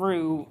it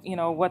through,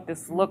 what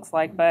this looks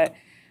like, but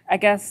I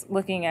guess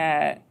looking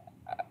at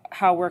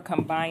how we're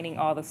combining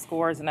all the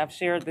scores, and I've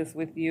shared this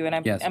with you, and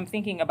I'm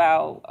thinking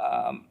about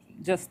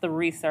just the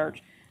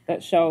research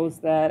that shows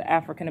that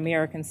African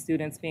American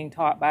students being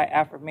taught by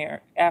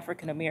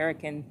African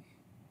American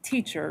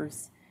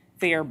teachers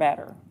fare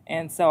better.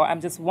 And so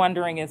I'm just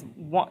wondering if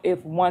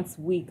once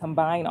we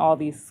combine all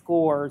these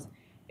scores,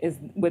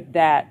 would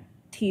that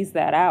tease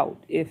that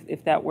out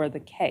if that were the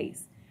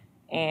case?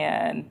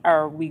 And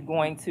are we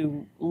going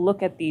to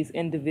look at these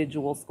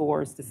individual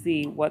scores to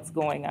see what's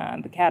going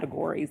on, the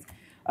categories,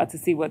 to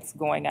see what's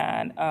going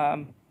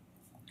on?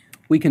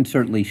 We can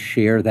certainly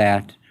share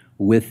that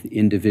with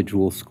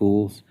individual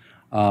schools.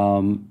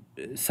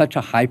 Such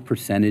a high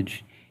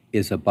percentage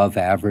is above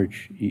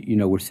average.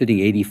 We're sitting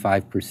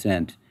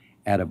 85%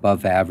 at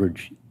above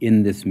average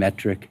in this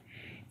metric.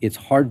 It's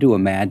hard to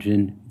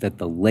imagine that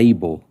the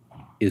label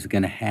is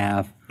going to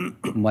have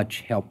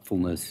much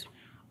helpfulness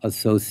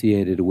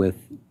associated with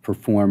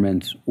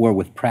performance or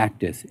with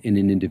practice in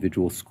an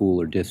individual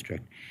school or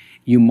district.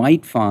 You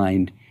might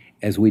find,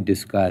 as we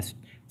discussed,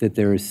 that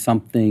there is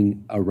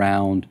something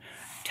around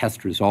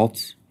test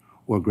results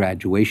or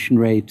graduation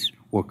rates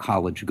or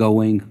college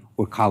going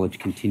or college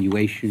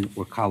continuation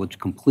or college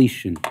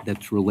completion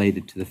that's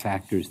related to the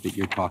factors that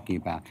you're talking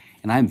about.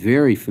 And I'm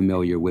very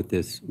familiar with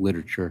this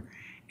literature,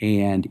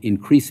 and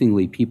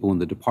increasingly people in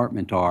the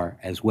department are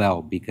as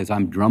well, because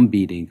I'm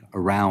drumbeating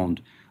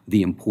around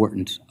the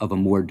importance of a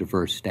more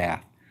diverse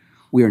staff.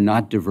 We are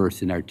not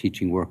diverse in our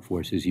teaching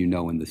workforce, as you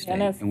know, in the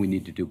state, and we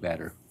need to do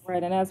better.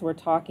 Right, and as we're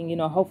talking,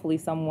 hopefully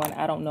someone,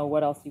 I don't know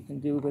what else you can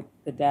do with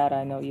the data.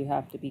 I know you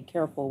have to be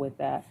careful with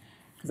that,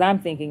 because I'm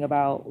thinking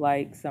about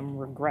like some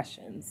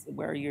regressions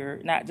where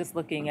you're not just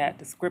looking at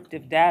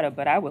descriptive data,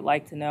 but I would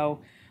like to know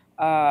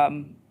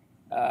an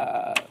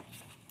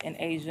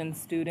Asian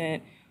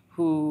student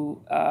who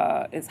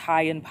is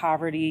high in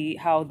poverty,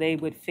 how they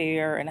would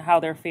fare and how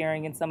they're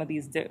faring in some of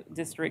these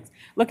districts,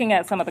 looking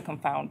at some of the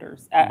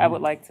confounders. I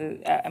would like to,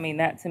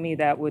 that to me,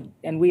 that would,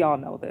 and we all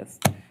know this,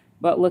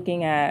 but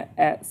looking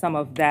at some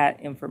of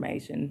that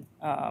information,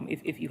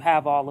 if you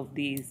have all of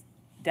these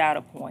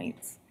data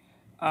points,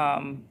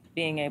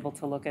 being able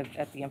to look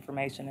at the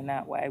information in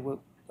that way,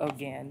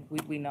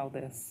 we know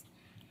this.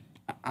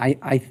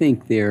 I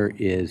think there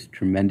is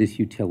tremendous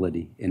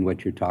utility in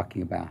what you're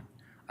talking about.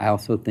 I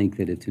also think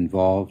that it's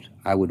involved.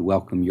 I would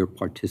welcome your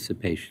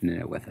participation in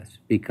it with us,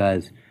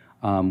 because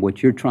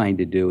what you're trying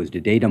to do is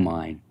to data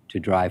mine to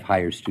drive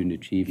higher student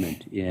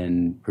achievement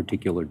in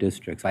particular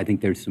districts. I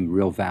think there's some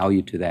real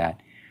value to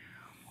that.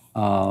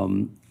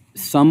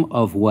 Some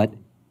of what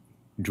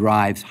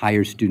drives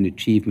higher student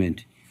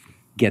achievement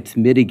gets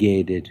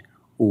mitigated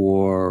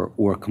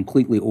or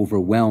completely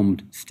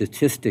overwhelmed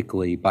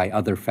statistically by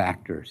other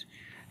factors.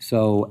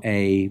 So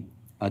a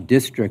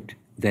district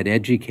that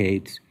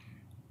educates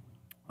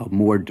a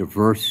more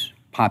diverse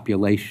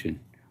population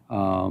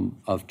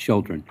of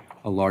children,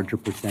 a larger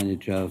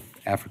percentage of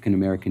African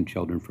American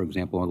children, for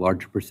example, a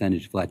larger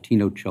percentage of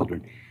Latino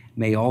children,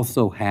 may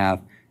also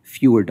have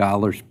fewer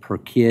dollars per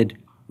kid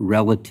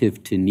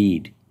relative to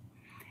need.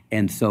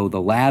 And so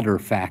the latter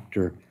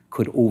factor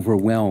could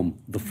overwhelm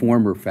the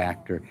former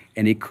factor,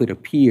 and it could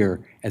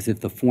appear as if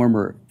the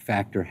former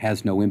factor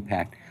has no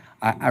impact.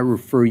 I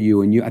refer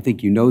you, and I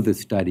think you know this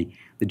study,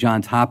 the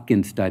Johns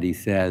Hopkins study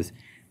says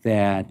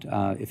that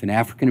if an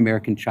African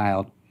American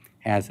child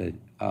has a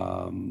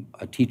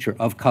teacher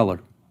of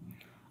color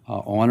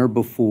on or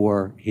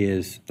before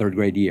his third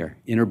grade year,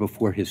 in or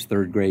before his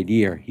third grade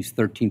year, he's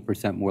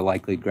 13% more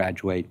likely to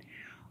graduate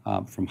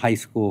from high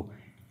school.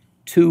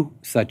 Two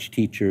such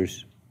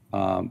teachers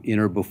in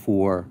or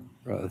before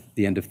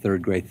the end of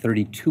third grade,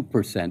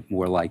 32%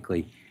 more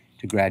likely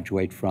to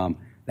graduate from.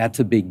 That's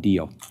a big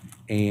deal.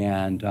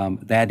 And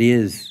that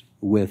is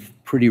with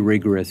pretty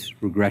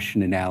rigorous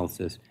regression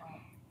analysis.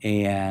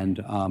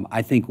 And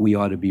I think we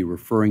ought to be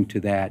referring to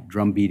that,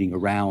 drumbeating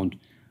around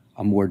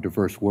a more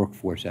diverse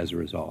workforce as a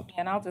result.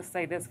 And I'll just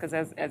say this, because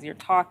as you're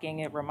talking,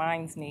 it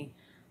reminds me,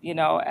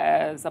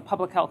 as a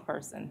public health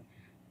person,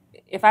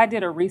 if I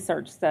did a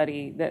research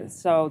study that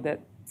showed that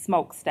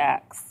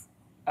smokestacks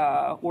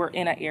were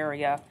in an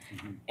area,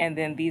 and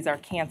then these are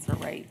cancer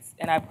rates.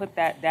 And I put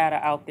that data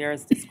out there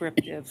as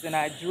descriptives, and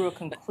I drew a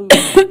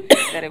conclusion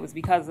that it was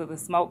because of the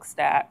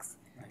smokestacks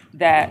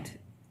that,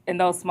 and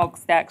those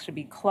smokestacks should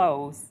be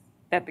closed,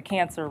 that the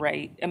cancer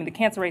rate, I mean, the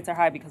cancer rates are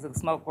high because of the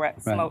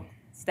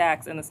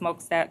smokestacks, and the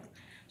smokestacks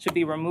should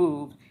be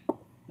removed.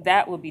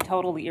 That would be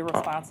totally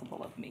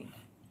irresponsible of me,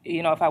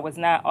 you know, if I was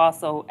not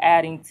also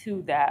adding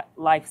to that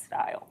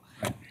lifestyle.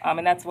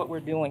 And that's what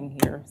we're doing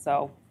here.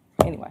 So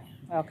anyway,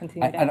 I'll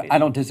continue. I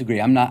don't disagree.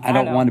 I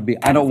don't want to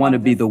be. I don't want to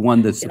be the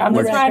one that I'm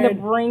supports. just trying to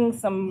bring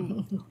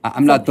some.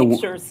 I'm not the.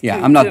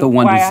 I'm not the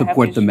one to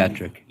support the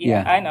metric.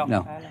 Yeah, I know.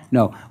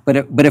 No.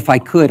 But if I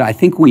could, I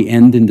think we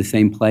end in the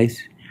same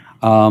place.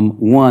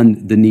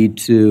 One, the need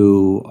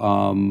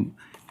to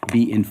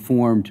be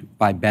informed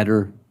by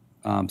better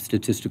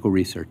statistical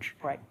research.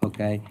 Right.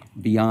 Okay.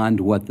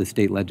 Beyond what the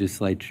state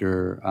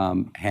legislature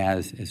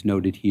has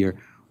noted here,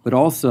 but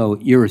also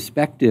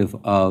irrespective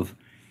of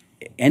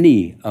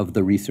any of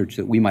the research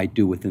that we might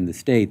do within the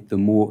state, the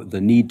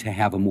need to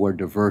have a more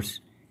diverse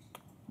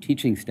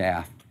teaching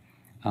staff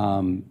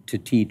to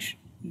teach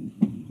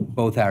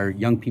both our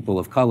young people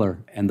of color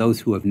and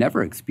those who have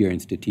never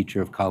experienced a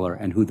teacher of color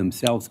and who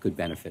themselves could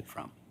benefit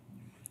from.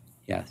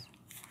 Yes.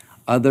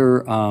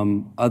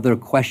 Other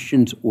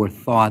questions or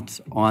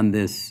thoughts on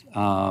this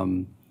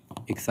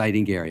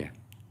exciting area?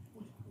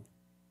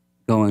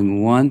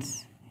 Going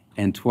once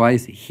and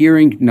twice,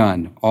 hearing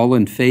none. All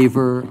in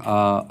favor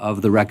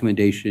of the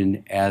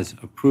recommendation as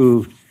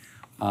approved,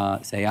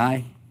 say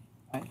aye.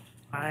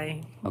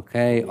 Aye.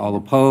 Okay, all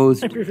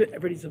opposed?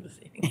 Everybody's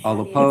abstaining.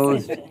 All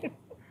opposed?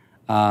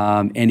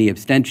 Any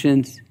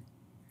abstentions?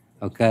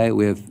 Okay,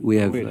 we have.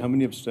 Wait, how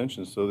many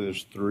abstentions? So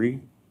there's 3?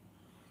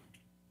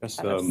 That's,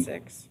 Out of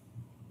 6.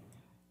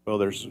 Well,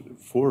 there's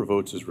 4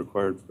 votes is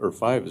required, or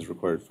 5 is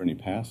required for any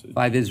passage.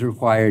 5 is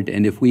required,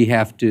 and if we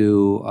have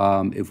to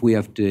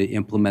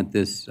implement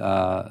this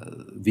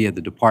via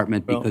the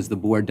department because the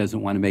board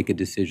doesn't want to make a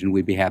decision,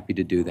 we'd be happy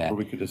to do that. Or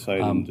we could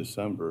decide in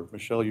December.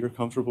 Michelle, you're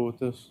comfortable with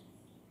this?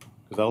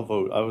 Because I'll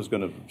vote. I was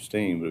going to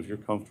abstain, but if you're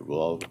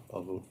comfortable,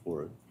 I'll vote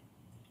for it.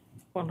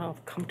 Well, no,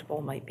 comfortable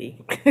might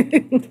be. We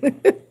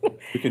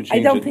can change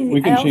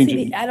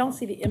it. I don't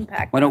see the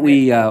impact. Why don't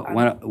we?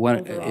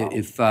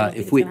 If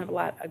it's we?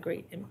 Gonna have a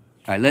great impact.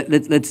 All right,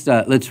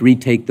 let's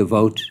retake the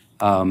vote.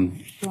 Do you want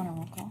a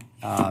roll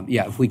call?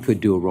 Yeah, if we could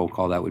do a roll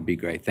call, that would be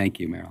great. Thank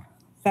you, Marilyn.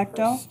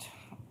 Vecto?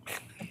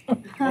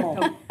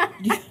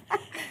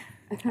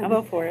 I'll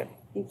vote for it.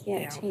 You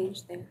can't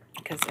change the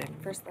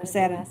first letter of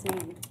that the last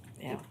name.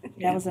 Yeah.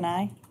 That was an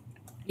aye?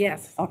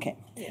 Yes. Okay.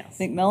 Yes.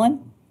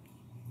 McMillan?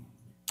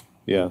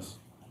 Yes.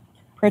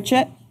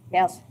 Pritchett?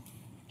 Yes.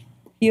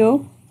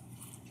 Pugh?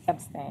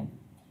 Abstain.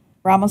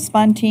 Ramos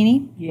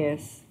Spontini?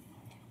 Yes.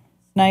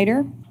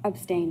 Snyder?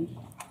 Abstain.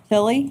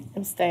 Tilly?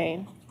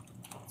 Abstain.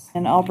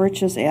 And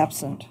Albrich is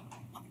absent.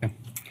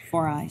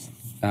 4 ayes.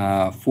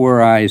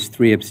 4 ayes,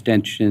 3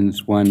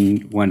 abstentions,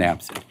 one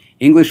absent.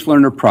 English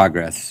learner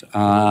progress.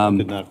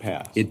 Did not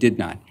pass. It did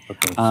not.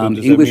 Okay. So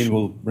does that mean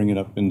we'll bring it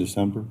up in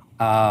December?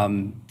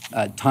 Time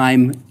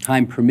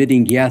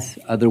permitting, yes.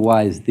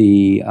 Otherwise,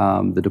 the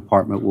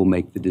department will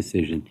make the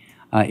decision.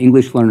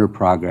 English learner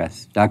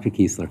progress. Dr.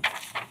 Kiesler.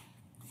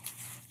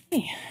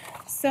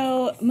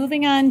 So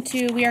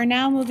we are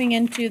now moving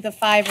into the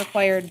 5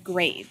 required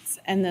grades,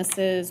 and this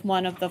is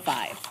one of the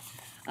 5.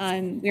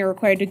 We are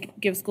required to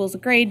give schools a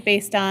grade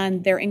based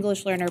on their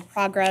English learner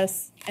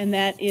progress, and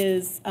that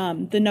is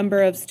the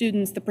number of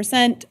students, the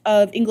percent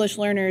of English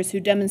learners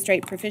who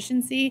demonstrate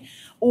proficiency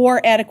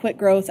or adequate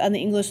growth on the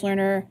English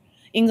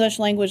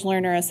language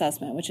learner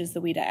assessment, which is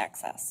the WIDA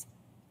Access.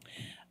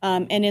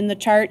 And in the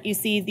chart, you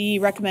see the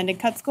recommended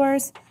cut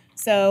scores.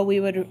 So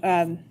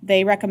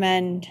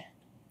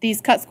these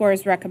cut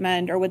scores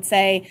recommend or would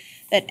say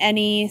that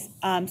any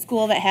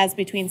school that has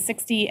between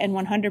 60 and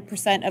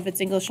 100% of its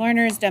English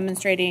learners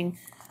demonstrating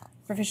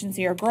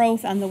proficiency or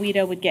growth on the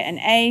WIDA would get an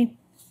A.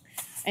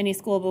 Any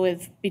school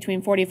with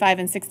between 45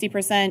 and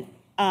 60%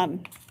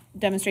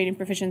 demonstrating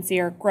proficiency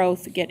or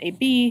growth get a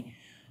B.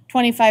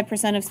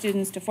 25% of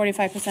students to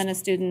 45% of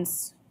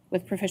students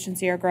with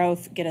proficiency or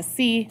growth get a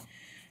C.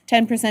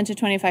 10% to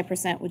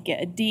 25% would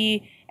get a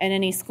D. And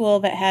any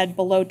school that had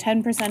below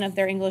 10% of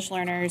their English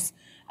learners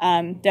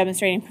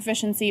demonstrating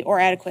proficiency or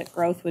adequate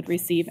growth would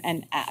receive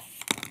an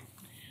F.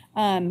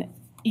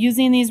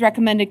 Using these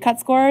recommended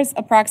cut scores,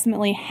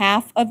 approximately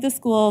half of the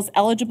schools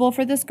eligible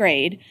for this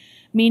grade,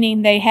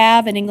 meaning they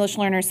have an English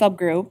learner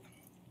subgroup,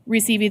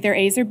 receive either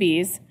A's or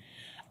B's.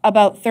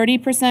 About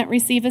 30%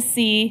 receive a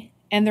C,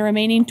 and the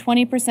remaining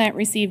 20%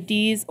 receive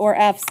D's or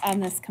F's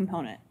on this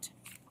component.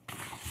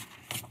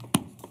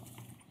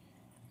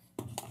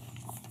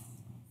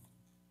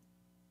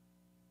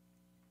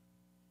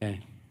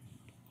 Okay.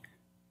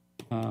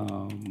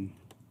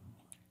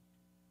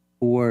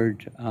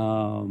 Board,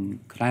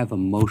 could I have a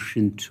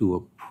motion to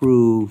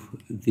approve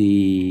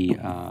the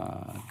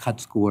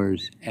cut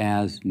scores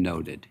as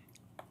noted?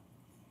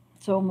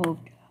 So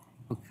moved.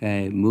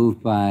 Okay,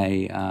 moved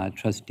by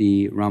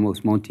Trustee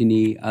Ramos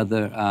Montini.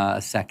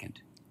 A second?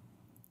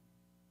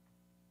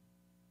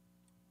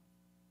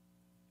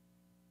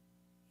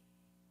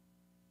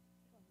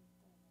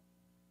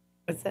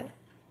 What's that?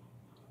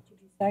 Did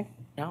you say?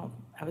 No,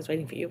 I was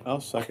waiting for you. I'll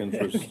second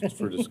for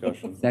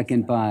discussion.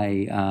 Second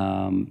by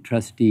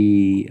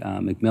trustee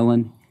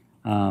McMillan.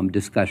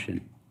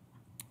 Discussion.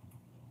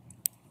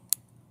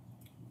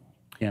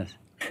 Yes.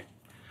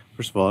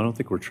 First of all, I don't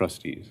think we're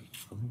trustees.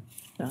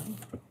 No.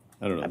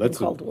 I don't know. I've been That's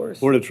called worse.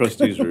 Board of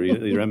Trustees or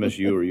either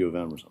MSU or U of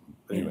M or something.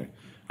 Anyway.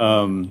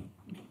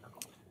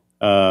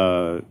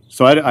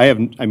 So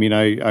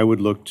I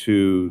would look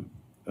to,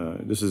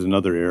 this is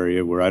another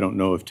area where I don't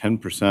know if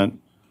 10%,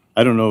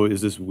 I don't know,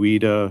 is this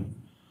WIDA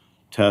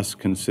test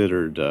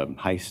considered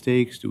high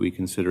stakes? Do we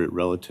consider it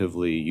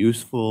relatively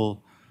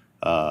useful?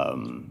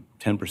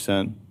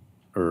 10%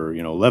 or,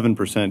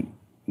 11%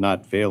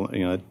 not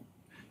failing,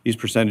 these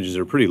percentages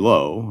are pretty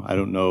low. I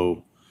don't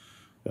know,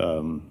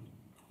 I'm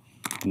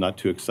not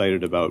too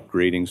excited about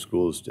grading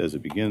schools as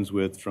it begins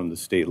with from the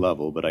state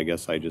level, but I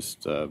guess I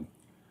just, I'd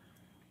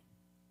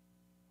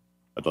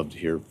love to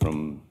hear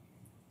from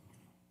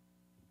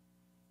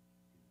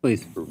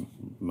please,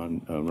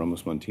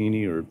 Ramos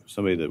Montini or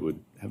somebody that would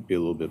be a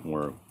little bit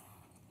more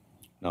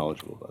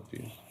knowledgeable about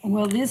these.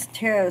 Well, this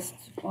test,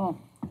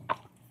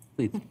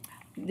 please.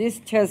 This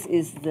test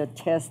is the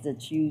test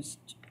that's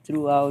used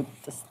throughout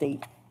the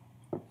state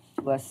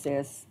to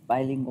assess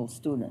bilingual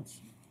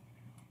students.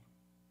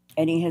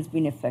 And it has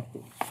been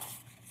effective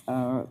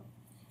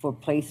for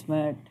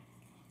placement,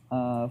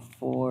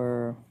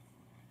 for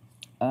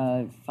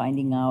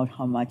finding out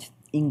how much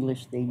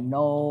English they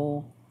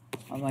know,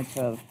 how much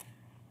of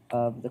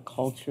the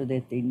culture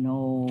that they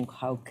know,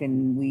 how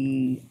can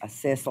we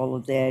assess all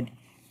of that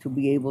to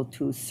be able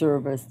to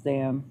service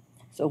them.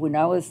 So when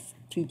I was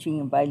teaching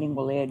in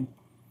bilingual ed,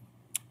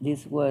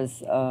 this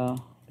was a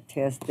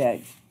test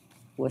that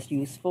was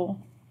useful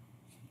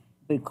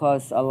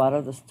because a lot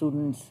of the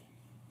students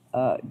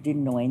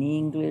didn't know any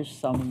English,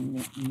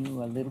 some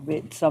knew a little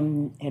bit,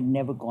 some had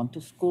never gone to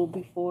school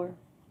before.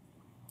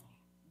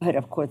 But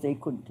of course they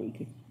couldn't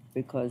take it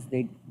because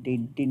they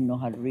didn't know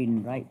how to read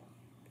and write.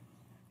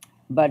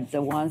 But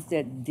the ones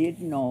that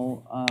did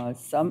know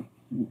some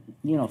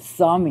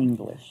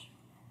English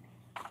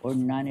or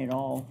none at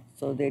all,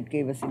 so that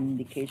gave us an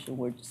indication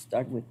where to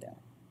start with them.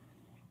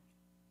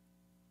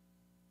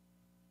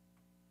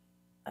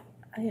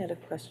 I had a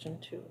question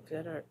too. Is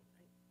that all right?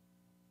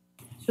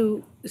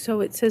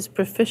 So it says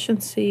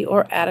proficiency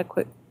or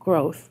adequate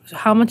growth. So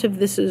how much of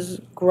this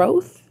is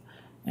growth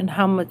and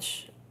how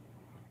much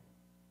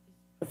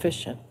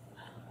proficient?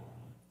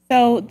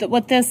 So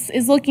what this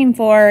is looking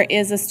for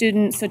is a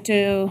student, so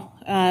to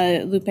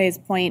Lupe's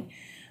point,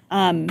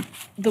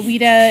 the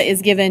WIDA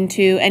is given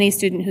to any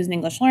student who's an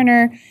English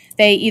learner.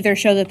 They either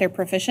show that they're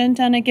proficient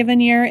on a given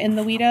year in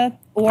the WIDA,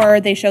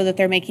 or they show that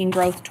they're making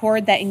growth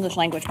toward that English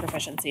language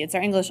proficiency. It's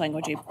our English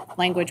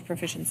language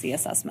proficiency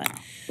assessment.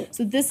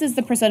 So this is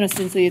the percent of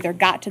students who either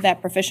got to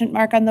that proficient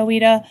mark on the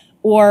WIDA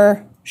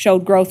or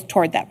showed growth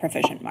toward that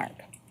proficient mark.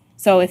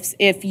 So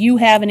if you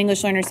have an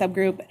English learner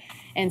subgroup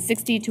and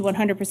 60 to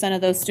 100%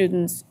 of those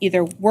students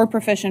either were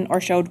proficient or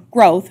showed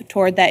growth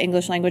toward that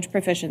English language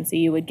proficiency,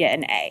 you would get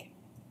an A.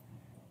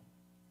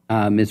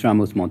 Ms.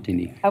 Ramos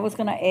Montini. I was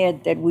going to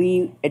add that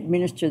we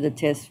administer the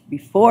test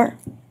before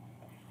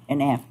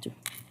and after,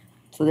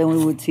 so then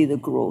we would see the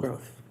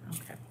growth.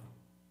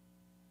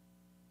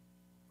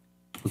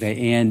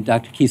 Okay, and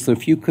Dr. Kiesler,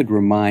 if you could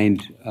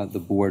remind the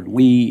board,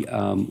 we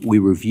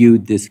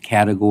reviewed this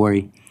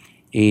category,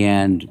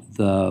 and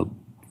the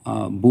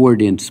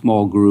board in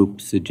small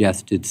groups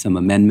suggested some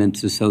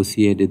amendments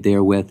associated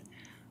therewith.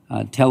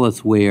 Tell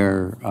us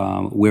where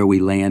we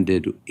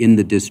landed in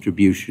the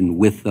distribution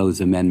with those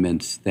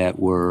amendments that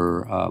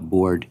were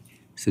board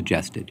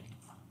suggested.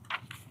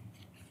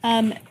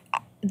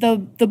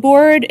 The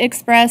board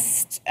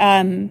expressed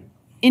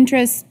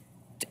interest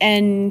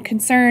and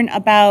concern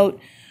about,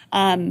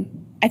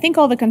 I think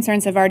all the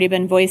concerns have already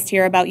been voiced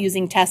here about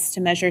using tests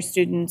to measure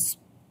students'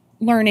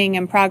 learning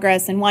and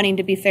progress and wanting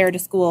to be fair to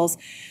schools.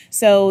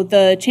 So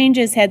the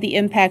changes had the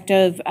impact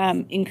of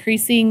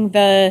increasing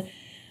the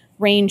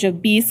range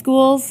of B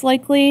schools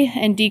likely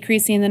and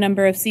decreasing the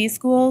number of C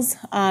schools,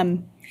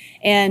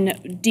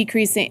 and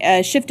decreasing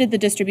shifted the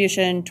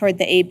distribution toward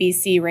the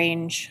ABC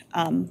range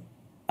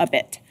a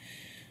bit.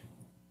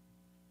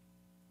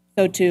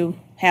 So to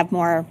have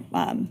more,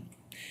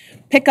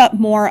 pick up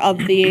more of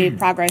the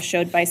progress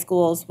showed by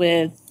schools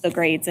with the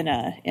grades in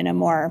a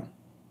more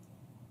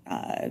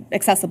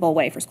accessible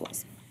way for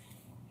schools.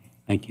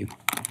 Thank you.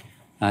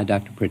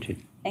 Dr. Pritchett.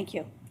 Thank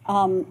you.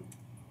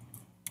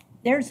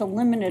 There's a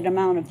limited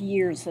amount of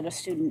years that a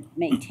student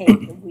may take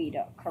the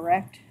WIDA,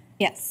 correct?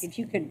 Yes. If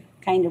you could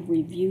kind of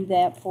review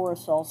that for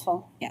us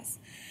also. Yes.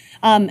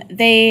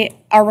 They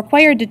are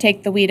required to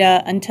take the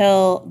WIDA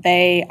until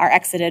they are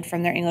exited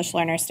from their English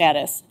learner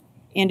status.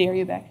 Andy, are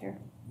you back here?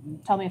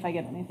 Tell me if I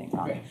get anything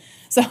wrong. Okay.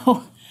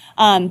 So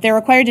they're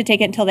required to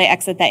take it until they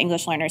exit that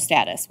English learner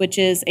status, which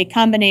is a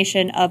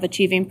combination of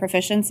achieving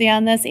proficiency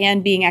on this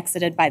and being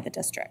exited by the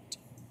district.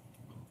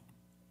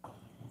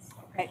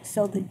 Right.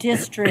 So the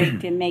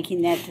district, in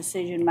making that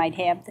decision, might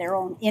have their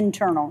own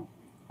internal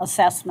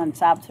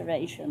assessments,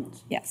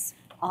 observations. Yes.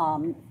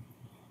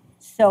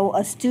 So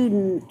a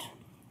student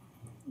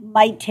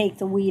might take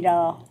the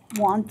WIDA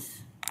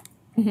once,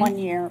 1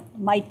 year,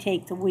 might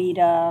take the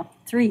WIDA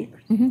 3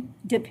 years,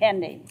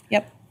 depending.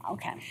 Yep.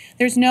 Okay.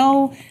 There's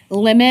no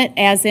limit,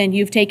 as in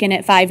you've taken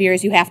it 5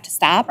 years, you have to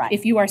stop.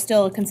 If you are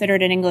still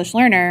considered an English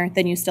learner,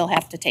 then you still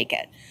have to take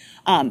it.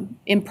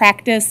 In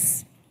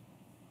practice,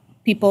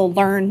 people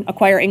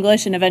acquire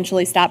English and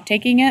eventually stop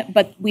taking it,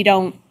 but we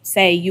don't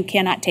say you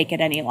cannot take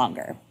it any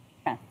longer.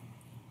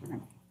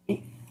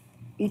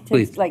 It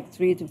takes like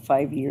 3 to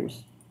 5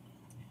 years,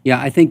 Yeah,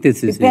 I think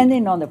this is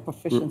depending on the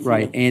proficiency.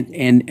 right,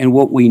 and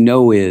what we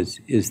know is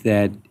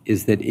that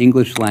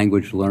English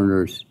language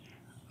learners'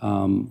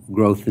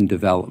 growth and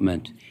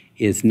development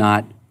is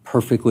not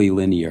perfectly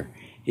linear.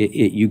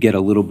 You get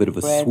a little bit of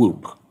a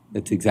swoop.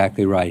 That's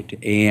exactly right,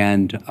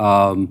 and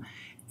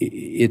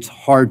it's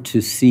hard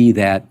to see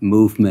that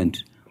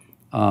movement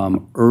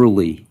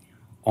early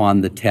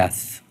on the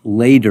tests.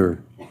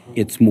 Later,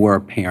 it's more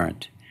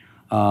apparent.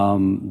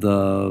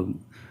 The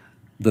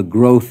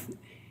growth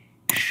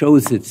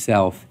shows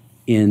itself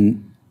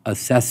in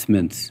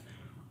assessments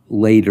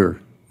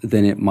later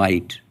than it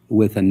might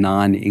with a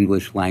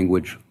non-English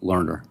language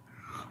learner.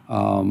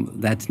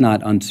 That's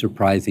not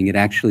unsurprising. It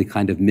actually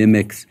kind of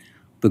mimics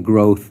the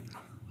growth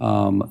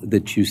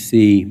that you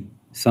see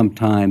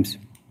sometimes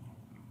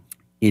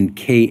in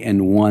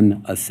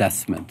KN1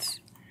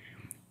 assessments,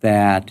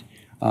 that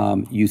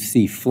you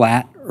see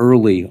flat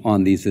early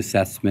on these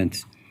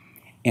assessments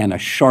and a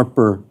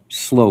sharper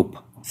slope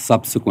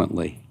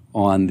subsequently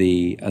on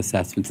the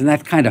assessments. And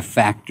that's kind of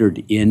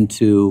factored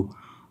into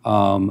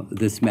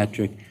this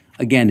metric.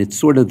 Again, it's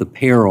sort of the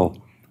peril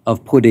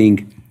of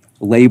putting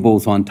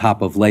labels on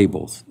top of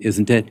labels,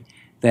 isn't it?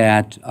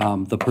 That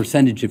the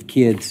percentage of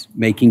kids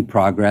making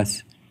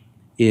progress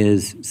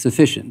is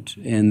sufficient,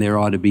 and there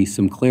ought to be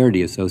some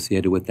clarity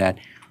associated with that.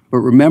 But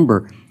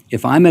remember,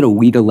 if I'm at a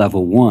WIDA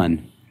level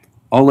 1,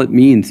 all it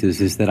means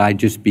is that I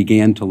just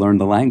began to learn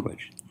the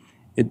language.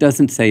 It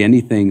doesn't say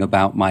anything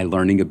about my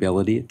learning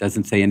ability. It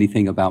doesn't say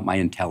anything about my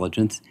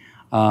intelligence.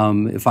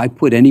 If I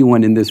put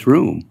anyone in this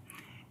room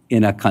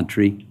in a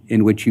country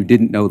in which you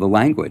didn't know the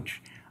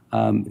language,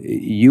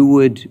 you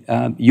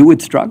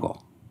would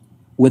struggle,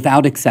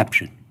 without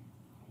exception.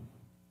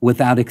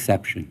 Without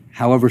exception,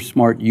 however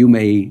smart you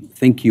may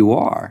think you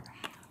are,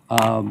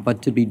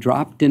 but to be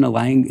dropped in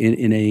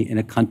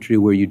a country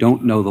where you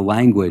don't know the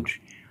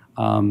language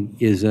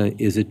is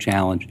a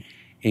challenge,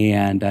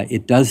 and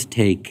it does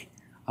take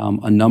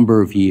a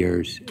number of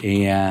years,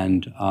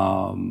 and 3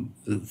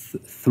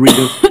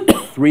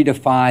 to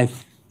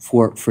 5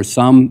 for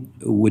some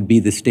would be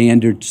the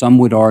standard. Some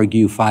would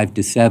argue 5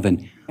 to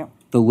 7.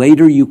 The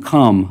later you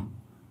come,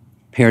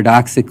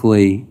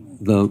 paradoxically,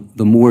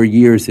 the more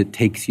years it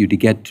takes you to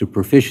get to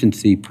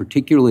proficiency,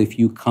 particularly if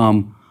you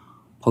come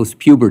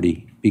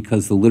post-puberty,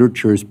 because the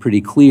literature is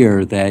pretty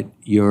clear that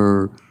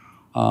your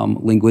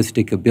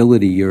linguistic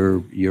ability,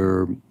 your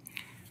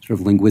sort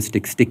of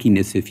linguistic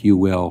stickiness, if you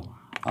will,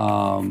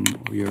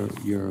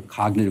 your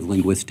cognitive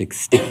linguistic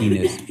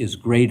stickiness is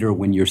greater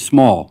when you're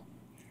small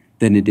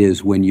than it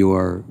is when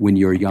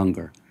you're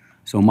younger.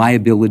 So my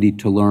ability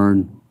to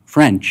learn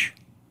French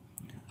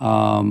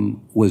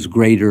was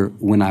greater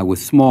when I was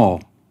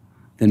small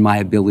than my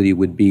ability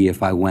would be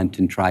if I went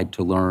and tried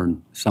to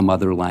learn some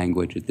other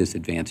language at this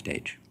advanced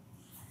age.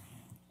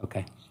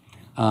 Okay.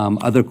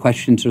 Other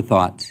questions or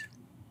thoughts?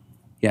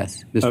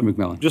 Yes, Mr.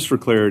 McMillan. Just for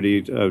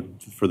clarity,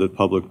 for the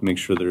public, make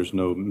sure there's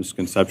no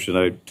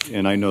misconception.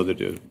 I know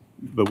that,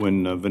 but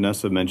when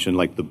Vanessa mentioned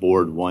like the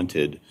board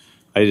wanted,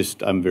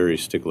 I'm very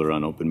stickler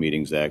on Open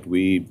Meetings Act.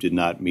 We did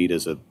not meet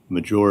as a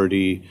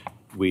majority.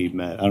 We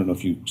met, I don't know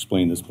if you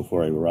explained this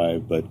before I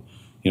arrived, but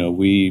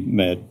we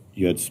met,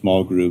 you had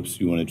small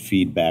groups, you wanted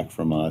feedback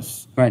from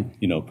us. Right.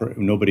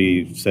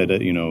 Nobody said, I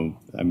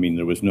mean,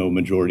 there was no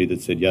majority that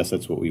said, yes,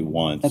 that's what we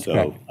want. That's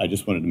correct. I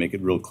just wanted to make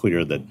it real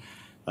clear that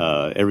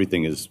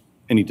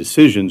any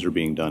decisions are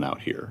being done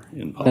out here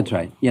in public. That's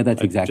right. Yeah,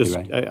 that's exactly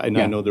right. I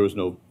know there was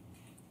no.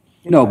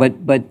 No,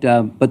 but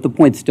the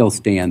point still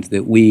stands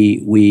that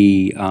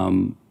we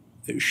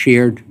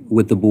shared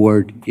with the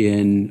board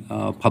in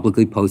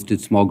publicly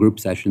posted small group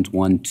sessions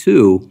 1,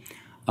 2.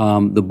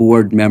 The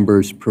board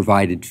members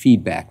provided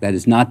feedback. That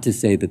is not to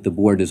say that the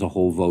board as a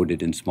whole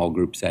voted in small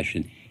group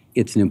session.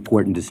 It's an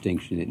important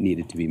distinction that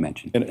needed to be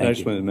mentioned. And I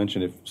just wanted to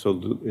mention,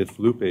 if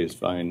Lupe is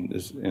fine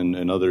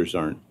and others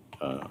aren't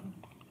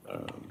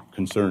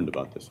concerned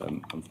about this,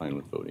 I'm fine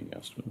with voting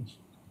yes to this.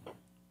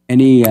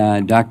 Any,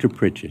 Dr.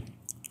 Pritchett?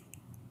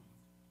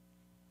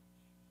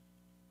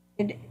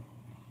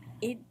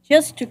 It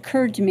just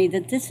occurred to me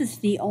that this is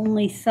the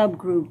only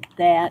subgroup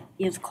that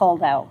is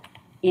called out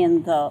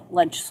in the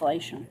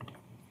legislation.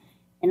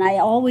 And I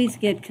always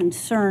get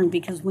concerned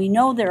because we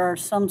know there are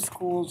some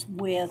schools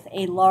with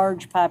a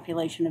large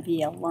population of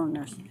EL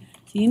learners.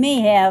 So you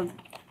may have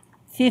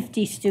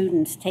 50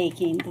 students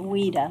taking the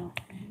WIDA,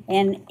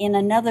 and in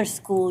another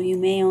school you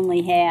may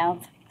only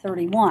have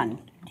 31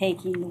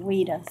 taking the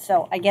WIDA.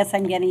 So I guess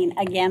I'm getting,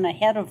 again,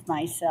 ahead of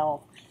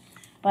myself.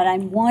 But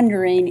I'm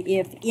wondering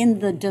if in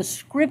the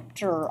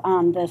descriptor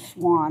on this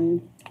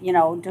one, you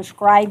know,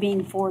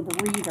 describing for the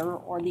reader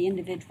or the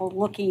individual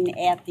looking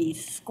at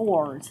these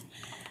scores,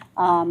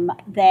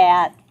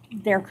 that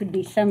there could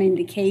be some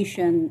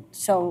indication,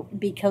 so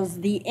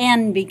because the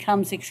N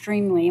becomes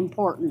extremely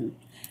important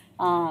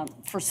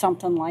for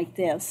something like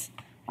this.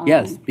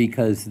 Yes,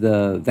 because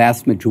the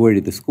vast majority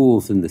of the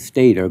schools in the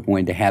state are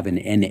going to have an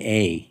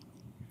NA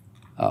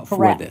for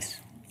Correct.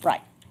 this.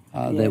 Right.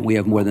 That we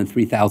have more than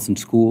 3,000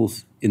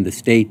 schools in the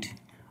state.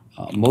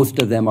 Most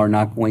of them are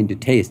not going to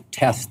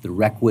test the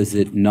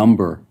requisite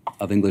number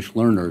of English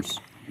learners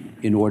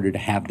in order to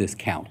have this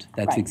count.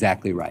 That's Right.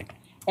 exactly right.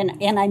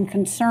 And I'm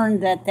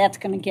concerned that that's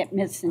going to get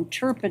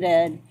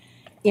misinterpreted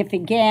if,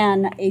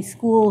 again, a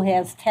school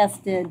has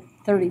tested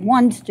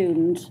 31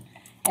 students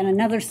and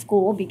another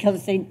school,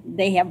 because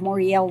they have more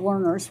EL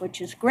learners, which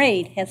is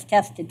great, has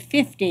tested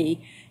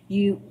 50,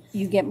 you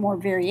get more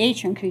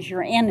variation because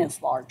your N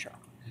is larger.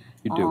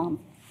 You do.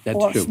 That's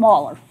or true.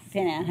 smaller,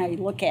 depending on how you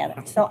look at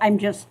it. So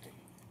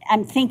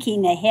I'm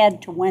thinking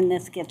ahead to when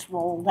this gets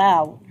rolled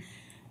out,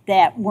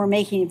 that we're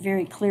making it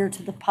very clear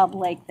to the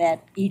public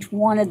that each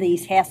one of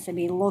these has to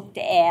be looked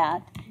at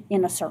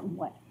in a certain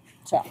way.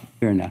 So.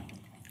 Fair enough.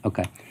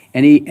 Okay.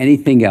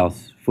 Anything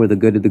else for the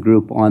good of the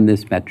group on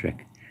this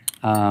metric?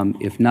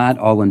 If not,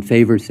 all in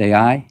favor say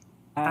aye.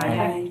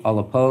 Aye. All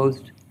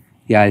opposed?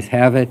 The ayes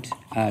have it.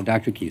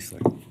 Dr.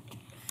 Kiesler.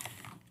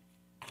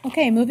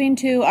 Okay, moving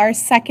to our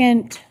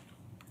second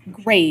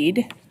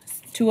grade,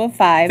 2 of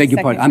 5. Beg your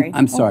second pardon. grade.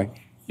 I'm sorry.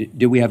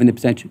 Did we have an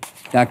abstention?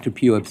 Dr.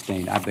 Pugh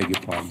abstained. I beg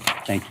your pardon.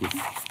 Thank you.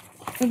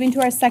 Moving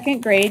to our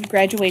second grade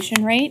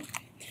graduation rate.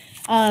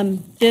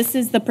 This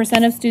is the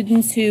percent of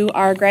students who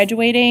are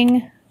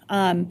graduating.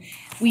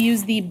 We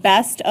use the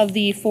best of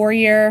the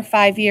 4-year,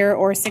 5-year,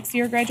 or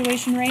 6-year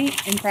graduation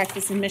rate. In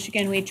practice in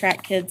Michigan, we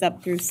track kids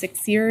up through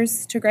 6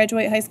 years to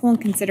graduate high school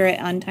and consider it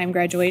on-time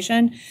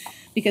graduation,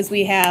 because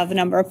we have a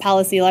number of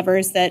policy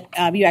levers that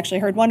you actually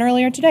heard one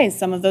earlier today.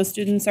 Some of those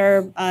students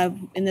are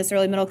in this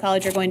early middle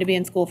college are going to be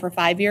in school for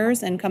 5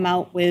 years and come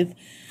out with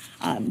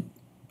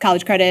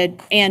college credit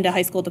and a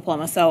high school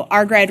diploma. So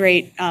our grad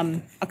rate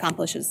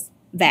accomplishes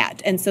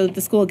that. And so the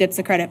school gets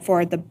the credit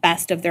for the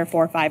best of their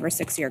 4-, 5-, or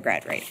 6-year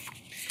grad rate.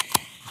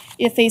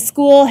 If a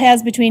school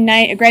has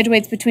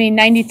graduates between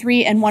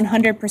 93 and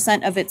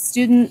 100% of its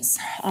students,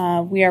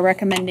 we are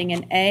recommending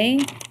an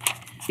A.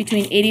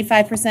 Between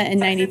 85% and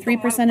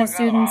 93% of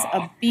students,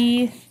 a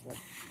B.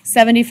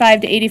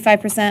 75 to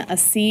 85%, a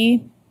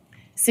C.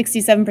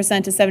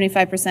 67% to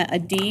 75%, a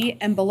D.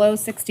 And below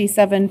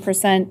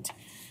 67%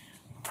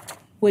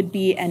 would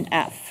be an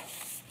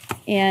F.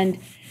 And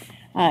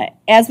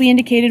as we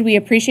indicated, we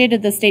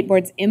appreciated the state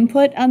board's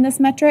input on this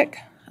metric.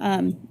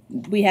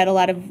 We had a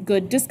lot of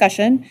good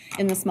discussion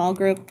in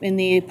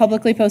the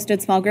publicly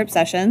posted small group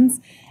sessions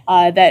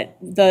that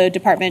the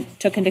department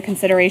took into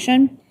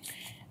consideration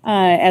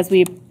as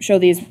we show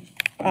these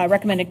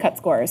recommended cut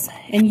scores.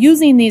 And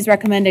using these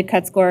recommended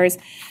cut scores,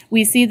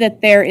 we see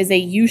that there is a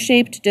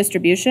U-shaped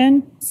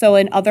distribution. So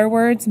in other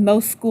words,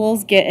 most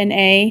schools get an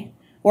A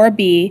or a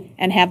B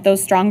and have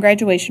those strong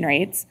graduation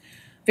rates.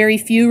 Very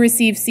few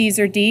receive C's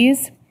or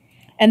D's.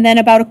 And then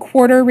about a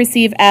quarter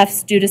receive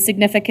F's due to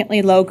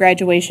significantly low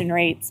graduation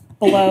rates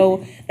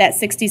below that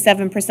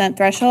 67%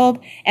 threshold.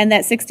 And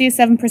that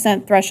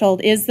 67%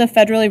 threshold is the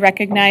federally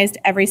recognized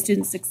Every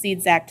Student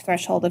Succeeds Act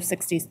threshold of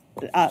 60.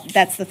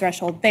 That's the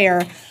threshold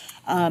there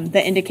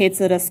that indicates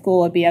that a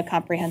school would be a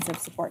comprehensive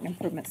support and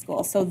improvement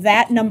school. So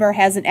that number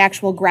has an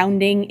actual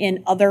grounding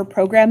in other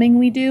programming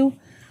we do.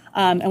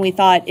 And we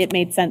thought it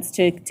made sense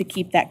to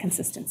keep that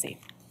consistency.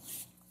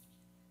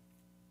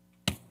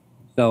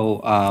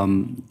 So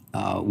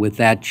with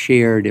that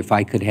shared, if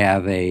I could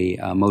have a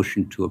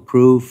motion to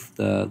approve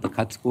the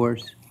cut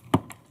scores?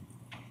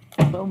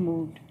 So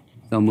moved.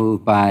 So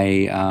moved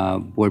by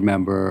Board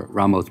Member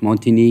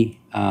Ramos-Montini.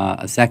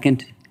 A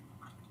second?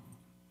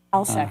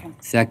 I'll second.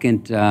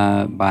 Second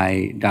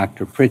by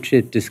Dr.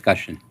 Pritchett.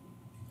 Discussion.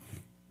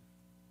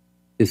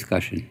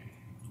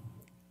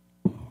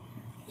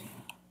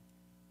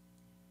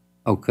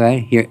 Okay.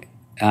 Here,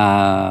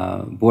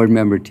 Board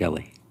Member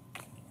Tilley.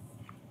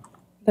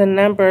 The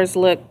numbers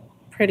look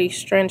pretty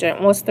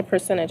stringent. What's the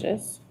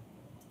percentages?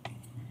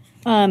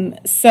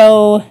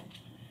 So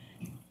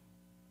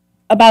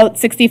about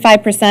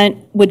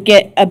 65% would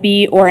get a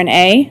B or an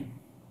A,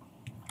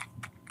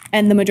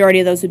 and the majority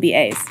of those would be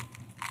A's.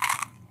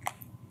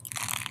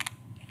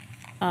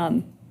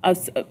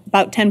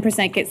 About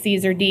 10% get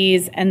C's or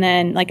D's, and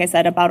then, like I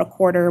said, about a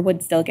quarter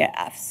would still get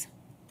F's.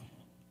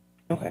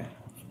 Okay.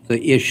 So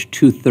ish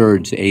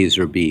 2/3 A's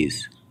or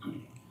B's.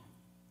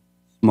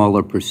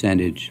 Smaller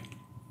percentage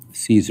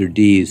C's or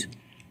D's,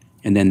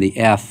 and then the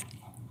F,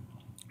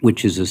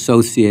 which is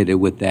associated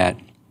with that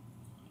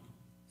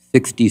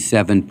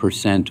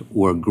 67%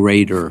 or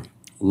greater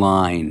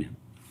line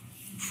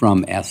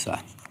from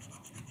ESSA.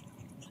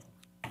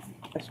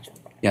 Question.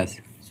 Yes.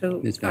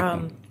 So Ms.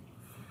 Beckman.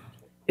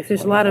 if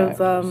there's a lot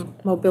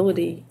of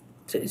mobility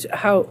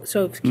So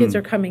if kids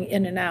are coming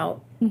in and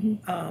out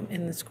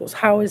in the schools,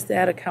 how is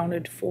that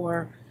accounted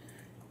for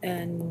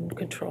and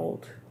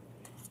controlled?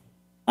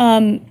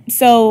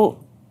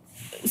 So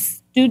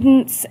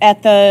students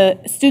at the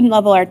student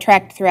level are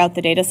tracked throughout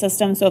the data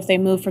system. So if they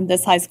move from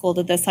this high school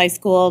to this high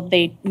school,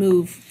 they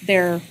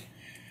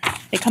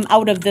come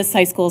out of this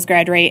high school's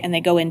grad rate and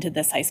they go into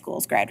this high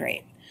school's grad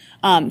rate.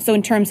 So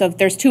in terms of,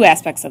 there's two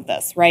aspects of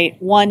this,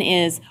 right? One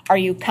is, are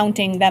you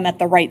counting them at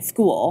the right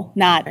school,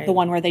 not the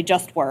one where they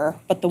just were,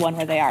 but the one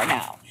where they are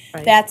now?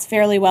 Right. That's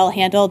fairly well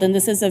handled, and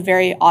this is a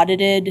very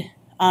audited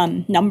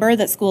number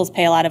that schools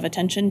pay a lot of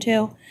attention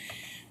to.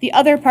 The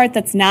other part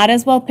that's not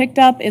as well picked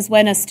up is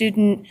when a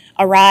student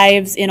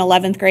arrives in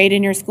 11th grade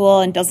in your school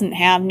and doesn't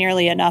have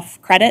nearly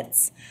enough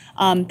credits.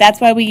 That's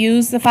why we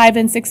use the 5-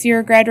 and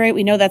 6-year grad rate.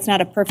 We know that's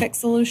not a perfect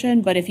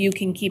solution, but if you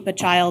can keep a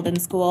child in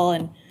school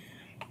and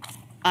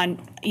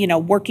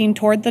working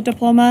toward the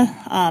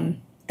diploma,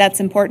 that's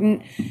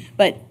important.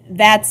 But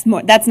that's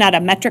not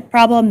a metric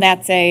problem.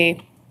 That's a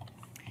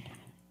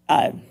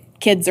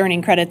kids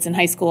earning credits in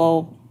high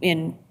school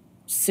in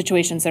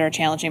situations that are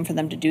challenging for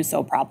them to do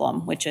so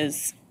problem, which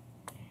is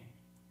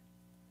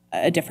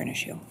a different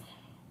issue.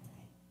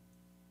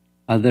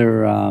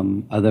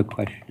 Other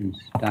questions?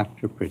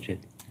 Dr. Pritchett.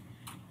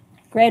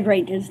 Grad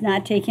rate does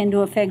not take into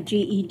effect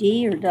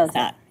GED, or does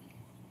it?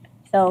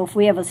 So if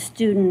we have a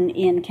student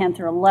in 10th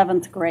or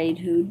 11th grade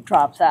who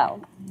drops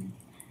out,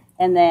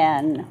 and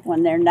then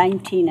when they're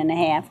 19 and a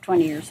half,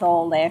 20 years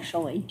old, they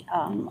actually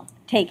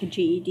take a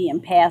GED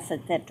and pass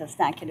it, that does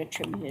not get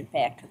attributed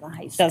back to the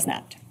high school. Does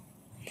not.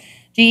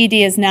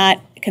 GED is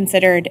not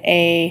considered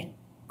a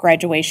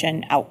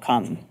graduation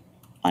outcome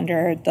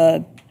under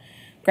the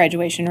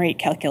graduation rate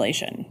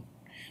calculation,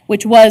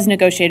 which was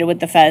negotiated with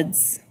the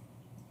feds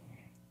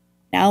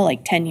now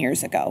like 10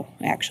 years ago,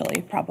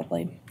 actually,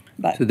 probably.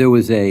 But So there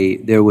was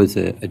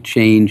a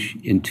change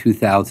in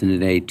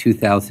 2008.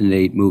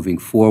 2008 moving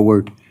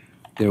forward,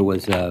 there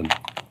was a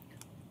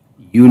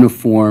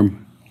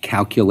uniform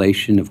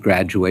calculation of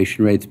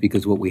graduation rates,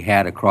 because what we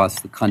had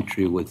across the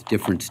country was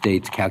different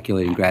states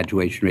calculating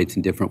graduation rates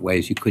in different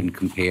ways. You couldn't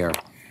compare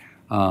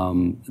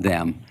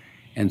them.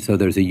 And so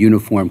there's a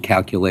uniform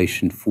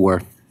calculation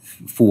for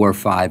 4-,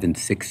 5-, and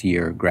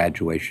 6-year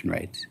graduation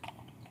rates.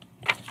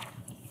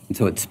 And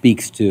so it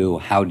speaks to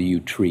how do you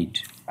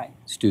treat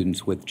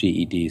students with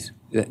GEDs.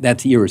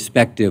 That's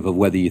irrespective of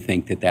whether you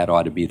think that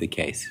ought to be the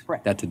case.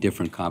 Correct. That's a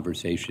different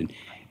conversation.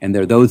 And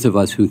there are those of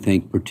us who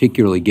think,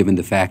 particularly given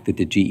the fact that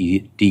the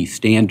GED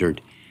standard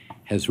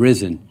has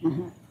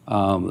risen,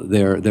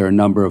 there are a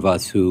number of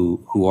us who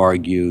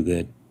argue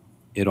that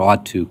it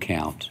ought to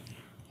count.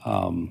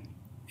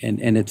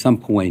 And at some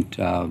point,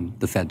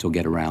 the feds will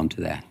get around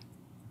to that.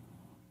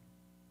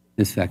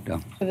 Ms.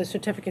 Fecto. So the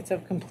certificates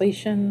of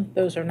completion,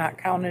 those are not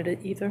counted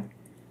either?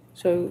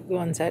 So the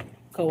ones that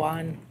go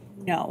on?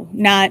 no,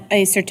 not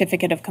a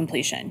certificate of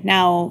completion.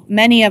 Now,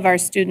 many of our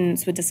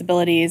students with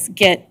disabilities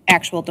get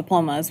actual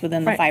diplomas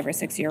within the 5 or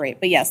 6 year rate.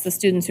 But yes, the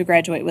students who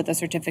graduate with a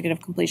certificate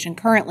of completion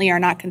currently are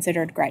not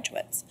considered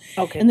graduates.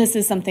 Okay. And this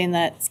is something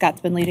that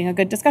Scott's been leading a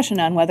good discussion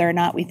on, whether or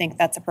not we think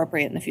that's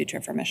appropriate in the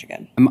future for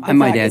Michigan. I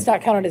might add. It's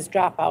not counted as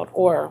dropout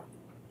or.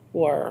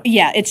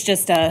 Yeah, it's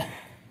just a.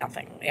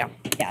 Nothing, yeah.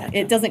 Yeah,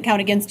 it doesn't count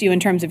against you in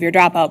terms of your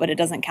dropout, but it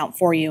doesn't count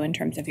for you in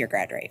terms of your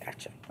grad rate.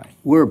 Gotcha.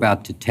 We're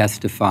about to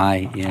testify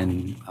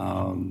in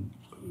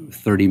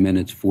 30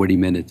 minutes, 40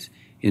 minutes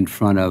in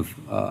front of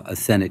a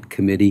Senate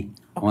committee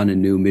on a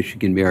new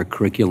Michigan Merit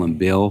Curriculum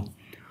bill.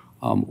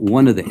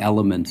 One of the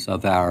elements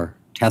of our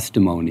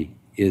testimony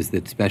is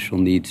that special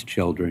needs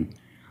children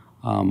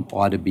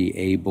ought to be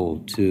able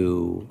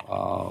to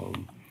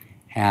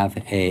have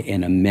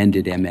an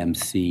amended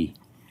MMC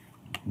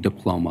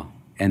diploma,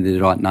 and that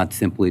it ought not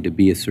simply to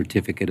be a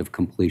certificate of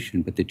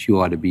completion, but that you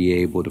ought to be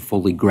able to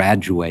fully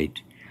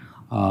graduate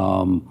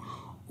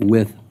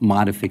with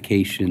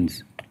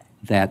modifications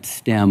that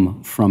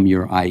stem from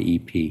your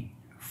IEP,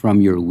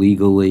 from your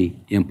legally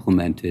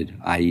implemented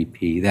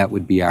IEP. That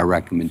would be our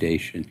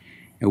recommendation,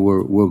 and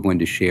we're going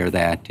to share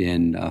that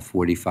in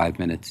 45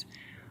 minutes.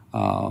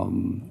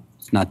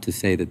 It's not to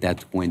say that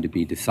that's going to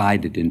be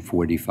decided in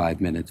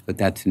 45 minutes, but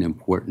that's an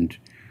important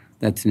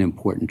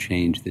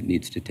change that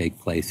needs to take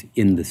place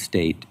in the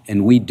state.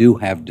 And we do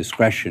have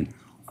discretion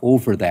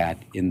over that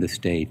in the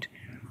state,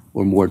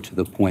 or more to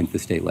the point, the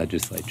state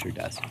legislature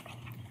does.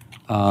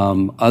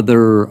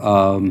 Mr.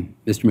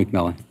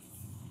 McMillan.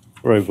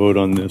 Before I vote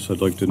on this,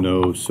 I'd like to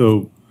know,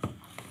 so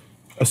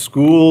a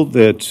school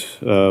that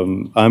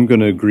I'm going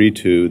to agree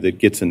to that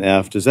gets an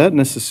F, does that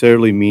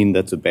necessarily mean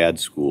that's a bad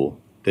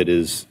school? That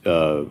is,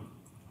 bad.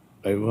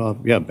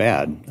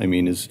 I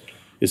mean, is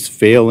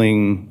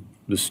failing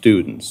the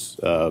students.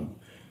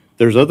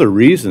 There's other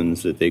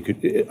reasons that they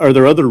could, are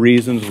there other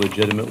reasons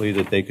legitimately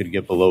that they could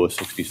get below a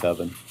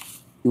 67?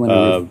 You want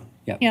to,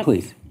 Yep.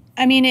 please.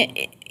 I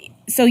mean,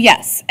 so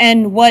yes,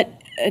 and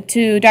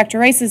to Dr.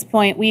 Rice's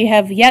point, we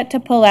have yet to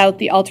pull out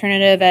the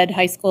alternative ed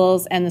high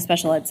schools and the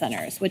special ed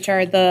centers, which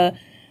are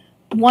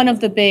one of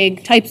the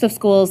big types of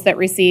schools that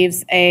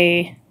receives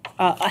a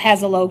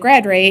has a low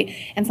grad rate,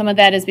 and some of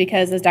that is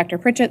because, as Dr.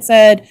 Pritchett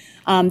said,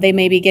 they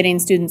may be getting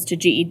students to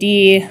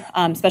GED.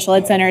 Special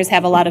ed centers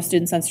have a lot of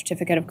students on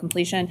certificate of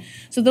completion.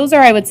 So those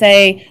are, I would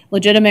say,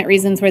 legitimate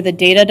reasons where the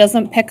data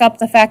doesn't pick up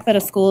the fact that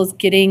a school is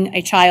getting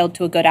a child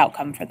to a good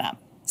outcome for them.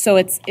 So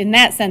it's, in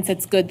that sense,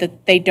 it's good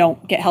that they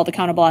don't get held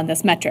accountable on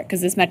this metric,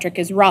 because this metric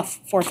is rough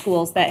for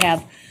schools that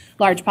have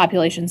large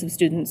populations of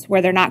students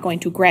where they're not going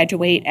to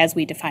graduate as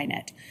we define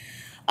it.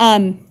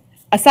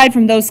 Aside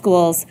from those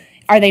schools,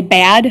 are they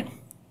bad?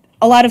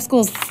 A lot of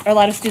schools, or a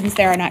lot of students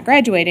there are not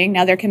graduating.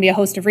 Now, there can be a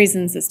host of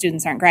reasons that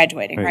students aren't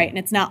graduating, right? And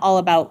it's not all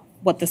about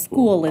what the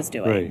school is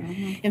doing.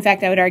 Right. In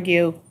fact, I would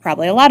argue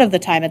probably a lot of the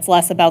time it's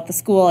less about the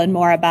school and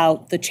more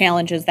about the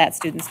challenges that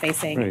students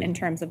facing Right. in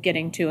terms of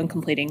getting to and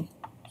completing.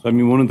 So, I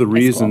mean, one of the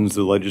reasons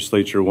the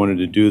legislature wanted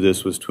to do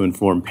this was to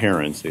inform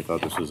parents. They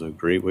thought this was a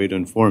great way to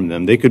inform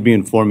them. They could be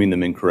informing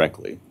them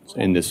incorrectly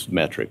in this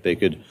metric.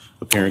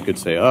 A parent could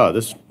say, oh,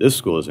 this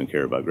school doesn't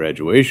care about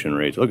graduation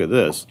rates. Look at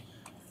this.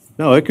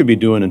 No, it could be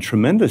doing a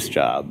tremendous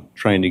job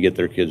trying to get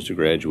their kids to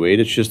graduate.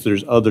 It's just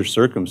there's other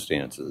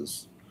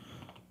circumstances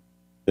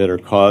that are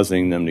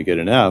causing them to get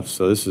an F.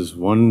 So this is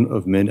one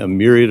of a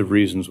myriad of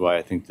reasons why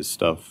I think this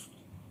stuff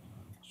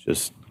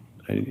just,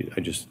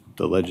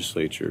 the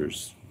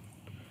legislature's,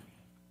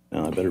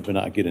 now, I better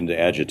not get into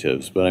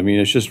adjectives, but I mean,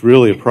 it's just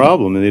really a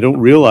problem, and they don't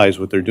realize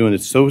what they're doing.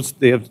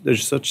 They're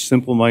such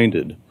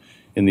simple-minded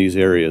in these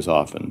areas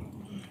often,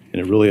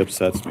 and it really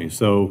upsets me.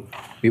 So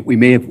we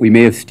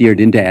may have steered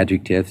into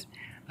adjectives,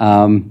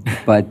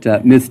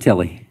 but Ms.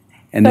 Tilley,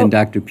 and then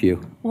Dr.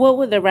 Pugh. What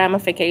would the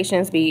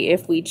ramifications be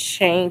if we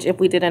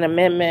did an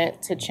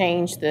amendment to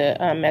change the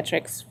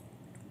metrics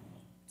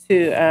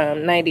to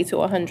 90 to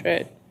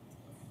 100?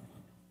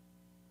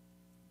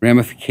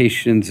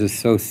 Ramifications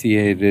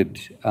associated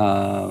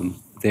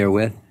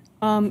therewith?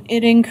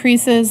 It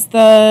increases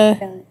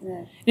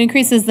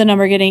the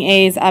number getting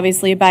A's,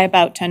 obviously, by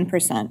about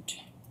 10%.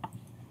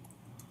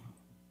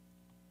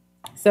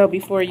 So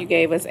before you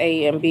gave us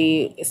A and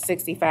B, it's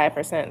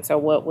 65%. So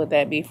what would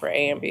that be for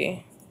A and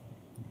B?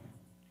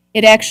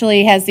 It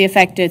actually has the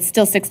effect, it's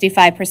still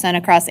 65%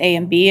 across A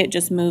and B. It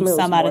just moves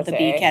some out more of the to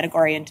B A.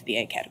 category into the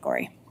A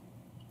category.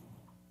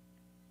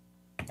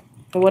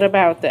 What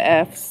about the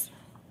Fs?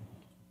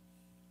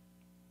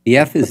 The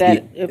F is Would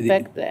that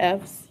affect the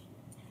Fs?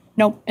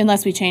 Nope,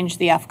 unless we change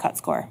the F cut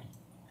score.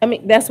 I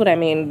mean, that's what I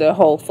mean, the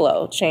whole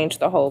flow, change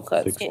the whole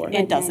cut score.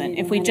 It doesn't.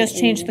 If we just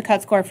change the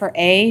cut score for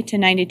A to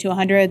 90 to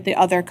 100, the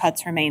other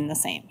cuts remain the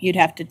same. You'd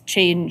have to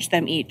change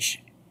them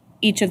each.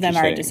 Each of them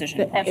are a decision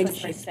The point. F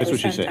That's what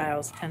she's saying.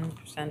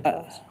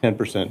 10%.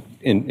 10%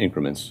 in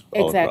increments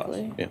all across.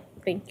 Exactly. Yeah.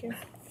 Thank you.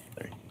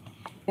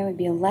 That would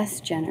be a less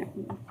generous.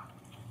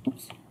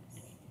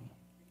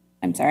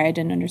 I'm sorry, I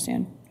didn't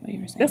understand what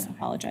you were saying. I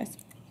apologize.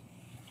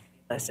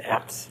 Less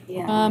Fs.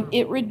 Yeah.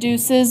 It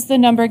reduces the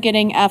number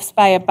getting Fs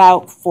by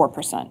about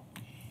 4%.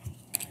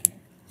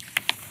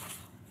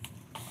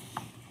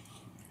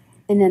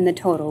 And then the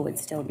total would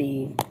still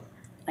be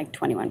like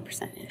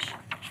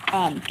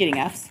 21%-ish. Getting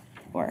Fs,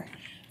 or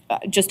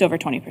just over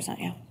 20%,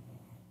 yeah.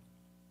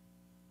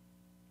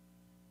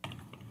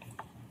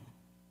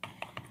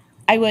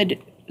 I would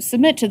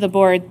submit to the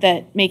board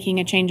that making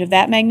a change of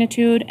that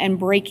magnitude and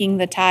breaking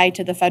the tie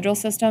to the federal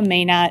system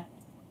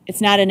it's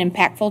not an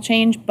impactful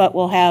change, but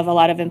will have a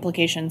lot of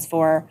implications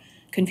for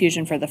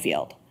confusion for the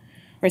field.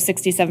 Where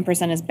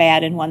 67% is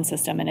bad in one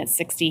system and it's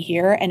 60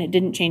 here, and it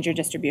didn't change your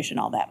distribution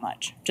all that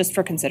much. Just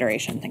for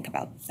consideration, think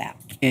about that.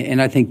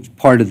 And I think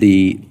part of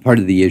the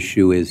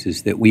issue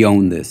is that we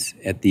own this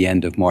at the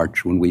end of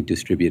March when we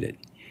distribute it.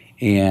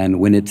 And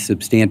when it's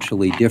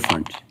substantially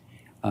different,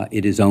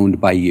 it is owned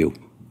by you.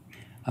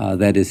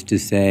 That is to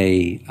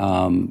say,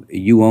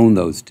 you own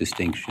those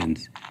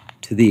distinctions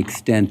to the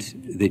extent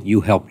that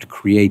you helped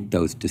create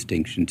those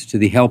distinctions, to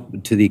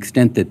the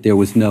extent that there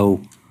was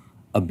no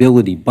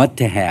ability but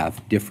to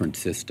have different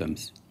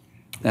systems,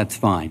 that's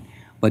fine.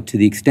 But to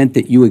the extent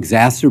that you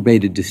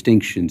exacerbated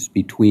distinctions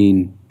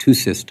between two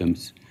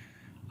systems,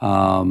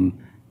 then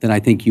I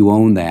think you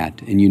own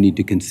that, and you need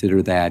to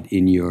consider that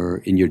in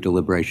your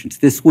deliberations.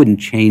 This wouldn't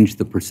change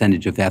the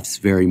percentage of Fs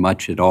very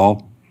much at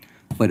all,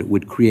 but it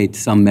would create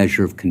some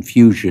measure of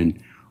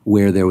confusion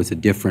where there was a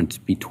difference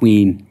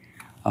between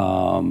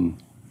a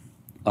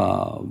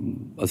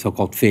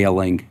so-called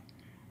failing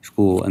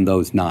school and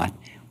those not.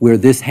 Where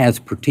this has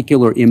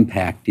particular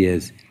impact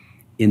is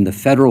in the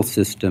federal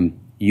system,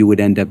 you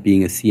would end up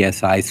being a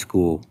CSI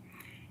school.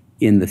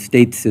 In the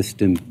state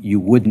system,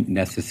 you wouldn't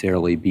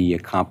necessarily be a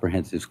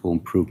comprehensive school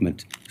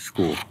improvement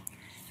school.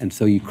 And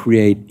so you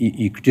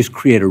just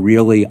create a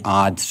really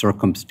odd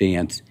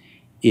circumstance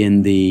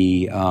in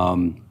the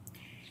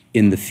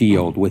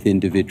field with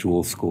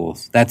individual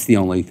schools. That's the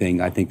only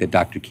thing I think that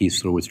Dr.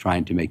 Kiesler was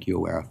trying to make you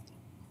aware of.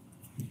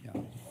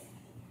 Yeah.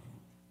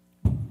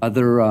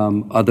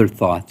 Other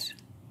thoughts?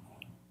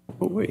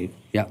 Oh, wait.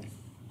 Yeah.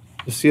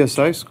 The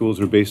CSI schools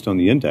are based on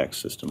the index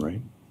system,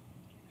 right?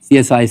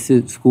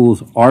 CSI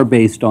schools are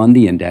based on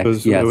the index,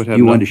 Because yes. that would have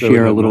You want to that would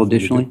share a have little nothing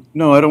to do- additionally?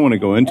 No, I don't want to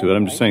go into it.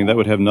 I'm just saying that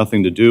would have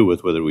nothing to do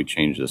with whether we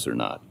change this or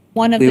not.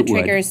 One of the It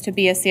would. triggers to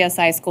be a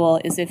CSI school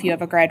is if you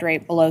have a grad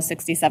rate below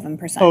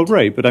 67%. Oh,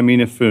 right, but I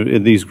mean, if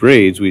in these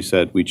grades, we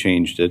said we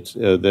changed it,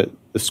 that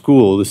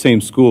the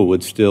same school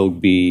would still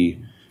be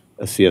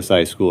a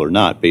CSI school or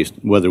not, based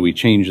whether we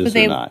change So this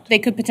or not. they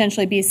could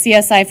potentially be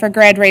CSI for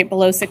grad rate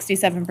below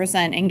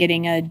 67% and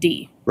getting a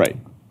D. Right,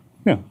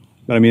 yeah,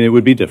 but I mean, it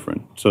would be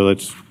different, so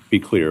let's be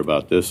clear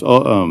about this.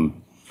 And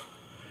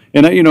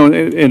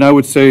I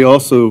would say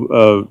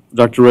also,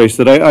 Dr. Rice,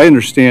 that I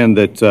understand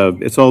that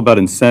it's all about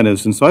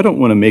incentives, and so I don't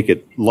want to make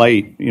it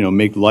light,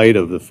 make light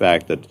of the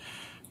fact that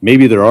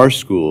maybe there are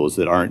schools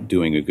that aren't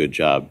doing a good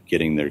job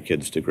getting their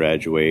kids to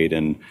graduate,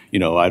 and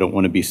I don't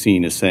want to be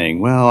seen as saying,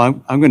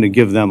 well, I'm going to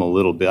give them a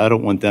little bit. I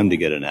don't want them to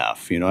get an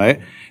F.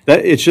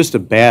 It's just a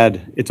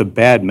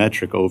bad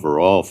metric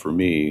overall for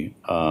me,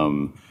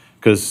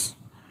 because.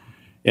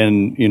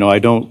 And, I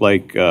don't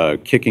like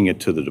kicking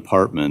it to the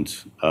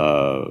department.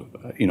 I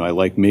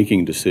like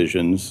making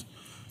decisions.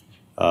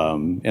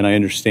 And I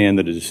understand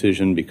that a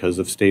decision, because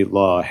of state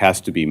law,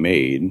 has to be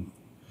made.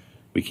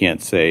 We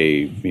can't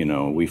say,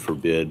 we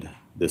forbid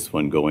this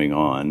one going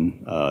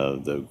on,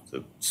 the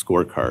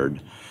scorecard.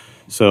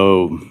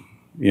 So,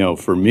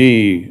 for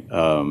me,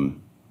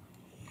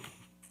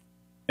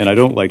 and I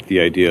don't like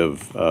the idea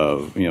of,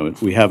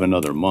 if we have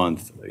another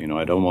month,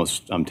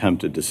 I'm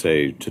tempted to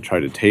say, to try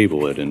to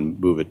table it and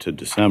move it to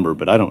December,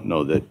 but I don't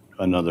know that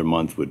another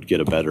month would get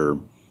a better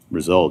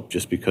result,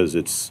 just because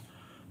it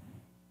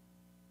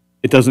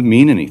doesn't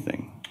mean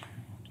anything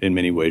in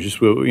many ways. Just,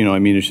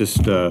 it's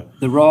just. The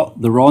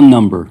raw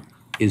number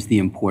is the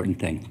important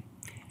thing.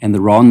 And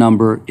the raw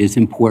number is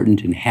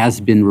important and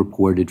has been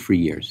reported for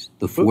years.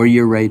 The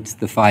 4-year rates,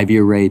 the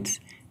 5-year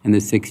rates, and the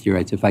 6-year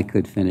rates, if I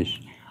could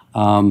finish.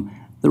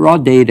 The raw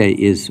data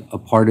is a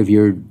part of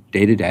your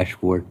data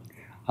dashboard.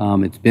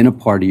 It's been a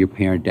part of your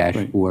parent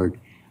dashboard.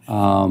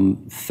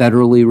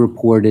 Federally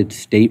reported,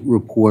 state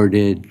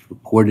reported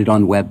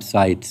on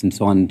websites, and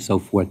so on and so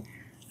forth.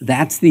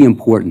 That's the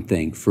important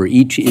thing, for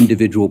each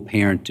individual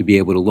parent to be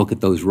able to look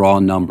at those raw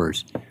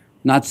numbers.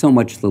 Not so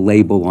much the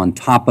label on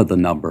top of the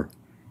number,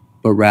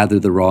 but rather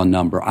the raw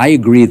number. I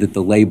agree that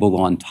the label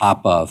on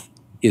top of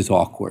is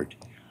awkward.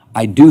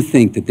 I do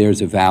think that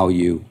there's a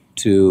value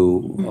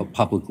to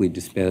publicly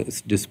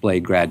display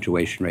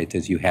graduation rates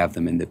as you have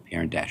them in the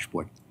parent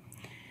dashboard.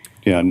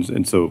 Yeah,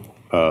 and so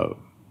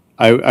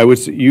I would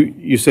say,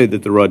 you say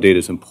that the raw data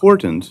is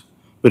important,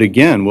 but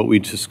again, what we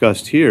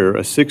discussed here,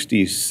 a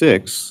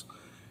 66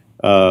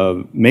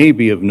 may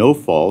be of no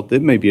fault.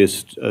 It may be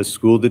a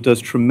school that does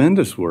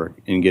tremendous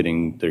work in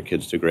getting their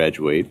kids to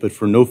graduate, but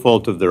for no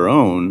fault of their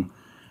own.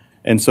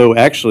 And so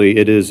actually,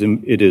 it's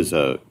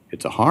a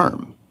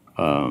harm.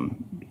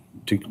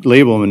 To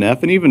label them an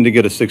F, and even to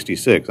get a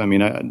 66. I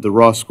mean, the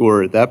raw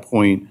score at that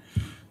point,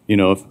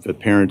 if a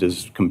parent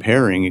is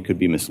comparing, it could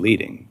be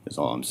misleading, is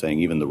all I'm saying,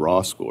 even the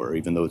raw score,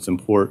 even though it's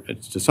important,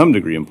 it's to some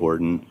degree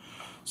important.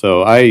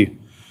 So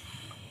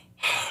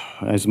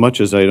as much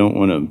as I don't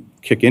want to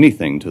kick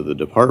anything to the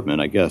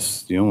department, I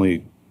guess the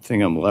only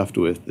thing I'm left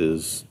with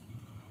is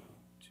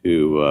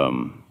to,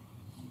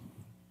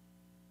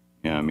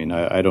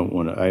 I don't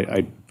want to,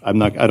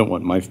 I don't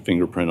want my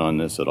fingerprint on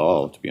this at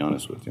all, to be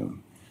honest with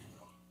you.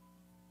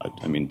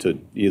 I mean, to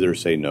either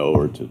say no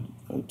or to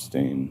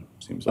abstain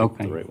seems like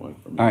the right one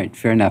for me. All right,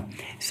 fair enough.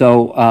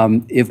 So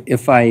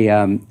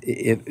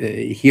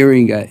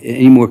hearing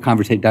any more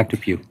conversation, Dr.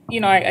 Pugh.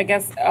 I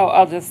guess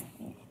I'll just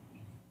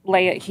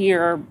lay it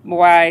here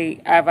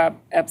why I've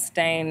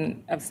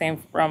abstained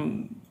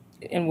from,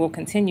 and will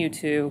continue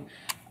to.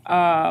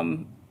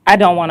 I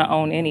don't want to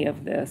own any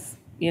of this.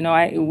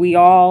 We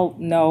all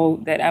know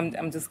that.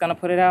 I'm just going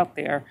to put it out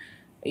there.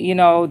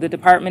 The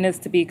department is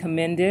to be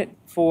commended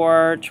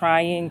for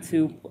trying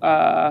to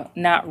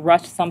not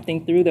rush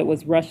something through that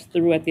was rushed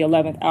through at the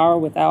 11th hour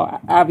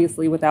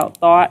without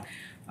thought.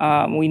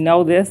 We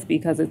know this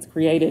because it's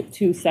created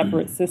 2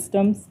 separate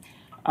systems.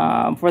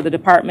 For the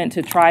department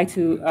to try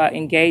to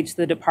engage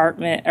the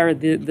department or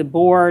the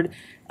board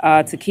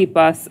to keep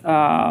us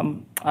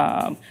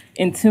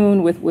in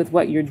tune with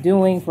what you're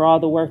doing, for all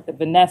the work that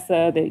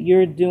Vanessa, that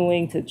you're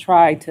doing to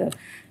try to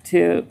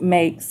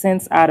make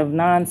sense out of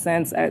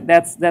nonsense.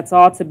 That's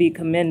all to be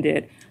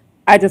commended.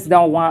 I just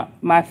don't want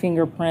my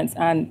fingerprints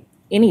on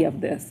any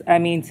of this. I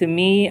mean, to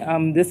me,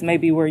 this may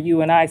be where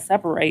you and I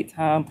separate,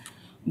 Tom,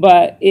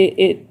 but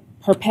it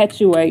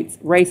perpetuates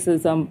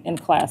racism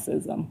and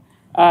classism.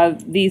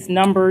 These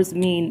numbers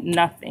mean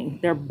nothing.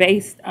 They're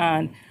based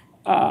on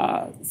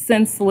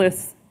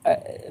senseless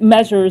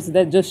measures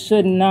that just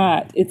should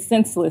not. It's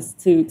senseless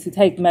to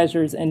take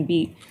measures and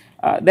beat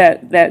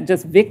that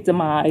just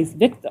victimize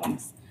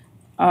victims.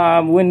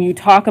 When you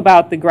talk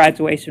about the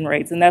graduation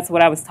rates, and that's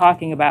what I was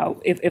talking about,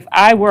 if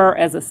I were,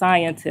 as a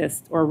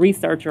scientist or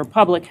researcher,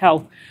 public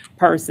health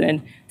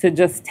person, to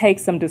just take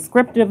some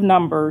descriptive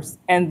numbers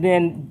and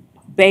then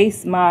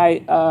base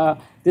my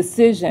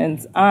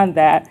decisions on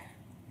that,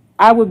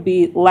 I would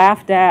be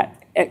laughed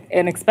at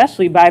and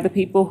especially by the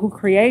people who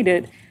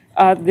created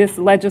this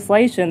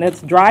legislation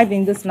that's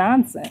driving this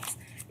nonsense.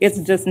 It's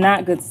just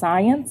not good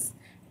science.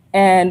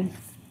 And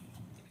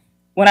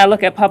when I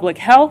look at public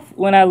health,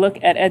 when I look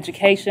at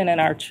education and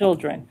our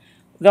children,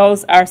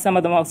 those are some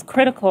of the most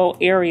critical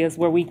areas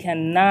where we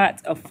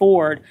cannot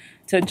afford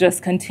to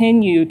just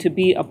continue to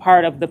be a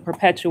part of the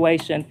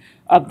perpetuation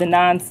of the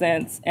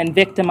nonsense and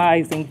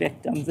victimizing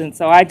victims. And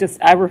so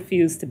I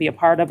refuse to be a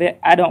part of it.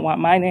 I don't want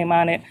my name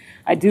on it.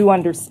 I do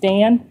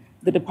understand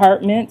the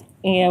department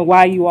and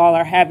why you all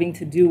are having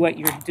to do what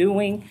you're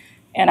doing.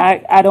 And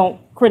I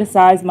don't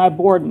criticize my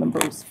board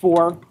members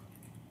for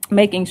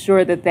making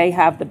sure that they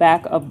have the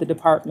back of the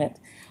department.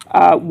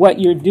 What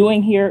you're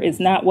doing here is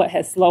not what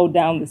has slowed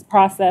down this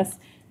process.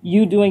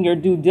 You doing your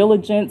due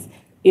diligence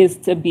is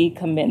to be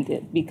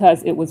commended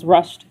because it was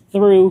rushed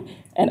through,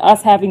 and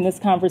us having this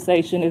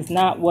conversation is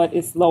not what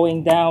is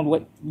slowing down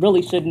what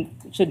really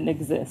shouldn't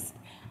exist.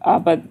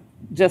 But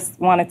just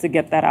wanted to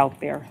get that out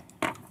there.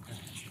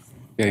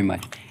 Very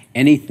much.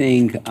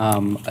 Anything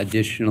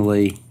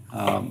additionally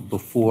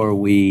before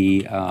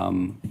we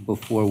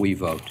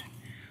vote?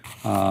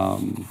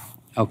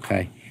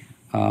 Okay.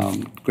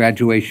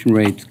 Graduation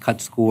rates,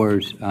 cut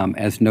scores,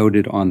 as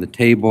noted on the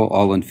table.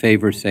 All in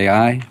favor, say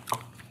aye.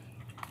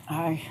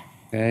 Aye.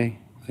 Okay.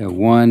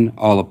 One.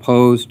 All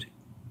opposed?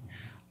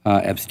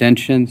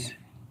 Abstentions?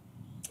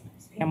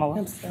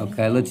 Pamela.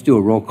 Okay. Let's do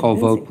a roll call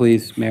vote,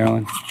 please,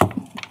 Marilyn.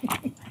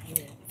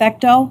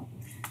 Vecto,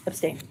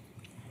 Abstain.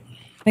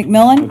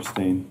 McMillan,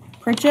 Abstain.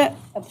 Pritchett,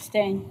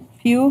 Abstain.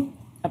 Pugh,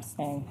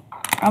 Abstain.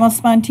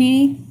 Ramos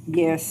Montini,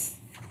 Yes.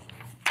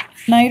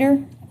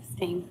 Schneider,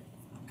 Abstain.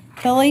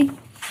 Tilly,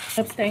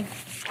 Abstain.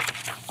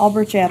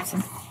 Albrecht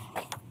absent.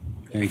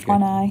 Very good.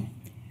 One aye.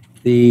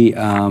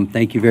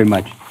 Thank you very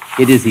much.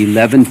 It is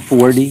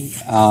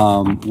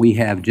 11:40. We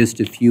have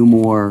just a few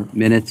more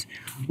minutes.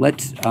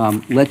 Let's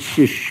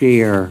just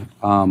share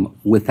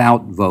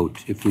without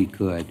vote, if we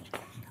could,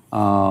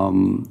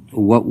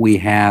 what we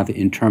have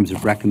in terms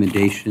of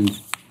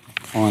recommendations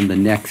on the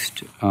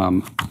next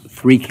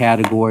three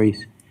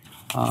categories.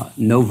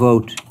 No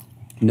vote,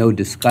 no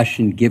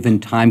discussion, given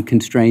time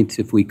constraints,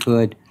 if we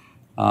could,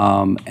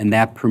 and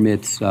that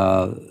permits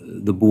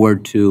the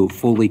board to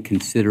fully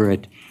consider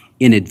it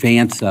in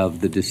advance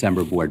of the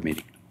December board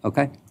meeting.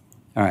 Okay?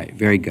 All right,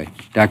 very good.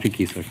 Dr.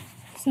 Kiesler.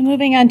 So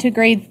moving on to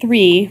grade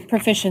 3,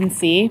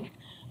 proficiency.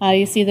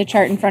 You see the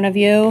chart in front of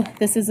you.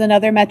 This is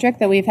another metric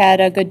that we've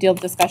had a good deal of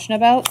discussion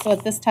about. So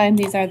at this time,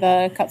 these are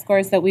the cut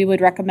scores that we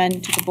would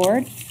recommend to the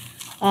board.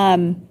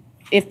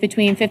 If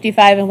between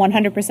 55 and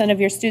 100%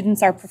 of your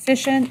students are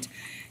proficient,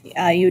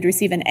 you would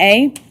receive an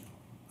A,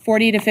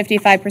 40 to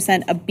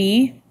 55% a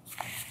B,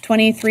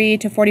 23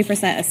 to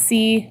 40% a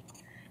C,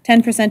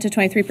 10% to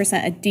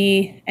 23% a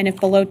D, and if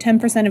below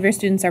 10% of your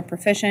students are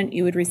proficient,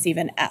 you would receive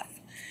an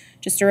F.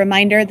 Just a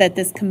reminder that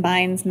this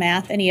combines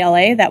math and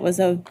ELA. That was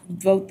a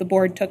vote the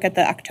board took at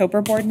the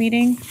October board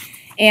meeting,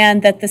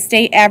 and that the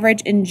state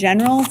average in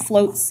general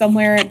floats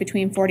somewhere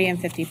between 40 and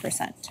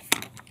 50%.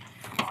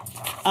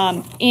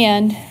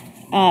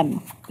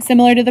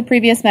 Similar to the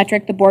previous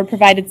metric, the board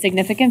provided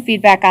significant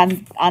feedback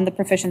on the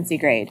proficiency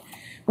grade.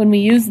 When we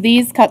use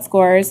these cut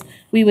scores,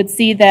 we would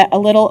see that a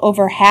little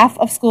over half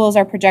of schools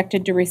are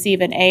projected to receive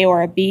an A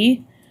or a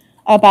B,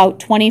 about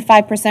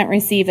 25%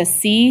 receive a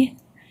C,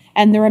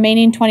 and the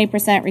remaining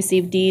 20%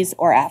 receive Ds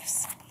or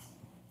Fs.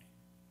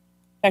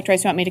 Dr.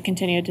 Rice, you want me to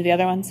continue to the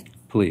other ones?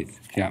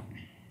 Please, yeah.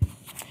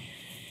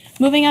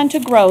 Moving on to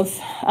growth,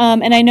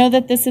 and I know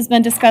that this has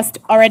been discussed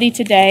already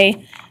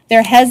today.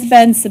 There has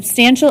been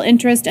substantial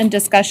interest and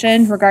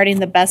discussion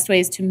regarding the best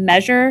ways to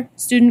measure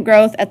student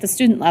growth at the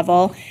student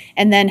level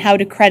and then how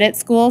to credit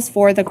schools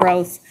for the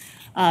growth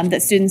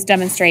that students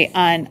demonstrate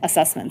on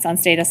assessments, on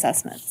state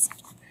assessments.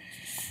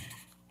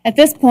 At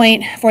this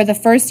point, for the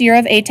first year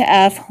of A to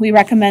F, we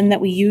recommend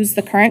that we use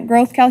the current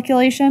growth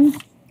calculation,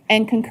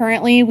 and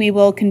concurrently, we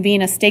will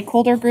convene a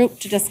stakeholder group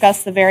to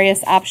discuss the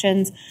various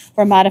options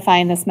for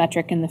modifying this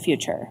metric in the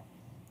future.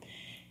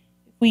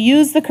 We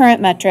use the current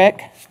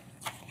metric,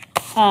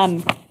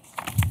 and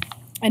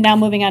now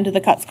moving on to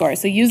the cut score.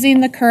 So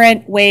using the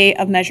current way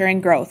of measuring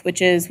growth,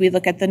 which is we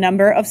look at the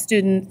number of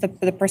students,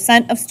 the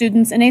percent of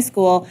students in a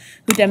school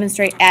who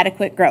demonstrate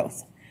adequate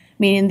growth,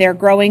 meaning they're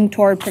growing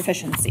toward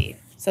proficiency.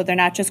 So they're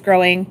not just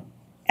growing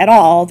at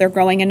all, they're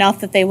growing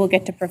enough that they will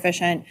get to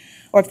proficient,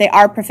 or if they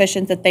are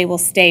proficient, that they will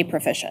stay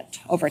proficient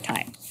over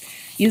time.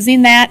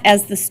 Using that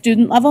as the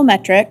student level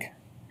metric,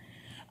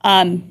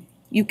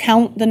 you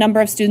count the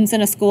number of students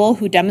in a school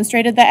who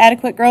demonstrated that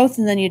adequate growth,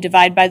 and then you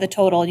divide by the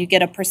total, you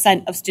get a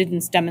percent of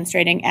students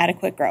demonstrating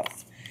adequate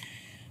growth.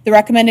 The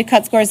recommended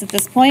cut scores at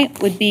this point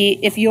would be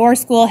if your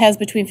school has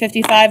between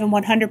 55 and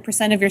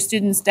 100% of your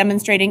students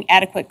demonstrating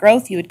adequate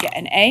growth, you would get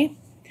an A,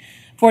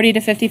 40 to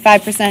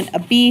 55% a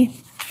B,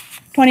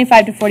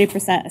 25 to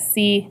 40% a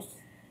C,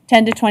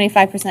 10 to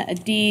 25% a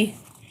D,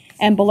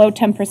 and below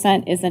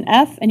 10% is an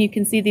F. And you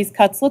can see these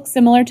cuts look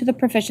similar to the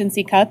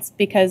proficiency cuts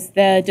because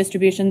the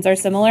distributions are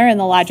similar and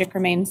the logic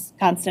remains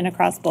constant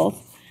across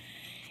both.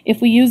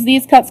 If we use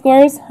these cut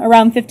scores,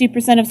 around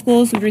 50% of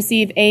schools would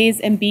receive A's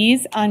and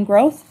B's on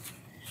growth.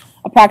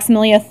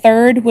 Approximately a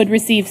third would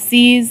receive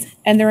C's,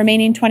 and the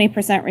remaining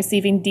 20%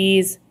 receiving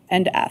D's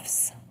and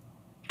F's.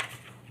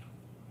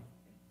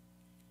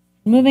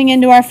 Moving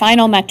into our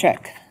final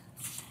metric.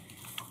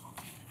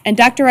 And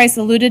Dr. Rice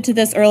alluded to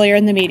this earlier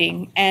in the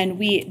meeting, and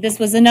this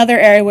was another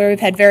area where we've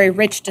had very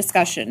rich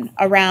discussion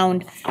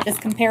around this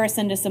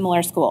comparison to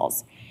similar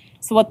schools.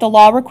 So what the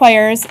law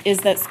requires is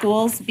that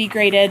schools be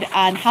graded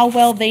on how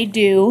well they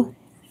do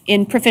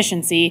in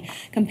proficiency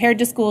compared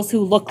to schools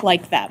who look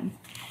like them.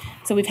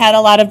 So we've had a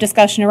lot of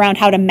discussion around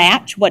how to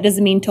match. What does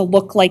it mean to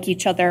look like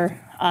each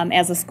other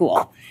as a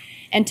school?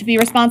 And to be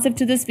responsive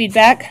to this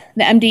feedback,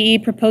 the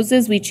MDE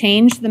proposes we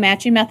change the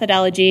matching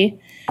methodology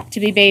to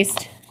be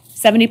based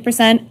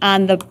 70%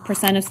 on the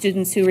percent of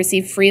students who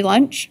receive free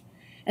lunch,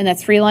 and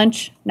that's free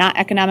lunch, not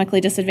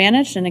economically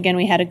disadvantaged. And again,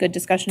 we had a good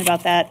discussion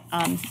about that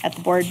at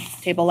the board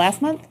table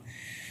last month.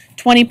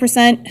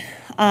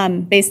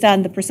 20% based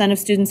on the percent of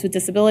students with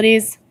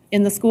disabilities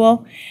in the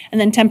school,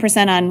 and then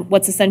 10% on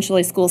what's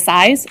essentially school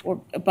size,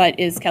 but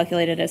is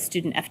calculated as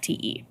student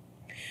FTE.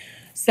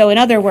 So in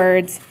other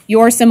words,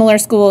 your similar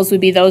schools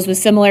would be those with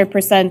similar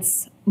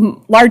percents,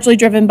 largely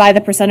driven by the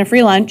percent of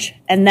free lunch,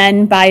 and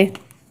then by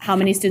how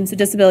many students with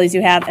disabilities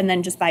you have, and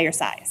then just by your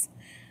size.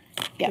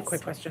 Yes. A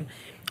quick question.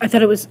 I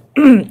thought it was,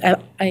 I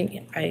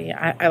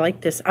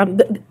like this.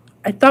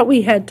 I thought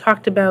we had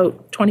talked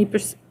about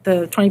 20%,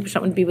 the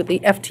 20% would be with the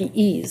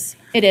FTEs.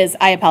 It is,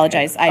 I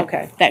apologize.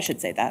 Okay. That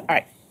should say that. All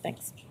right,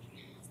 thanks.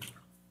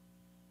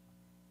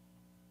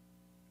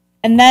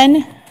 And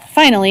then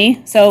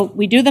finally, so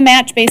we do the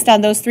match based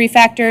on those three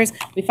factors.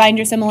 We find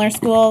your similar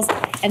schools,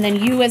 and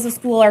then you as a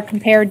school are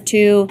compared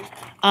to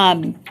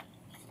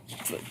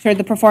for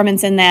the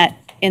performance in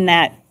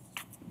that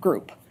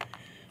group.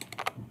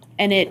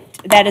 And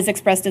that is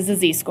expressed as a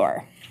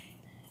Z-score.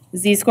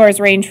 Z-scores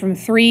range from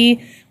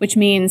 3, which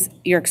means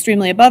you're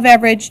extremely above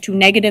average, to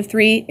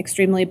 -3,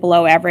 extremely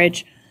below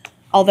average,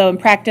 although in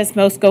practice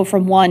most go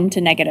from 1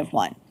 to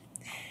 -1.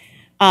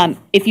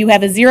 If you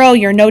have a 0,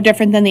 you're no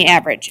different than the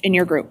average in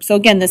your group. So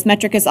again, this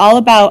metric is all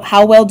about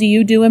how well do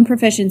you do in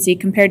proficiency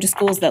compared to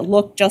schools that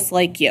look just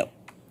like you.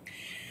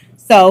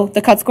 So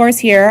the cut scores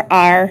here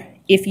are,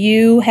 if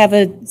you have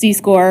a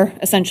Z-score,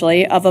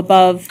 essentially, of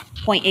above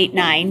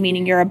 0.89,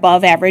 meaning you're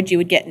above average, you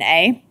would get an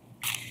A.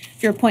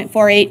 If you're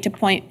 0.48 to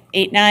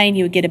 0.89,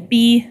 you would get a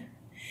B.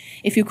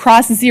 If you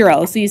cross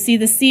 0, so you see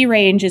the C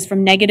range is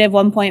from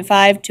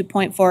 -1.5 to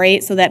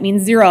 0.48, so that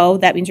means 0,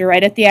 that means you're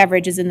right at the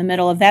average, is in the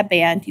middle of that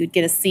band, you would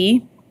get a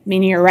C,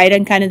 meaning you're right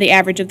on kind of the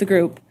average of the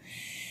group.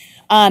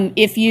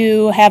 If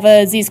you have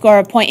a Z-score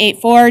of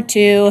 0.84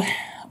 to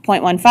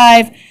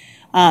 0.15,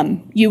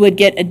 you would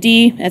get a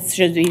D. That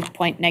should be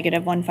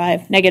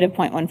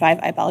 -0.15,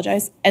 I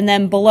apologize. And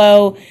then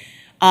below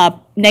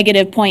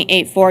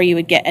 -0.84, you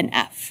would get an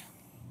F.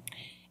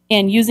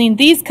 And using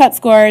these cut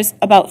scores,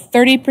 about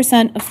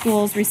 30% of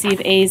schools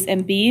receive A's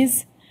and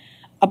B's,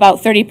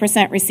 about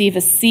 30% receive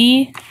a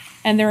C,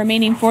 and the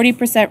remaining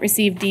 40%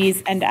 receive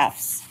D's and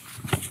F's.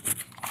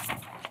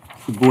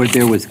 The board,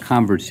 there was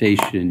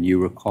conversation, you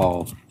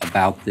recall,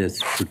 about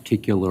this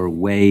particular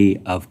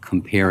way of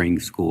comparing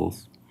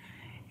schools.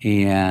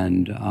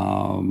 And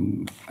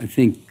I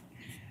think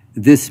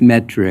this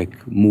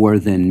metric, more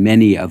than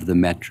many of the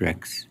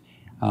metrics,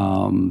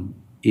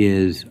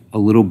 is a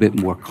little bit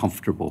more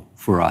comfortable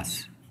for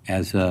us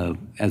as a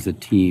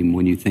team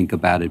when you think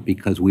about it,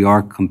 because we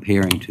are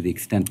comparing to the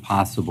extent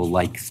possible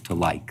likes to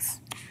likes,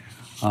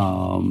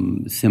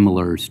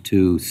 similars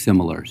to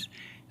similars.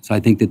 So I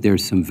think that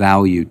there's some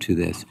value to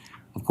this.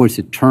 Of course,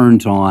 it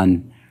turns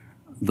on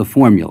the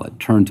formula, it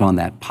turns on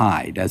that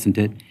pie, doesn't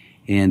it?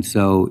 And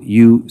so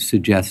you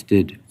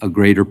suggested a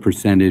greater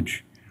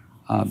percentage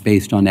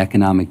based on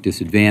economic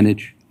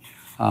disadvantage.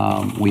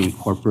 We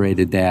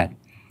incorporated that.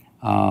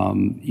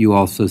 You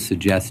also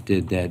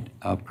suggested that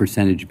a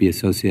percentage be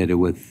associated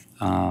with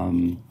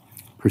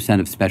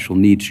percent of special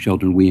needs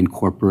children. We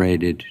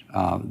incorporated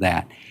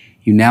that.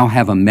 You now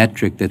have a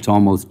metric that's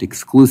almost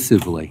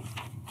exclusively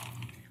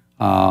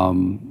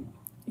the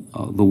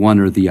one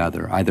or the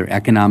other, either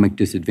economic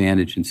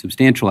disadvantage and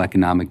substantial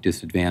economic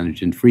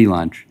disadvantage and free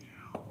lunch,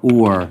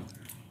 or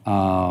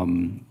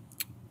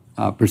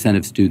percent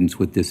of students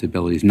with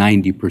disabilities.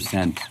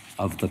 90%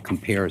 of the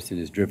comparison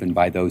is driven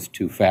by those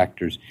two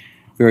factors.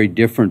 Very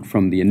different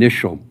from the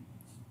initial,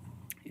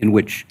 in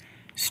which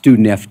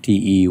student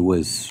FTE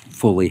was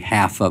fully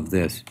half of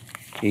this,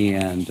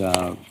 and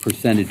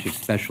percentage of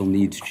special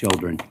needs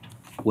children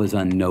was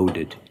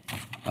unnoted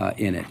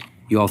in it.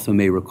 You also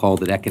may recall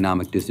that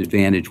economic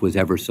disadvantage was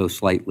ever so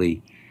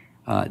slightly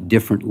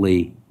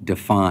differently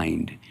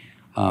defined.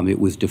 It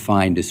was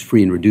defined as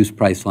free and reduced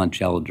price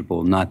lunch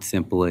eligible, not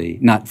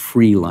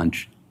free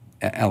lunch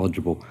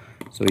eligible.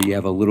 So you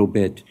have a little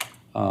bit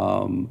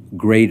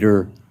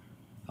greater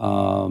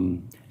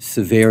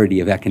severity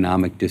of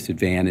economic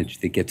disadvantage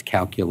that gets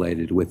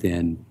calculated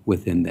within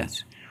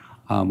this.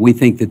 We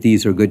think that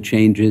these are good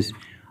changes.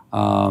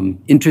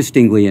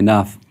 Interestingly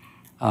enough,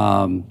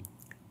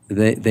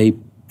 they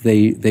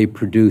they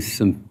produce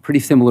some pretty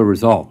similar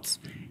results.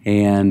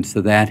 And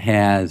so that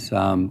has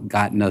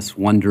gotten us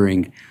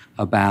wondering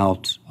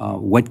about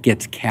what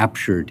gets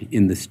captured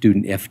in the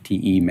student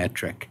FTE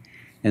metric.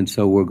 And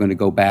so we're going to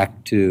go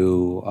back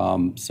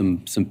to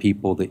some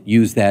people that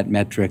use that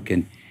metric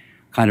and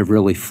kind of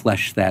really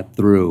flesh that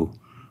through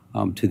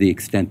to the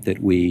extent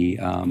that we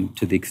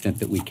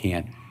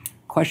can.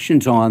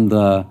 Questions on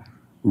the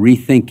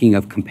rethinking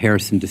of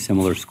comparison to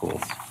similar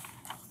schools?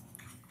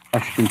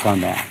 Questions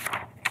on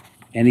that?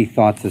 Any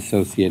thoughts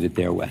associated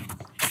therewith?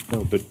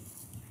 No, but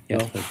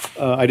Yes,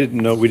 I didn't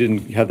know, we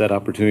didn't have that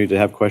opportunity to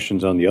have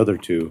questions on the other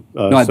two.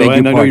 No, I beg So, your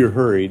and I know pardon. you're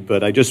hurried,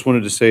 but I just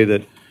wanted to say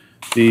that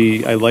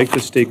I like the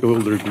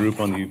stakeholder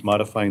group on the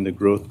modifying the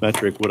growth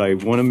metric. What I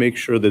want to make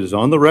sure that is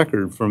on the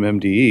record from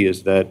MDE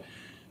is that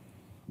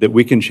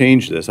we can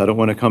change this. I don't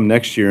want to come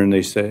next year and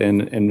they say,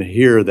 and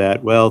hear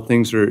that, well,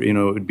 things are, it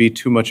would be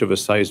too much of a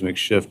seismic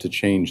shift to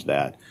change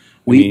that.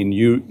 I mean,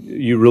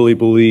 you really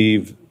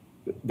believe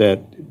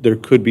that there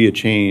could be a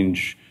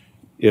change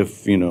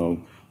if,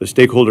 the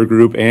stakeholder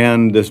group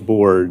and this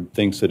board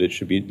thinks that it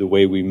should be, the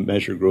way we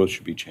measure growth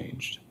should be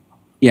changed.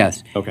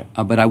 Yes. Okay.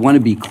 But I want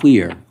to be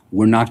clear,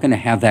 we're not going to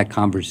have that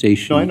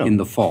conversation No, I know. in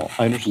the fall.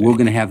 I understand. We're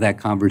going to have that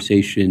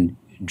conversation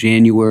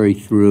January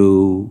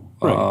through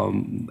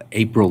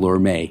April or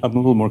May. I'm a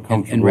little more And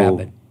comfortable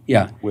rapid.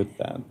 Yeah. with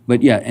that.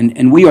 But yeah,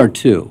 and we are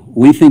too.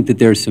 We think that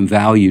there's some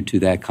value to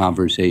that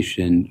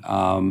conversation,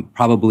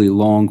 probably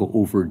long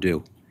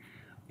overdue.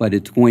 But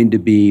it's going to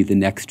be the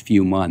next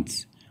few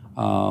months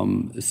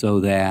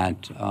so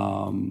that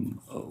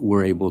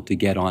we're able to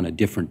get on a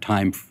different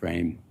time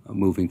frame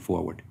moving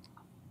forward.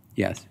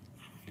 Yes.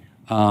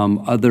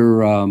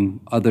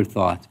 Other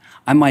thoughts?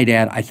 I might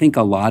add, I think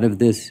a lot of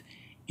this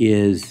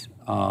is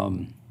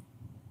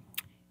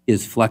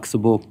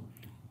flexible,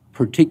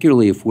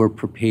 particularly if we're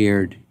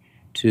prepared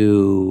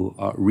to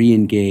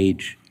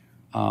re-engage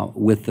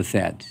with the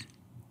feds.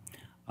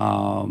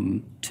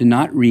 To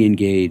not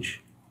re-engage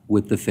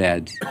with the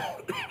feds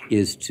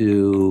is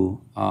to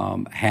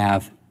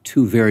have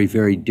two very,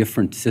 very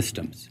different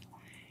systems.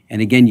 And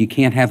again, you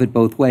can't have it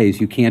both ways.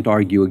 You can't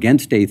argue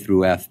against A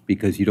through F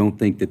because you don't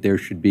think that there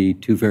should be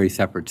two very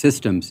separate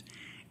systems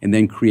and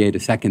then create a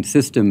second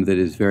system that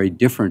is very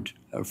different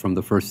from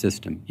the first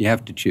system. You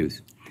have to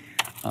choose.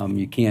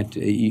 You can't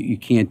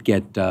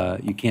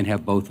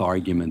have both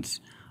arguments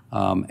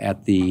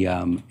at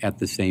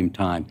the same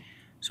time.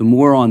 So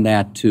more on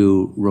that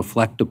to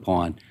reflect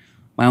upon.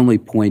 My only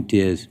point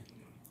is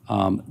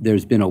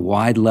there's been a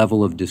wide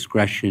level of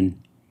discretion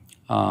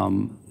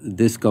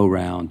this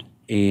go-round.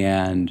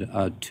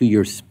 And to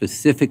your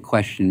specific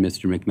question,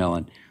 Mr.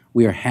 McMillan,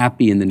 we are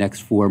happy in the next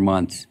 4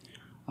 months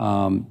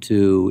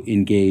to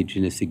engage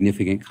in a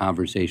significant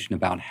conversation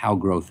about how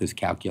growth is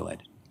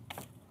calculated.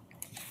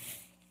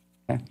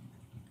 Okay?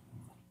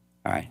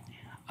 All right.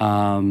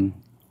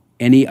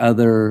 Any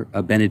other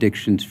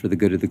benedictions for the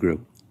good of the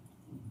group?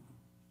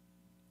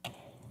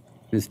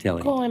 Ms.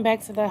 Tilley. Going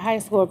back to the high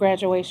school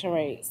graduation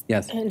rates.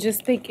 Yes. And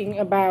just thinking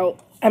about,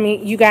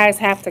 you guys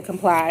have to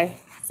comply.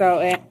 So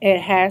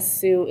it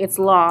has to, it's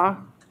law,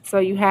 so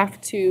you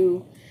have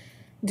to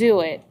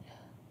do it.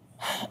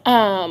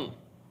 And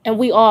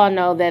we all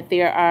know that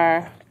there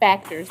are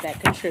factors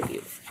that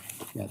contribute.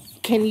 Yes.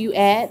 Can you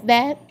add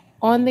that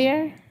on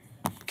there?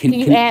 Can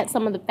you add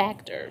some of the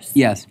factors?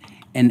 Yes.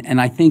 And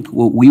I think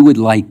what we would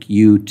like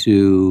you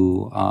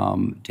to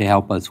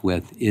help us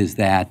with is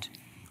that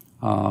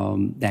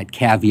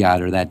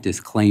caveat or that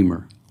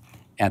disclaimer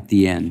at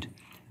the end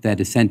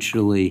that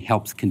essentially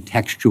helps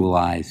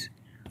contextualize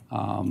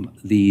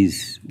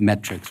these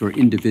metrics or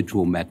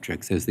individual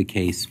metrics, as the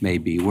case may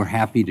be. We're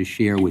happy to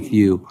share with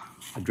you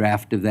a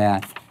draft of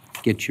that,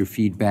 get your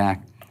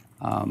feedback.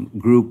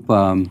 Group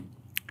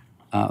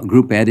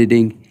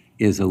editing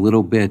is a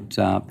little bit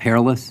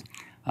perilous,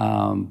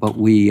 but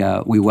we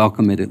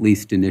welcome it at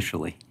least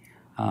initially.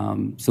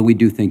 So we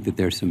do think that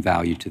there's some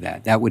value to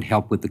that. That would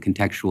help with the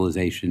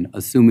contextualization,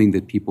 assuming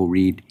that people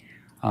read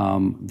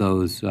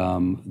those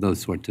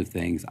sorts of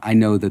things. I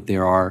know that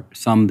there are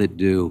some that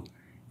do,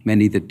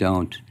 many that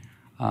don't.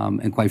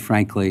 And quite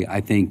frankly,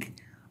 I think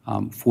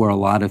for a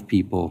lot of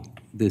people,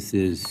 this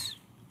is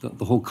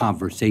the whole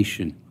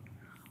conversation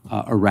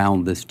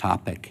around this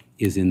topic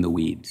is in the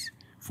weeds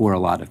for a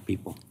lot of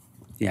people.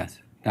 Yes,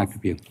 Dr.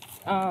 Pugh.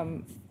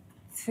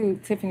 To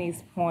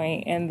Tiffany's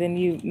point, and then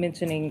you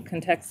mentioning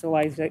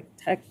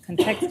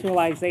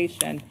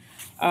contextualization,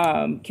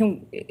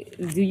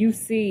 do you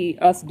see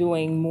us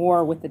doing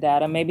more with the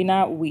data? Maybe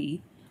not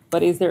we,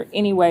 but is there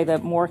any way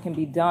that more can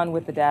be done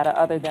with the data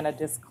other than a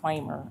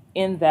disclaimer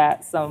in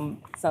that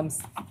some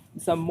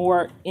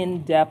more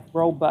in-depth,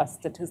 robust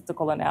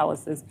statistical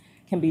analysis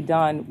can be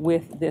done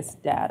with this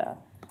data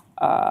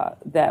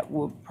that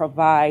will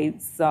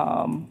provide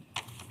some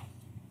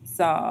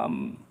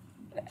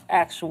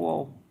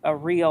actual, a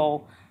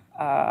real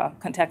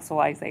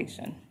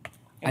contextualization,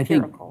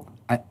 empirical?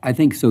 I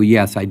think so,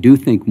 yes. I do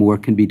think more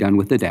can be done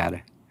with the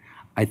data.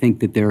 I think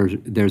that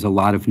there's a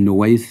lot of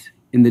noise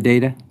in the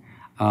data.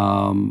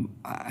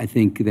 I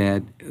think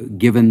that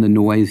given the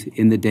noise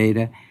in the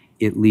data,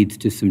 it leads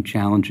to some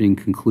challenging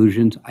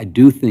conclusions. I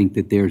do think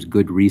that there's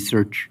good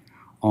research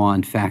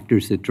on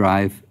factors that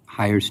drive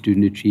higher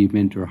student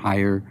achievement or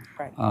higher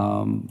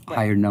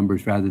higher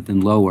numbers rather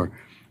than lower.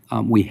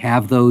 We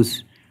have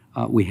those.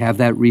 We have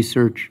that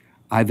research.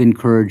 I've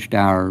encouraged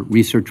our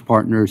research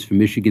partners from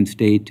Michigan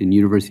State and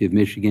University of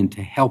Michigan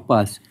to help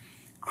us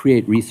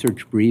create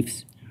research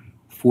briefs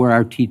for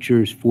our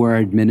teachers, for our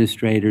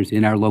administrators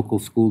in our local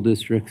school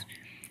districts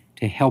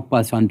to help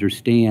us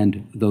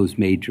understand those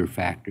major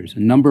factors. A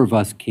number of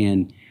us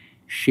can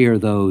share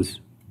those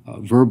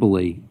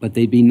verbally, but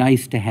they'd be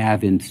nice to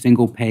have in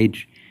single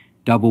page,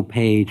 double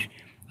page,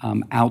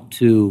 out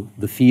to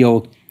the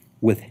field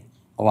with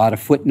a lot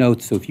of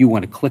footnotes. So if you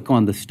want to click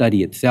on the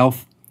study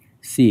itself,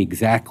 see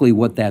exactly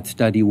what that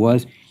study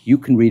was, you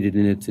can read it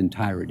in its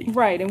entirety.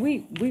 Right, and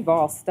we've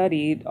all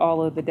studied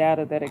all of the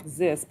data that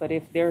exists, but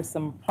if there's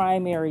some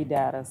primary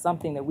data,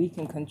 something that we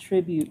can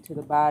contribute to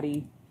the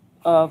body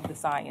of the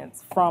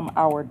science from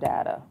our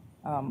data,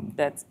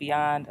 that's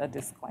beyond a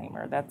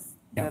disclaimer, that's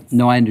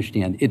No, I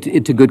understand.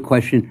 It's a good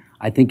question.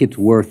 I think it's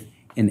worth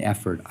an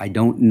effort. I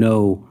don't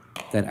know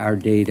that our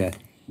data,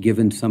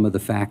 given some of the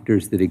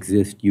factors that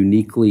exist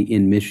uniquely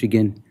in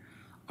Michigan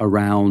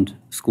around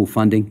school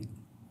funding,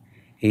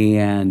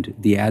 and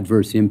the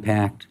adverse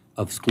impact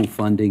of school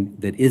funding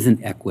that isn't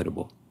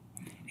equitable.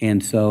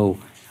 And so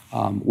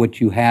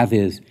what you have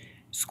is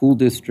school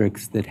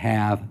districts that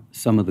have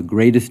some of the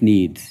greatest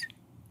needs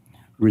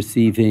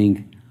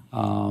receiving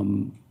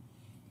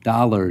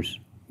dollars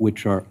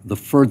which are the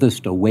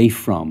furthest away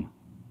from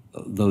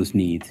those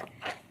needs.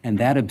 And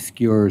that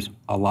obscures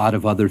a lot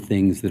of other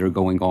things that are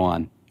going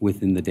on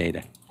within the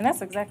data. And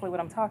that's exactly what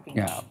I'm talking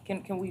Yeah. about.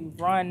 Can we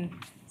run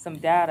some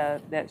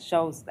data that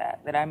shows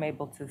that I'm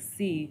able to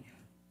see,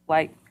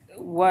 like,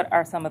 what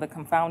are some of the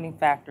confounding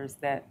factors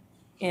that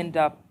end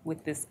up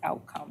with this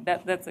outcome?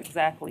 That's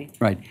exactly.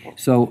 Right.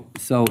 So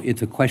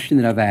it's a question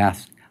that I've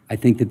asked. I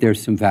think that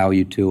there's some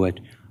value to it.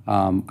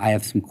 I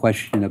have some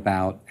question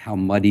about how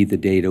muddy the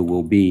data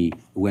will be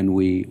when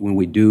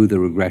we do the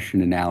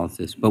regression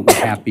analysis, but we're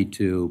happy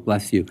to,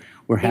 bless you,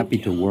 we're happy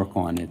to work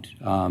on it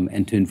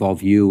and to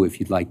involve you if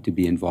you'd like to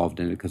be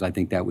involved in it, because I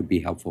think that would be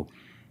helpful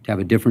to have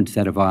a different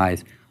set of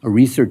eyes, a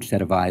research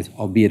set of eyes,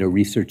 albeit a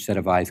research set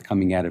of eyes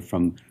coming at it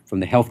from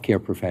the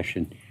healthcare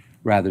profession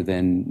rather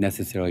than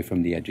necessarily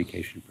from the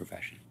education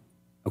profession.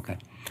 Okay.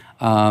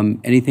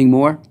 Anything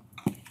more?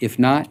 If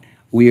not,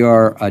 we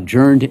are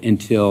adjourned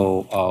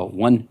until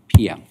 1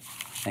 p.m.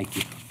 Thank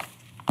you.